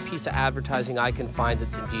every piece of advertising I can find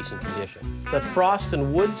that's in decent condition. The frost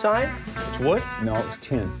and wood sign, it's wood? No, it's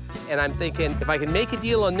tin. And I'm thinking, if I can make a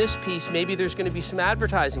deal on this piece, maybe there's going to be some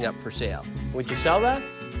advertising up for sale. Would you sell that?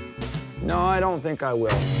 No, I don't think I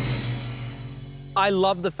will. I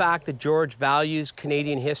love the fact that George values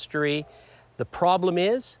Canadian history. The problem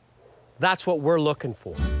is, that's what we're looking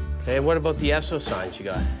for. Okay, what about the Esso signs you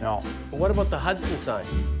got? No. What about the Hudson sign?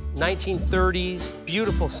 1930s,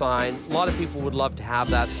 beautiful sign. A lot of people would love to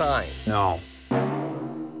have that sign. No.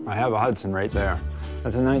 I have a Hudson right there.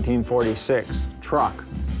 That's a 1946 truck.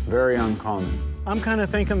 Very uncommon. I'm kind of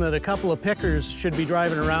thinking that a couple of pickers should be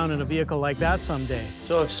driving around in a vehicle like that someday.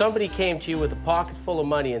 So if somebody came to you with a pocket full of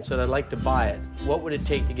money and said, I'd like to buy it, what would it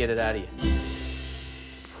take to get it out of you?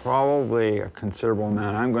 Probably a considerable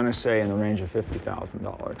amount. I'm going to say in the range of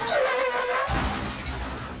 $50,000.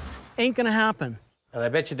 Ain't gonna happen. And I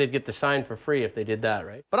bet you they'd get the sign for free if they did that,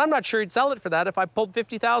 right? But I'm not sure he'd sell it for that if I pulled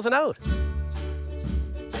 $50,000 out.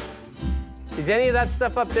 Is any of that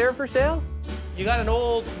stuff up there for sale? You got an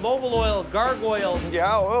old Mobil Oil gargoyle.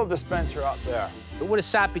 Yeah, oil dispenser up there. It would have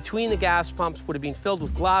sat between the gas pumps, would have been filled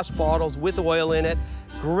with glass bottles with oil in it.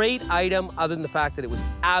 Great item, other than the fact that it was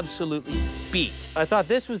absolutely beat. I thought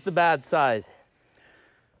this was the bad side,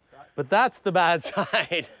 but that's the bad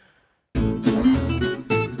side.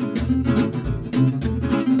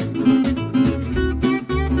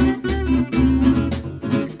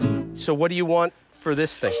 So what do you want for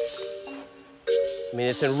this thing? I mean,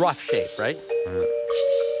 it's in rough shape, right?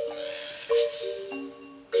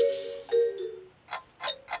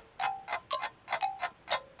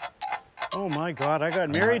 Oh my God, I got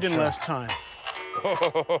married in less time.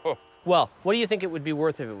 Well, what do you think it would be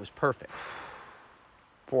worth if it was perfect?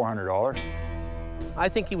 $400. I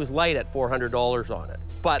think he was light at $400 on it,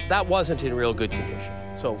 but that wasn't in real good condition.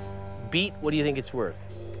 So, beat, what do you think it's worth?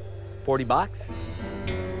 40 bucks?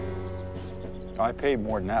 I paid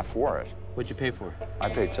more than that for it. What'd you pay for it? I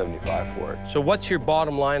paid $75 for it. So what's your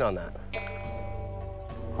bottom line on that?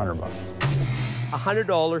 100 bucks.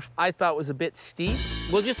 $100 I thought was a bit steep.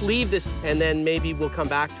 We'll just leave this and then maybe we'll come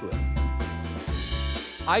back to it.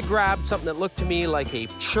 I grabbed something that looked to me like a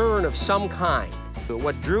churn of some kind. But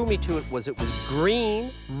what drew me to it was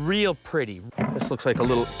green, real pretty. This looks like a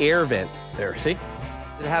little air vent there, see?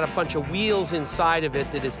 It had a bunch of wheels inside of it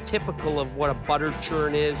that is typical of what a butter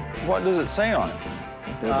churn is. What does it say on it?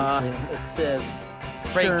 It says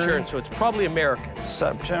freight churn, so it's probably American.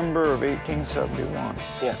 September of 1871.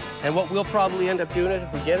 Yeah. And what we'll probably end up doing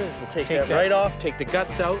if we get it is we'll take that right off, take the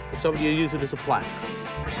guts out, and somebody will use it as a plaque.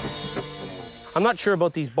 I'm not sure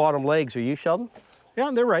about these bottom legs. Are you, Sheldon?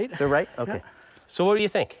 Yeah, they're right. They're right? Okay. Yeah. So what do you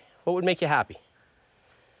think? What would make you happy?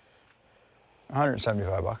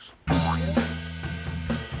 175 bucks.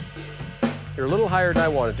 You're a little higher than I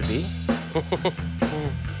wanted to be.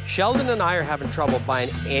 Sheldon and I are having trouble buying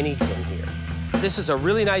anything here. This is a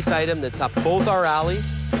really nice item that's up both our alleys.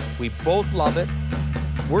 We both love it.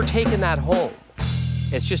 We're taking that home.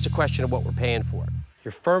 It's just a question of what we're paying for it.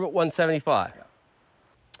 You're firm at 175. Yeah.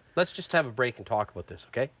 Let's just have a break and talk about this,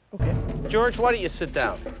 okay? Okay. George, why don't you sit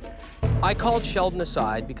down? I called Sheldon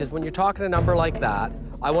aside because when you're talking a number like that,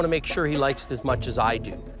 I want to make sure he likes it as much as I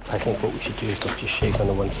do. I think what we should do is let's just shake on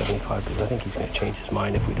the 175 because I think he's going to change his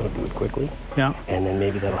mind if we don't do it quickly. Yeah. And then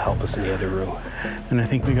maybe that'll help us in the other room. And I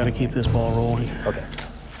think we got to keep this ball rolling. Okay.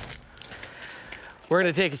 We're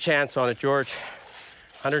going to take a chance on it, George.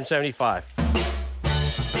 175.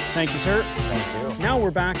 Thank you, sir. Thank you. Now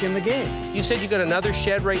we're back in the game. You said you got another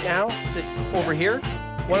shed right now over here?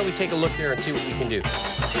 Why don't we take a look there and see what you can do?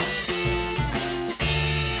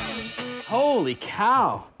 Holy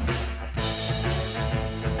cow.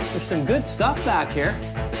 There's some good stuff back here.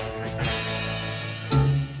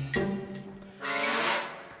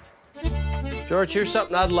 George, here's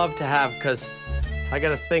something I'd love to have, because I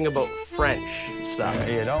got a thing about French stuff.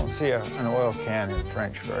 Yeah, you don't see an oil can in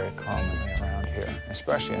French very commonly around here,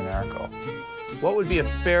 especially in Arco. What would be a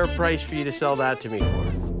fair price for you to sell that to me for?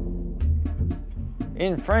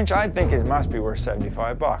 In French, I think it must be worth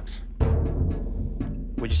 75 bucks.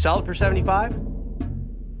 Would you sell it for 75?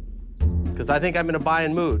 Because I think I'm in a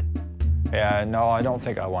buying mood. Yeah, no, I don't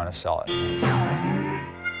think I want to sell it.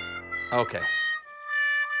 Okay.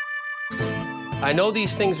 I know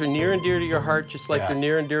these things are near and dear to your heart, just like they're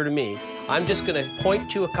near and dear to me. I'm just going to point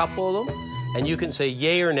to a couple of them, and you can say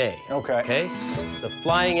yay or nay. Okay. Okay? The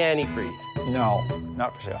flying antifreeze. No,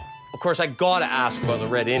 not for sale. Of course, I gotta ask about the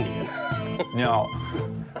Red Indian. No,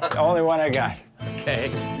 the only one I got. Okay.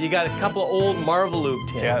 You got a couple of old Marvelube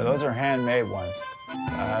tins. Yeah, those are handmade ones.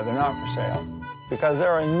 They're not for sale because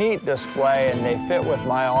they're a neat display and they fit with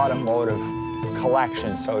my automotive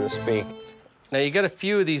collection, so to speak. Now, you got a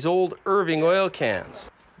few of these old Irving oil cans.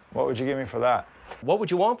 What would you give me for that? What would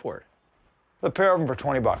you want for it? The pair of them for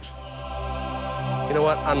 20 bucks. You know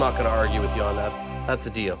what? I'm not going to argue with you on that. That's a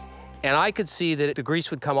deal. And I could see that the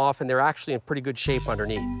grease would come off, and they're actually in pretty good shape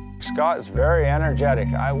underneath. Scott is very energetic.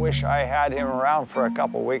 I wish I had him around for a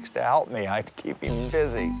couple weeks to help me. I'd keep him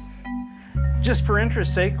busy. Just for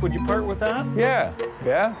interest's sake, would you part with that?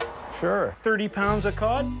 Yeah, sure. 30 pounds of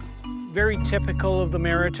cod. Very typical of the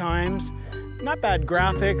Maritimes. Not bad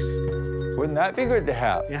graphics. Wouldn't that be good to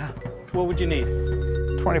have? Yeah. What would you need?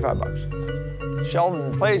 25 bucks.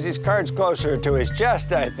 Sheldon plays his cards closer to his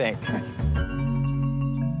chest, I think.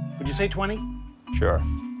 Would you say 20? Sure.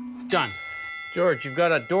 Done. George, you've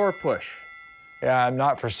got a door push. Yeah, I'm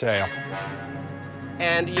not for sale.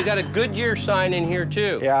 And you got a Goodyear sign in here,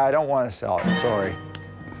 too. Yeah, I don't want to sell it, sorry.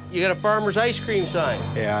 You got a Farmer's Ice Cream sign.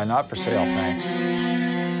 Yeah, not for sale, thanks.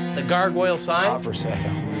 The gargoyle sign. Not for sale.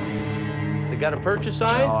 They got a purchase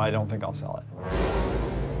sign. No, I don't think I'll sell it.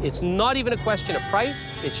 It's not even a question of price.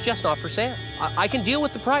 It's just not for sale. I can deal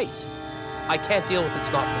with the price. I can't deal with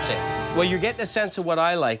it's not for sale. Well, you're getting a sense of what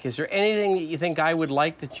I like. Is there anything that you think I would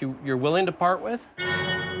like that you're willing to part with?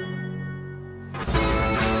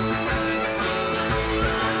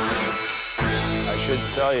 I should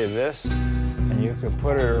sell you this, and you could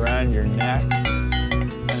put it around your neck.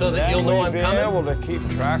 So that you'll know I'm coming? Be able to keep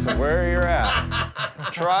track of where you're at.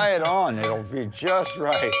 Try it on, it'll be just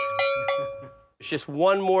right. There's just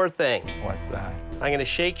one more thing. What's that? I'm gonna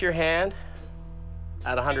shake your hand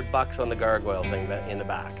at $100 on the gargoyle thing in the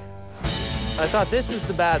back. I thought this is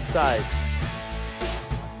the bad side,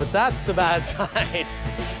 but that's the bad side.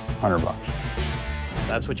 100 bucks.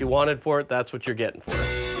 That's what you wanted for it, that's what you're getting for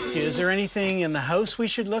it. Is there anything in the house we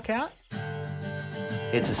should look at?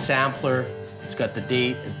 It's a sampler. It's got the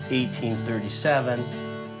date of 1837.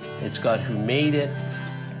 It's got who made it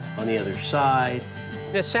on the other side.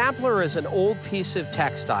 A sampler is an old piece of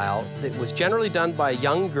textile that was generally done by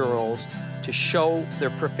young girls to show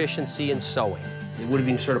their proficiency in sewing. It would have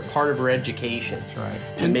been sort of part of her education. That's right.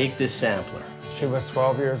 To make this sampler. She was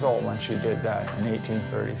 12 years old when she did that in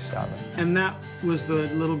 1837. And that was the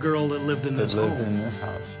little girl that lived in this home. That lived in this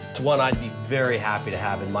house. It's one I'd be very happy to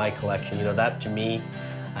have in my collection. You know, that to me,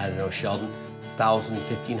 I don't know, Sheldon, $1,000,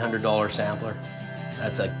 $1,500 sampler.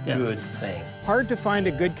 That's a good thing. Hard to find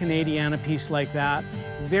a good Canadiana piece like that.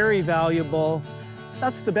 Very valuable.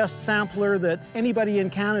 That's the best sampler that anybody in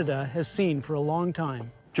Canada has seen for a long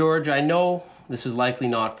time. George, I know this is likely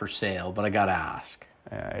not for sale, but I gotta ask.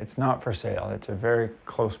 It's not for sale. It's a very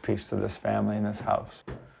close piece to this family in this house.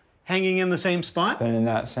 Hanging in the same spot? It's been in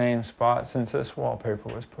that same spot since this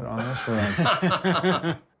wallpaper was put on this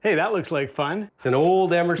room. Hey, that looks like fun. It's an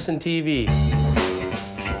old Emerson TV.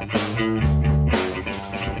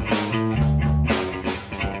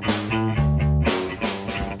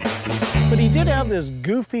 But he did have this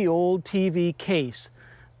goofy old TV case.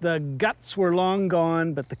 The guts were long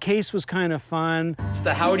gone, but the case was kind of fun. It's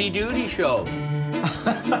the Howdy Doody show. Is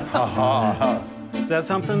that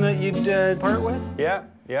something that you'd part with? Yeah,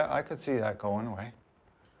 I could see that going away.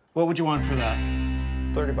 What would you want for that?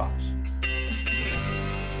 30 bucks.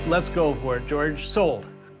 Let's go for it, George. Sold.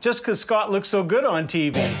 Just because Scott looks so good on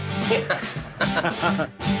TV.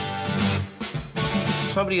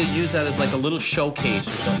 Somebody would use that as like a little showcase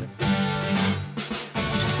or something.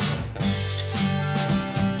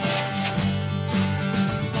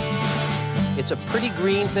 It's a pretty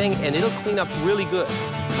green thing, and it'll clean up really good.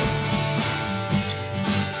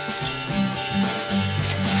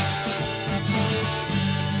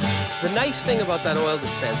 The nice thing about that oil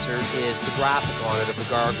dispenser is the graphic on it of the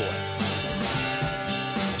gargoyle.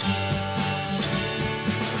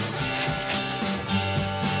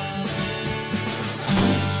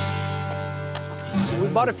 So we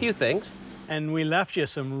bought a few things. And we left you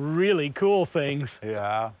some really cool things.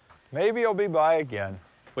 Yeah. Maybe you'll be by again.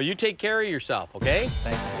 Well, you take care of yourself, okay?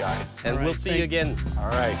 Thank you, guys. And we'll see you again. All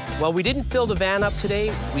right. Well, we didn't fill the van up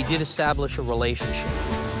today. We did establish a relationship.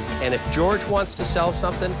 And if George wants to sell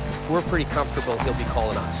something, we're pretty comfortable he'll be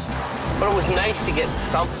calling us. But it was nice to get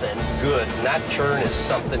something good, and that churn is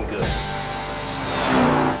something good.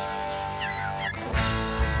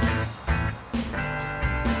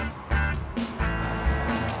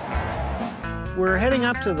 We're heading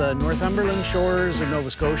up to the Northumberland shores of Nova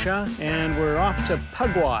Scotia, and we're off to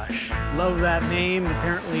Pugwash. Love that name.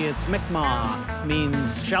 Apparently it's Mi'kmaq,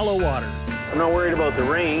 means shallow water. I'm not worried about the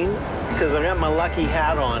rain because I've got my lucky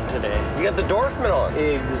hat on today. You got the Dorfman on.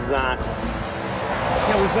 Exactly.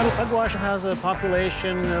 Yeah, we've got Pugwash has a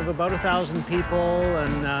population of about 1,000 people,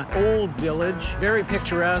 an old village, very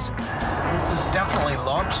picturesque. This is definitely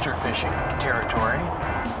lobster fishing territory.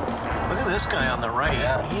 Look at this guy on the right.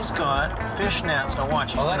 Yeah. He's got fish nets. Now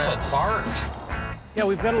watch. Oh, that's a barge. Yeah,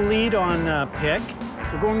 we've got a lead on Pick.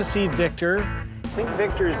 We're going to see Victor. I think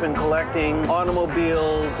Victor's been collecting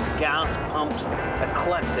automobiles, gas pumps.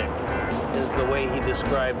 Eclectic is the way he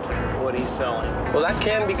described what he's selling. Well, that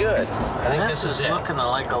can be good. I think this is looking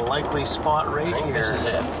like a likely spot right here. This is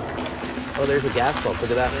it. Oh, there's a gas pump.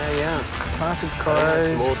 Look at that. Yeah, yeah. Classic cars.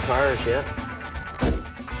 Some old cars, yeah.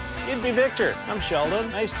 You'd be Victor. I'm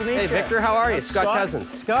Sheldon. Nice to meet you. Hey, Victor, how are you? Scott Cousins.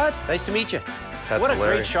 Scott. Nice to meet you. That's what hilarious.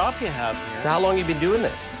 a great shop you have here. So how long have you been doing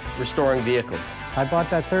this? Restoring vehicles? I bought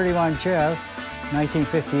that 31 Chev,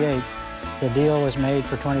 1958. The deal was made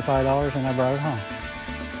for $25 and I brought it home.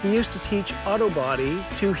 He used to teach auto body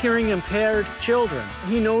to hearing impaired children.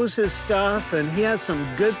 He knows his stuff and he had some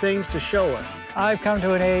good things to show us. I've come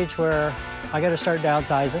to an age where I got to start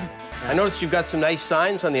downsizing. I noticed you've got some nice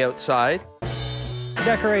signs on the outside.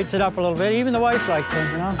 Decorates it up a little bit. Even the wife likes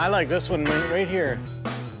it, you know? I like this one right here.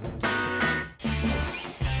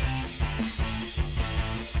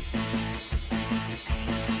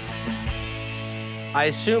 I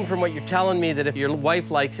assume from what you're telling me that if your wife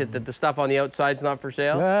likes it, that the stuff on the outside's not for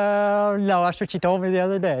sale? Well, no, that's what she told me the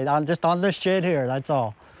other day. I'm just on this shit here, that's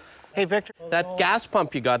all. Hey, Victor. That gas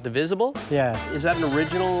pump you got, the visible? Yeah. Is that an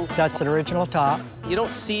original? That's an original top. You don't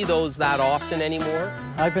see those that often anymore?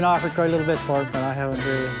 I've been offered quite a little bit for it, but I haven't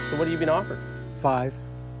really. So what have you been offered? $5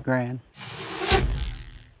 grand.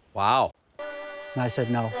 Wow. And I said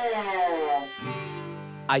no.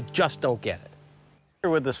 I just don't get it.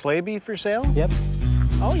 Would the sleigh be for sale? Yep.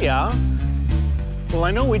 Oh, yeah. Well,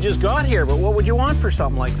 I know we just got here, but what would you want for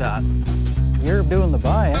something like that? You're doing the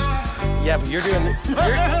buying. Yeah, but you're doing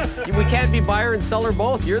we can't be buyer and seller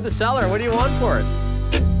both. You're the seller. What do you want for it?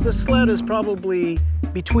 The sled is probably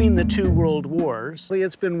between the two world wars.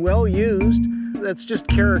 It's been well used. That's just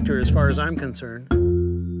character as far as I'm concerned.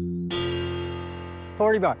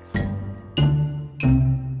 $40.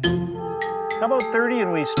 How about 30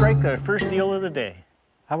 and we strike the first deal of the day?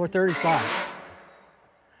 How about 35?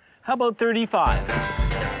 How about 35?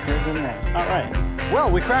 Good man. All right. Well,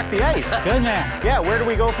 we cracked the ice. Good man. Yeah, where do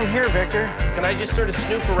we go from here, Victor? Can I just sort of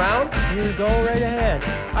snoop around? You go right ahead.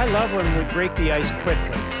 I love when we break the ice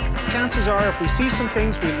quickly. Chances are, if we see some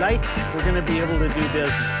things we like, we're going to be able to do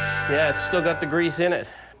business. Yeah, it's still got the grease in it.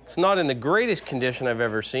 It's not in the greatest condition I've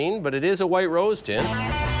ever seen, but it is a white rose tin.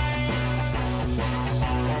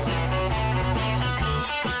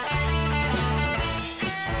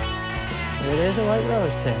 It is a white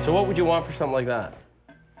rose tin. So what would you want for something like that?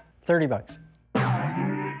 $30.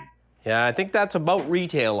 Yeah, I think that's about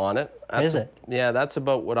retail on it. Is it? Yeah, that's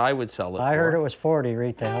about what I would sell it for. I heard it was 40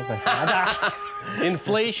 retail, but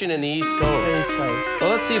inflation in the East Coast. East Coast. Well,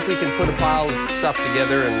 let's see if we can put a pile of stuff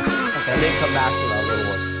together and then come back to that little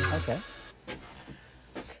one. Okay.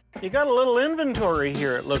 You got a little inventory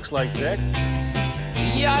here, it looks like, Vic.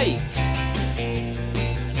 Yikes!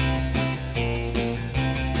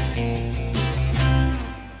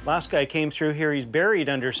 Last guy came through here, he's buried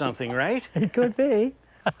under something, right? It could be.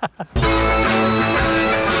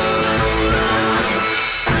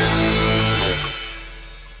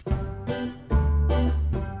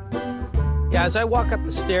 Yeah, as I walk up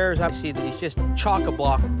the stairs, I see that he's just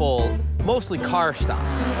chock-a-block full, mostly car stuff.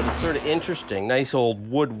 But it's sort of interesting. Nice old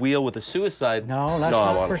wood wheel with a suicide. No, that's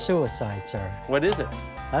not for suicide, sir. What is it?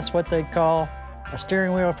 That's what they call a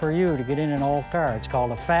steering wheel for you to get in an old car. It's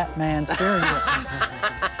called a fat man steering wheel.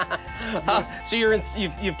 So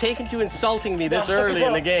you've taken to insulting me this early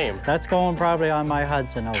in the game. That's going probably on my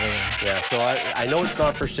Hudson over there. Yeah, so I know it's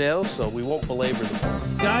not for sale, so we won't belabor the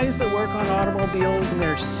point. Guys that work on automobiles, and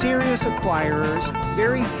they're serious acquirers.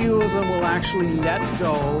 Very few of them will actually let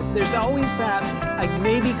go. There's always that, I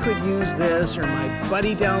maybe could use this, or my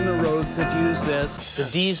buddy down the road could use this. The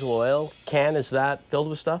diesel oil can, is that filled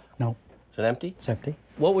with stuff? No. Is it empty? It's empty.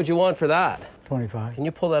 What would you want for that? 25. Can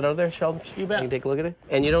you pull that out of there, Sheldon? You bet. Can you take a look at it?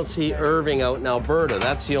 And you don't see Irving out in Alberta.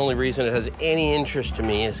 That's the only reason it has any interest to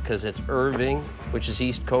me, is because it's Irving, which is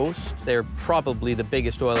East Coast. They're probably the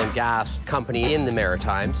biggest oil and gas company in the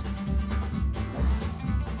Maritimes.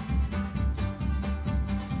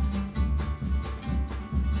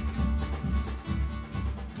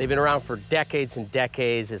 They've been around for decades and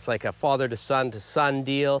decades. It's like a father-to-son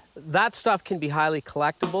deal. That stuff can be highly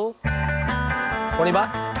collectible. 20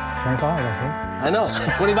 bucks? 25, I think. I know.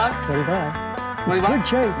 20 bucks? 25. 20 bucks? Good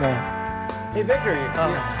shape, man. Hey, Victor,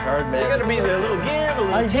 hard man. You gotta be the little give, a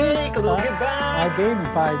little take, a little give back. I gave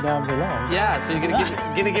him 5 down below. Yeah, so you're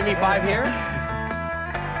gonna give me 5 here?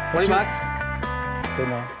 20 bucks? Good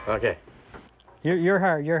man. Okay. You're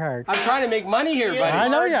hard, you're hard. I'm trying to make money here, buddy. I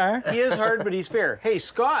know you are. He is hard, but he's fair. Hey,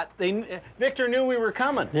 Scott, Victor knew we were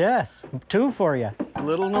coming. Yes, 2 for you.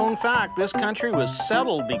 Little known fact, this country was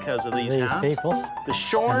settled because of these hats. People. The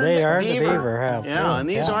shorn And they are beaver. the beaver hat. Yeah, and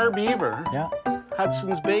these are beaver. Yeah.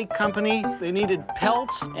 Hudson's Bay Company, they needed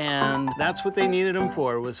pelts, and that's what they needed them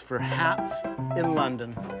for, was for hats in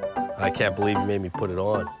London. I can't believe you made me put it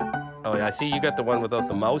on. Oh, yeah, I see you got the one without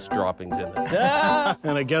the mouse droppings in it. Yeah.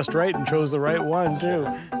 And I guessed right and chose the right one, too.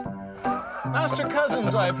 Master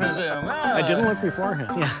Cousins, I presume. I didn't look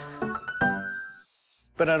beforehand. Yeah.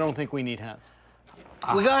 But I don't think we need hats.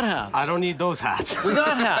 We got hats. I don't need those hats. We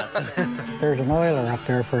got hats. There's an oiler up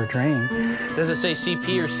there for a train. Does it say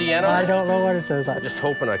CP or CN on it? I don't know what it says. I'm just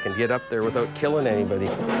hoping I can get up there without killing anybody.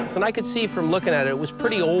 And I could see from looking at it, it was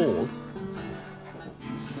pretty old.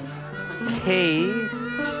 K's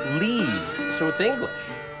Leeds, so it's English.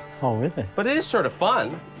 Oh, is it? But it is sort of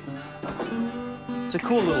fun. It's a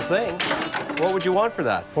cool little thing. What would you want for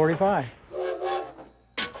that? 45.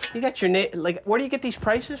 You got your name, like, where do you get these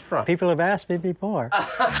prices from? People have asked me before.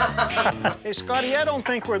 Hey, Scotty, I don't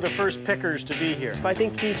think we're the first pickers to be here. I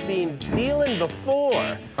think he's been dealing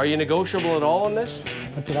before. Are you negotiable at all on this?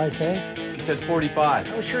 What did I say? You said 45.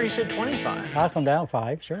 I was sure he said 25. I'll come down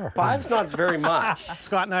 5, sure. 5's not very much.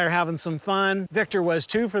 Scott and I are having some fun. Victor was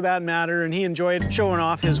too, for that matter, and he enjoyed showing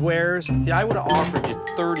off his wares. See, I would have offered you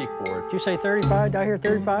 30 for it. Did you say 35? Did I hear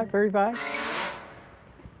 35? 35?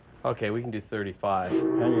 Okay, we can do 35. There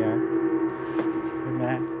you are. Good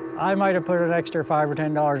man. I might have put an extra $5 or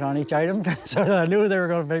 $10 on each item, so that I knew they were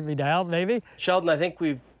going to make me down, maybe. Sheldon, I think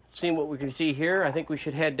we've seen what we can see here. I think we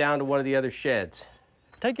should head down to one of the other sheds.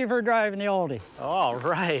 Take you for a drive in the oldie. All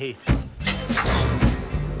right.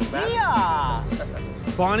 Yeah.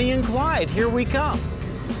 Bonnie and Clyde, here we come.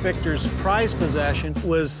 Victor's prized possession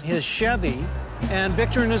was his Chevy, and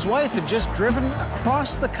Victor and his wife had just driven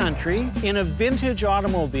across the country in a vintage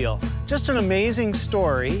automobile. Just an amazing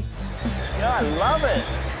story. Yeah, I love it.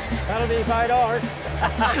 That'll be $5.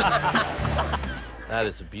 That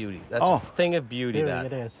is a beauty. That's a thing of beauty, that.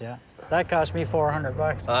 It is, yeah. That cost me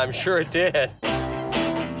 $400. I'm sure it did.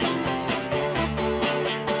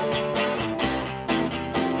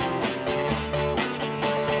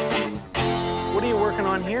 What are you working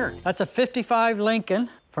on here? That's a 55 Lincoln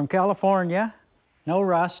from California. No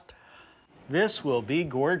rust. This will be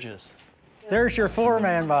gorgeous. There's your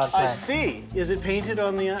 4-man box. I see. Is it painted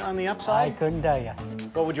on the upside? I couldn't tell you.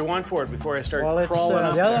 What would you want for it before I start Well, crawling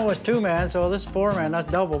up the other there? one was 2-man, so this 4-man,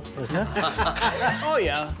 that's double, isn't it? Oh,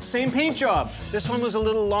 yeah. Same paint job. This one was a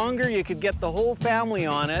little longer. You could get the whole family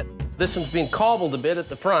on it. This one's been cobbled a bit at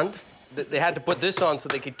the front. They had to put this on so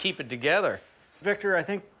they could keep it together. Victor, I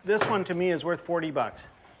think this one to me is worth 40 bucks.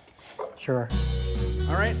 Sure.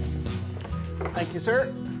 All right. Thank you,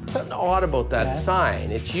 sir. Something odd about that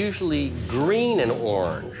sign. It's usually green and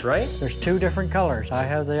orange, right? There's 2 different colors. I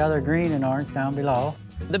have the other green and orange down below.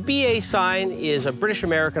 The BA sign is a British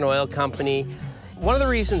American oil company. One of the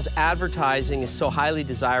reasons advertising is so highly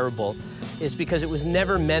desirable is because it was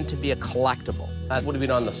never meant to be a collectible. That would have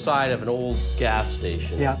been on the side of an old gas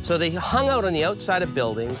station. Yeah. So they hung out on the outside of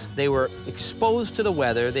buildings. They were exposed to the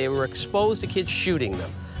weather. They were exposed to kids shooting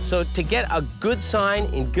them. So to get a good sign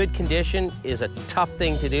in good condition is a tough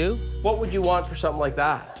thing to do. What would you want for something like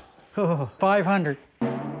that? Oh, 500.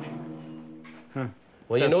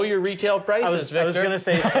 Well, you know your retail prices, I was Victor. going to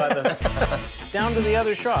say, Scott, down to the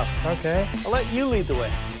other shop. Okay. I'll let you lead the way.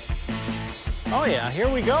 Oh, yeah, here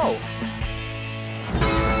we go.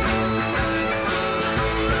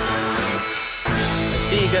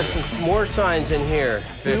 see you got some more signs in here,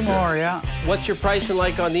 Victor. Two more, yeah. What's your pricing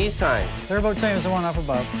like on these signs? They're about the same as the one up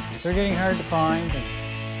above. They're getting hard to find.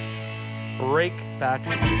 Brake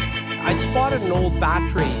battery. I'd spotted an old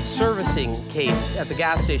battery servicing case at the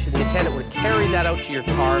gas station. The attendant would carry that out to your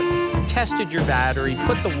car, tested your battery,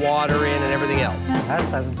 put the water in and everything else.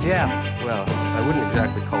 That's a gem. Well, I wouldn't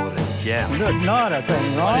exactly call it a gem. Good, not a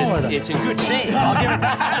thing wrong with it. It's in good shape. I'll give it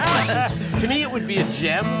that. To me, it would be a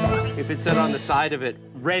gem if it said on the side of it,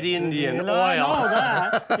 Red Indian oil. I know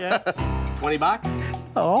that, yeah. 20 bucks?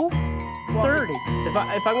 Oh, 30. If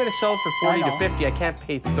I'm going to sell it for 40 to 50, I can't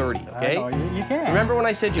pay 30, okay? I know, you can't. Remember when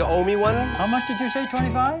I said you owe me one? How much did you say,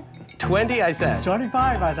 25? 20, I said.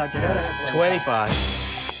 25, I thought you had it. 25.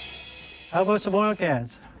 How about some oil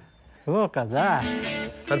cans? Look at that.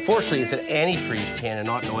 Unfortunately, it's an antifreeze tin and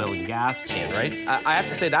not an oil and gas tin, right? I have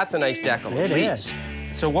to say that's a nice decal at least.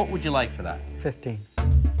 So what would you like for that? 15.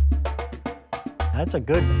 That's a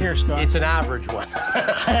good here, Scott. It's an average one.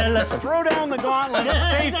 Listen. Throw down the gauntlet and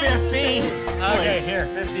say 15. Okay, here,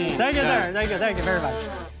 15. Thank you, sir. Thank you very much.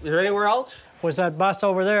 Is there anywhere else? Was that bus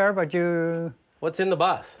over there, but you... What's in the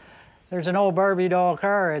bus? There's an old Barbie doll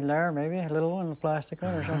car in there, maybe a little one, a plastic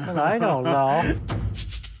one or something. I don't know.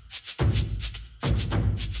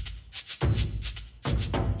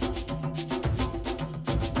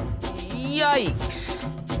 Yikes!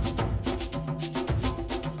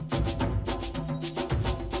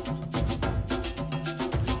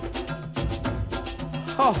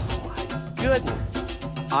 Oh my goodness.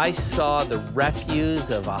 I saw the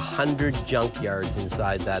refuse of 100 junkyards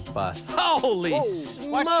inside that bus. Holy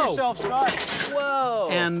smoke! Watch yourself, Scott. Whoa!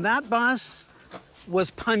 And that bus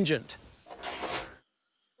was pungent.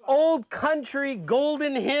 Old country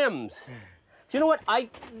golden hymns. Do you know what?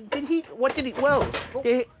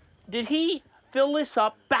 Did he fill this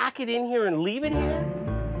up, back it in here, and leave it here?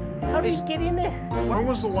 How did he get in there? When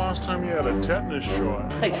was the last time you had a tetanus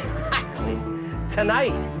shot? Exactly.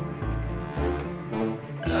 Tonight.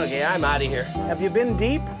 Okay, I'm out of here. Have you been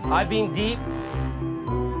deep? I've been deep,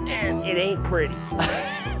 and it ain't pretty.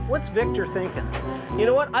 What's Victor thinking? You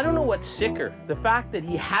know what? I don't know what's sicker. The fact that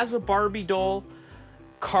he has a Barbie doll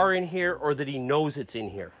car in here or that he knows it's in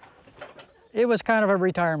here. It was kind of a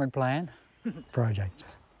retirement plan project.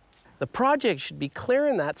 The project should be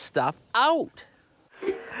clearing that stuff out.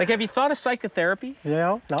 Like, have you thought of psychotherapy?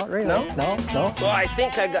 Yeah, not really. No? No. Well, I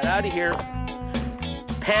think I got out of here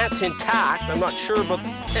pants intact. I'm not sure about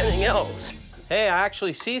anything else. Hey, I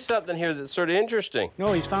actually see something here that's sort of interesting.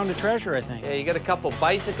 No, he's found a treasure, I think. Yeah, you got a couple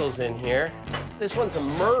bicycles in here. This one's a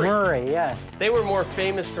Murray. Murray, yes. They were more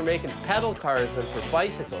famous for making pedal cars than for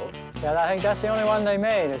bicycles. Yeah, I think that's the only one they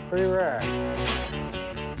made. It's pretty rare.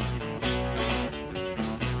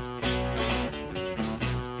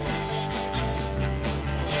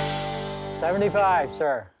 $75,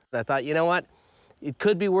 sir. I thought, you know what? It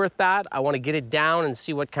could be worth that. I want to get it down and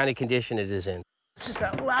see what kind of condition it is in. It's just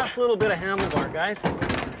that last little bit of handlebar, guys.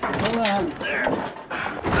 Hold on. There.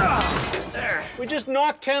 There. We just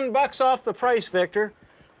knocked 10 bucks off the price, Victor.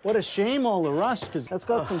 What a shame, all the rust, because that's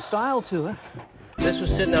got some style to it. This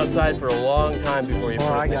was sitting outside for a long time before you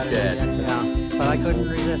put it in the shed. Yeah, but I couldn't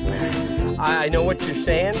resist it. I know what you're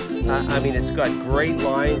saying. I mean, it's got great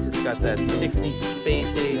lines. It's got that 60s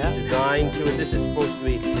space age design to it. This is supposed to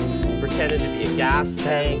be pretended to be a gas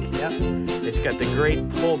tank. Yep. It's got the great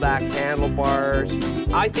pullback handlebars.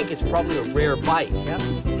 I think it's probably a rare bike. Yep.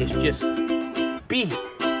 It's just beat.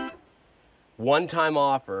 One-time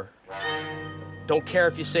offer. Don't care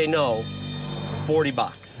if you say no. 40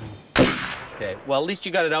 bucks. Okay, well, at least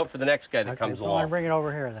you got it out for the next guy that comes along. I'll bring it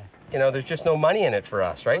over here, then. You know, there's just no money in it for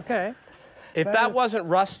us, right? Okay. If that wasn't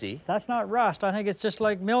rusty... That's not rust. I think it's just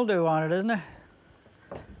like mildew on it, isn't it?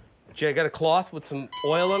 Jay, got a cloth with some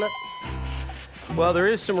oil in it? Well, there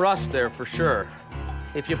is some rust there for sure.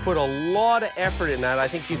 If you put a lot of effort in that, I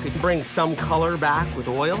think you could bring some color back with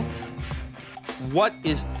oil. What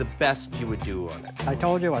is the best you would do on it? I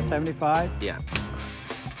told you, what, 75? Yeah.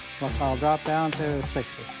 Look, I'll drop down to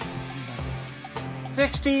 60.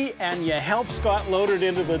 60, and you help Scott load it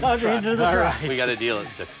into the truck. Into the truck. We got a deal at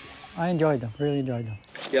 60. I enjoyed them, really enjoyed them.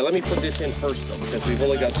 Yeah, let me put this in first, though, because we've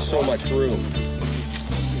only got so much room.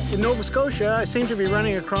 In Nova Scotia, I seem to be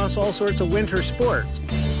running across all sorts of winter sports.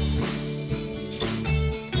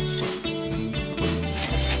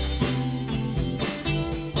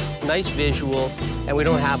 Nice visual, and we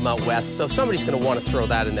don't have them out west, so somebody's going to want to throw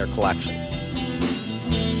that in their collection.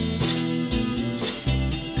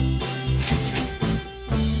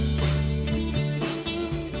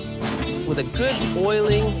 With a good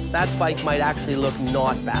oiling, that bike might actually look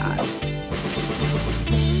not bad.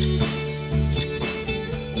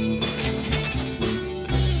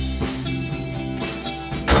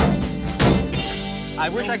 I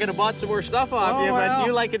wish I could have bought some more stuff off you, but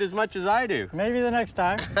you like it as much as I do. Maybe the next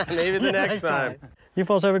time. Maybe the next time. You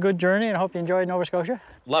folks have a good journey, and I hope you enjoyed Nova Scotia.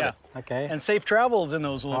 Love it. Okay. And safe travels in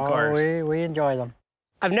those little cars. We enjoy them.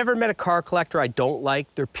 I've never met a car collector I don't like.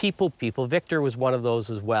 They're people. Victor was one of those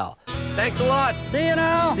as well. Thanks a lot. See you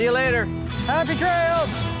now. See you later. Happy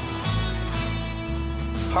trails.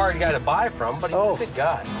 Hard guy to buy from, but he's a good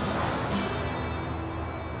guy.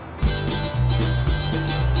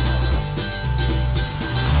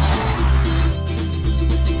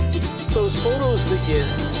 Those photos that you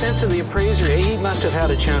sent to the appraiser, he must have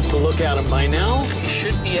had a chance to look at them by now. He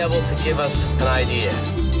should be able to give us an idea.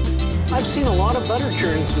 I've seen a lot of butter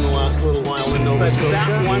churns in the last little while in Nova Scotia.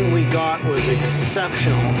 That one we got was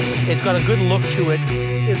exceptional. It's got a good look to it.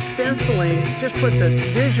 Its stenciling just puts it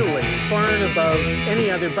visually far and above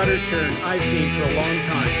any other butter churn I've seen for a long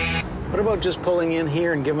time. What about just pulling in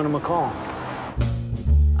here and giving them a call?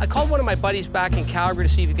 I called one of my buddies back in Calgary to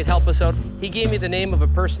see if he could help us out. He gave me the name of a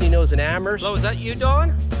person he knows in Amherst. Hello, is that you,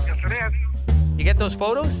 Don? Yes, it is. You get those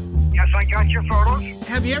photos? Yes, I got your photos.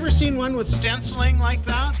 Have you ever seen one with stenciling like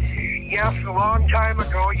that? Yes, a long time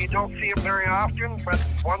ago. You don't see them very often, but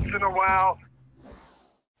once in a while.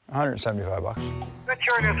 175 bucks. That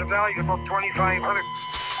churn has a value of about 2,500.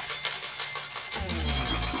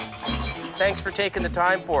 Thanks for taking the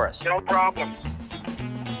time for us. No problem.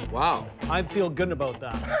 Wow. I feel good about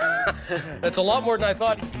that. That's a lot more than I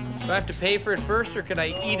thought. Do I have to pay for it first, or can I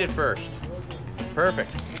eat it first?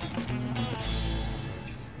 Perfect.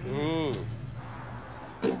 Mmm.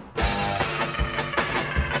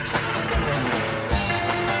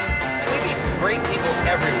 Great people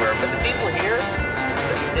everywhere, but the people here,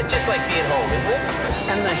 it's just like being home, isn't it?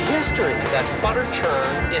 And the history. That butter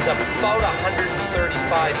churn is about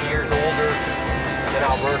 135 years older than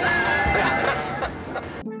Alberta.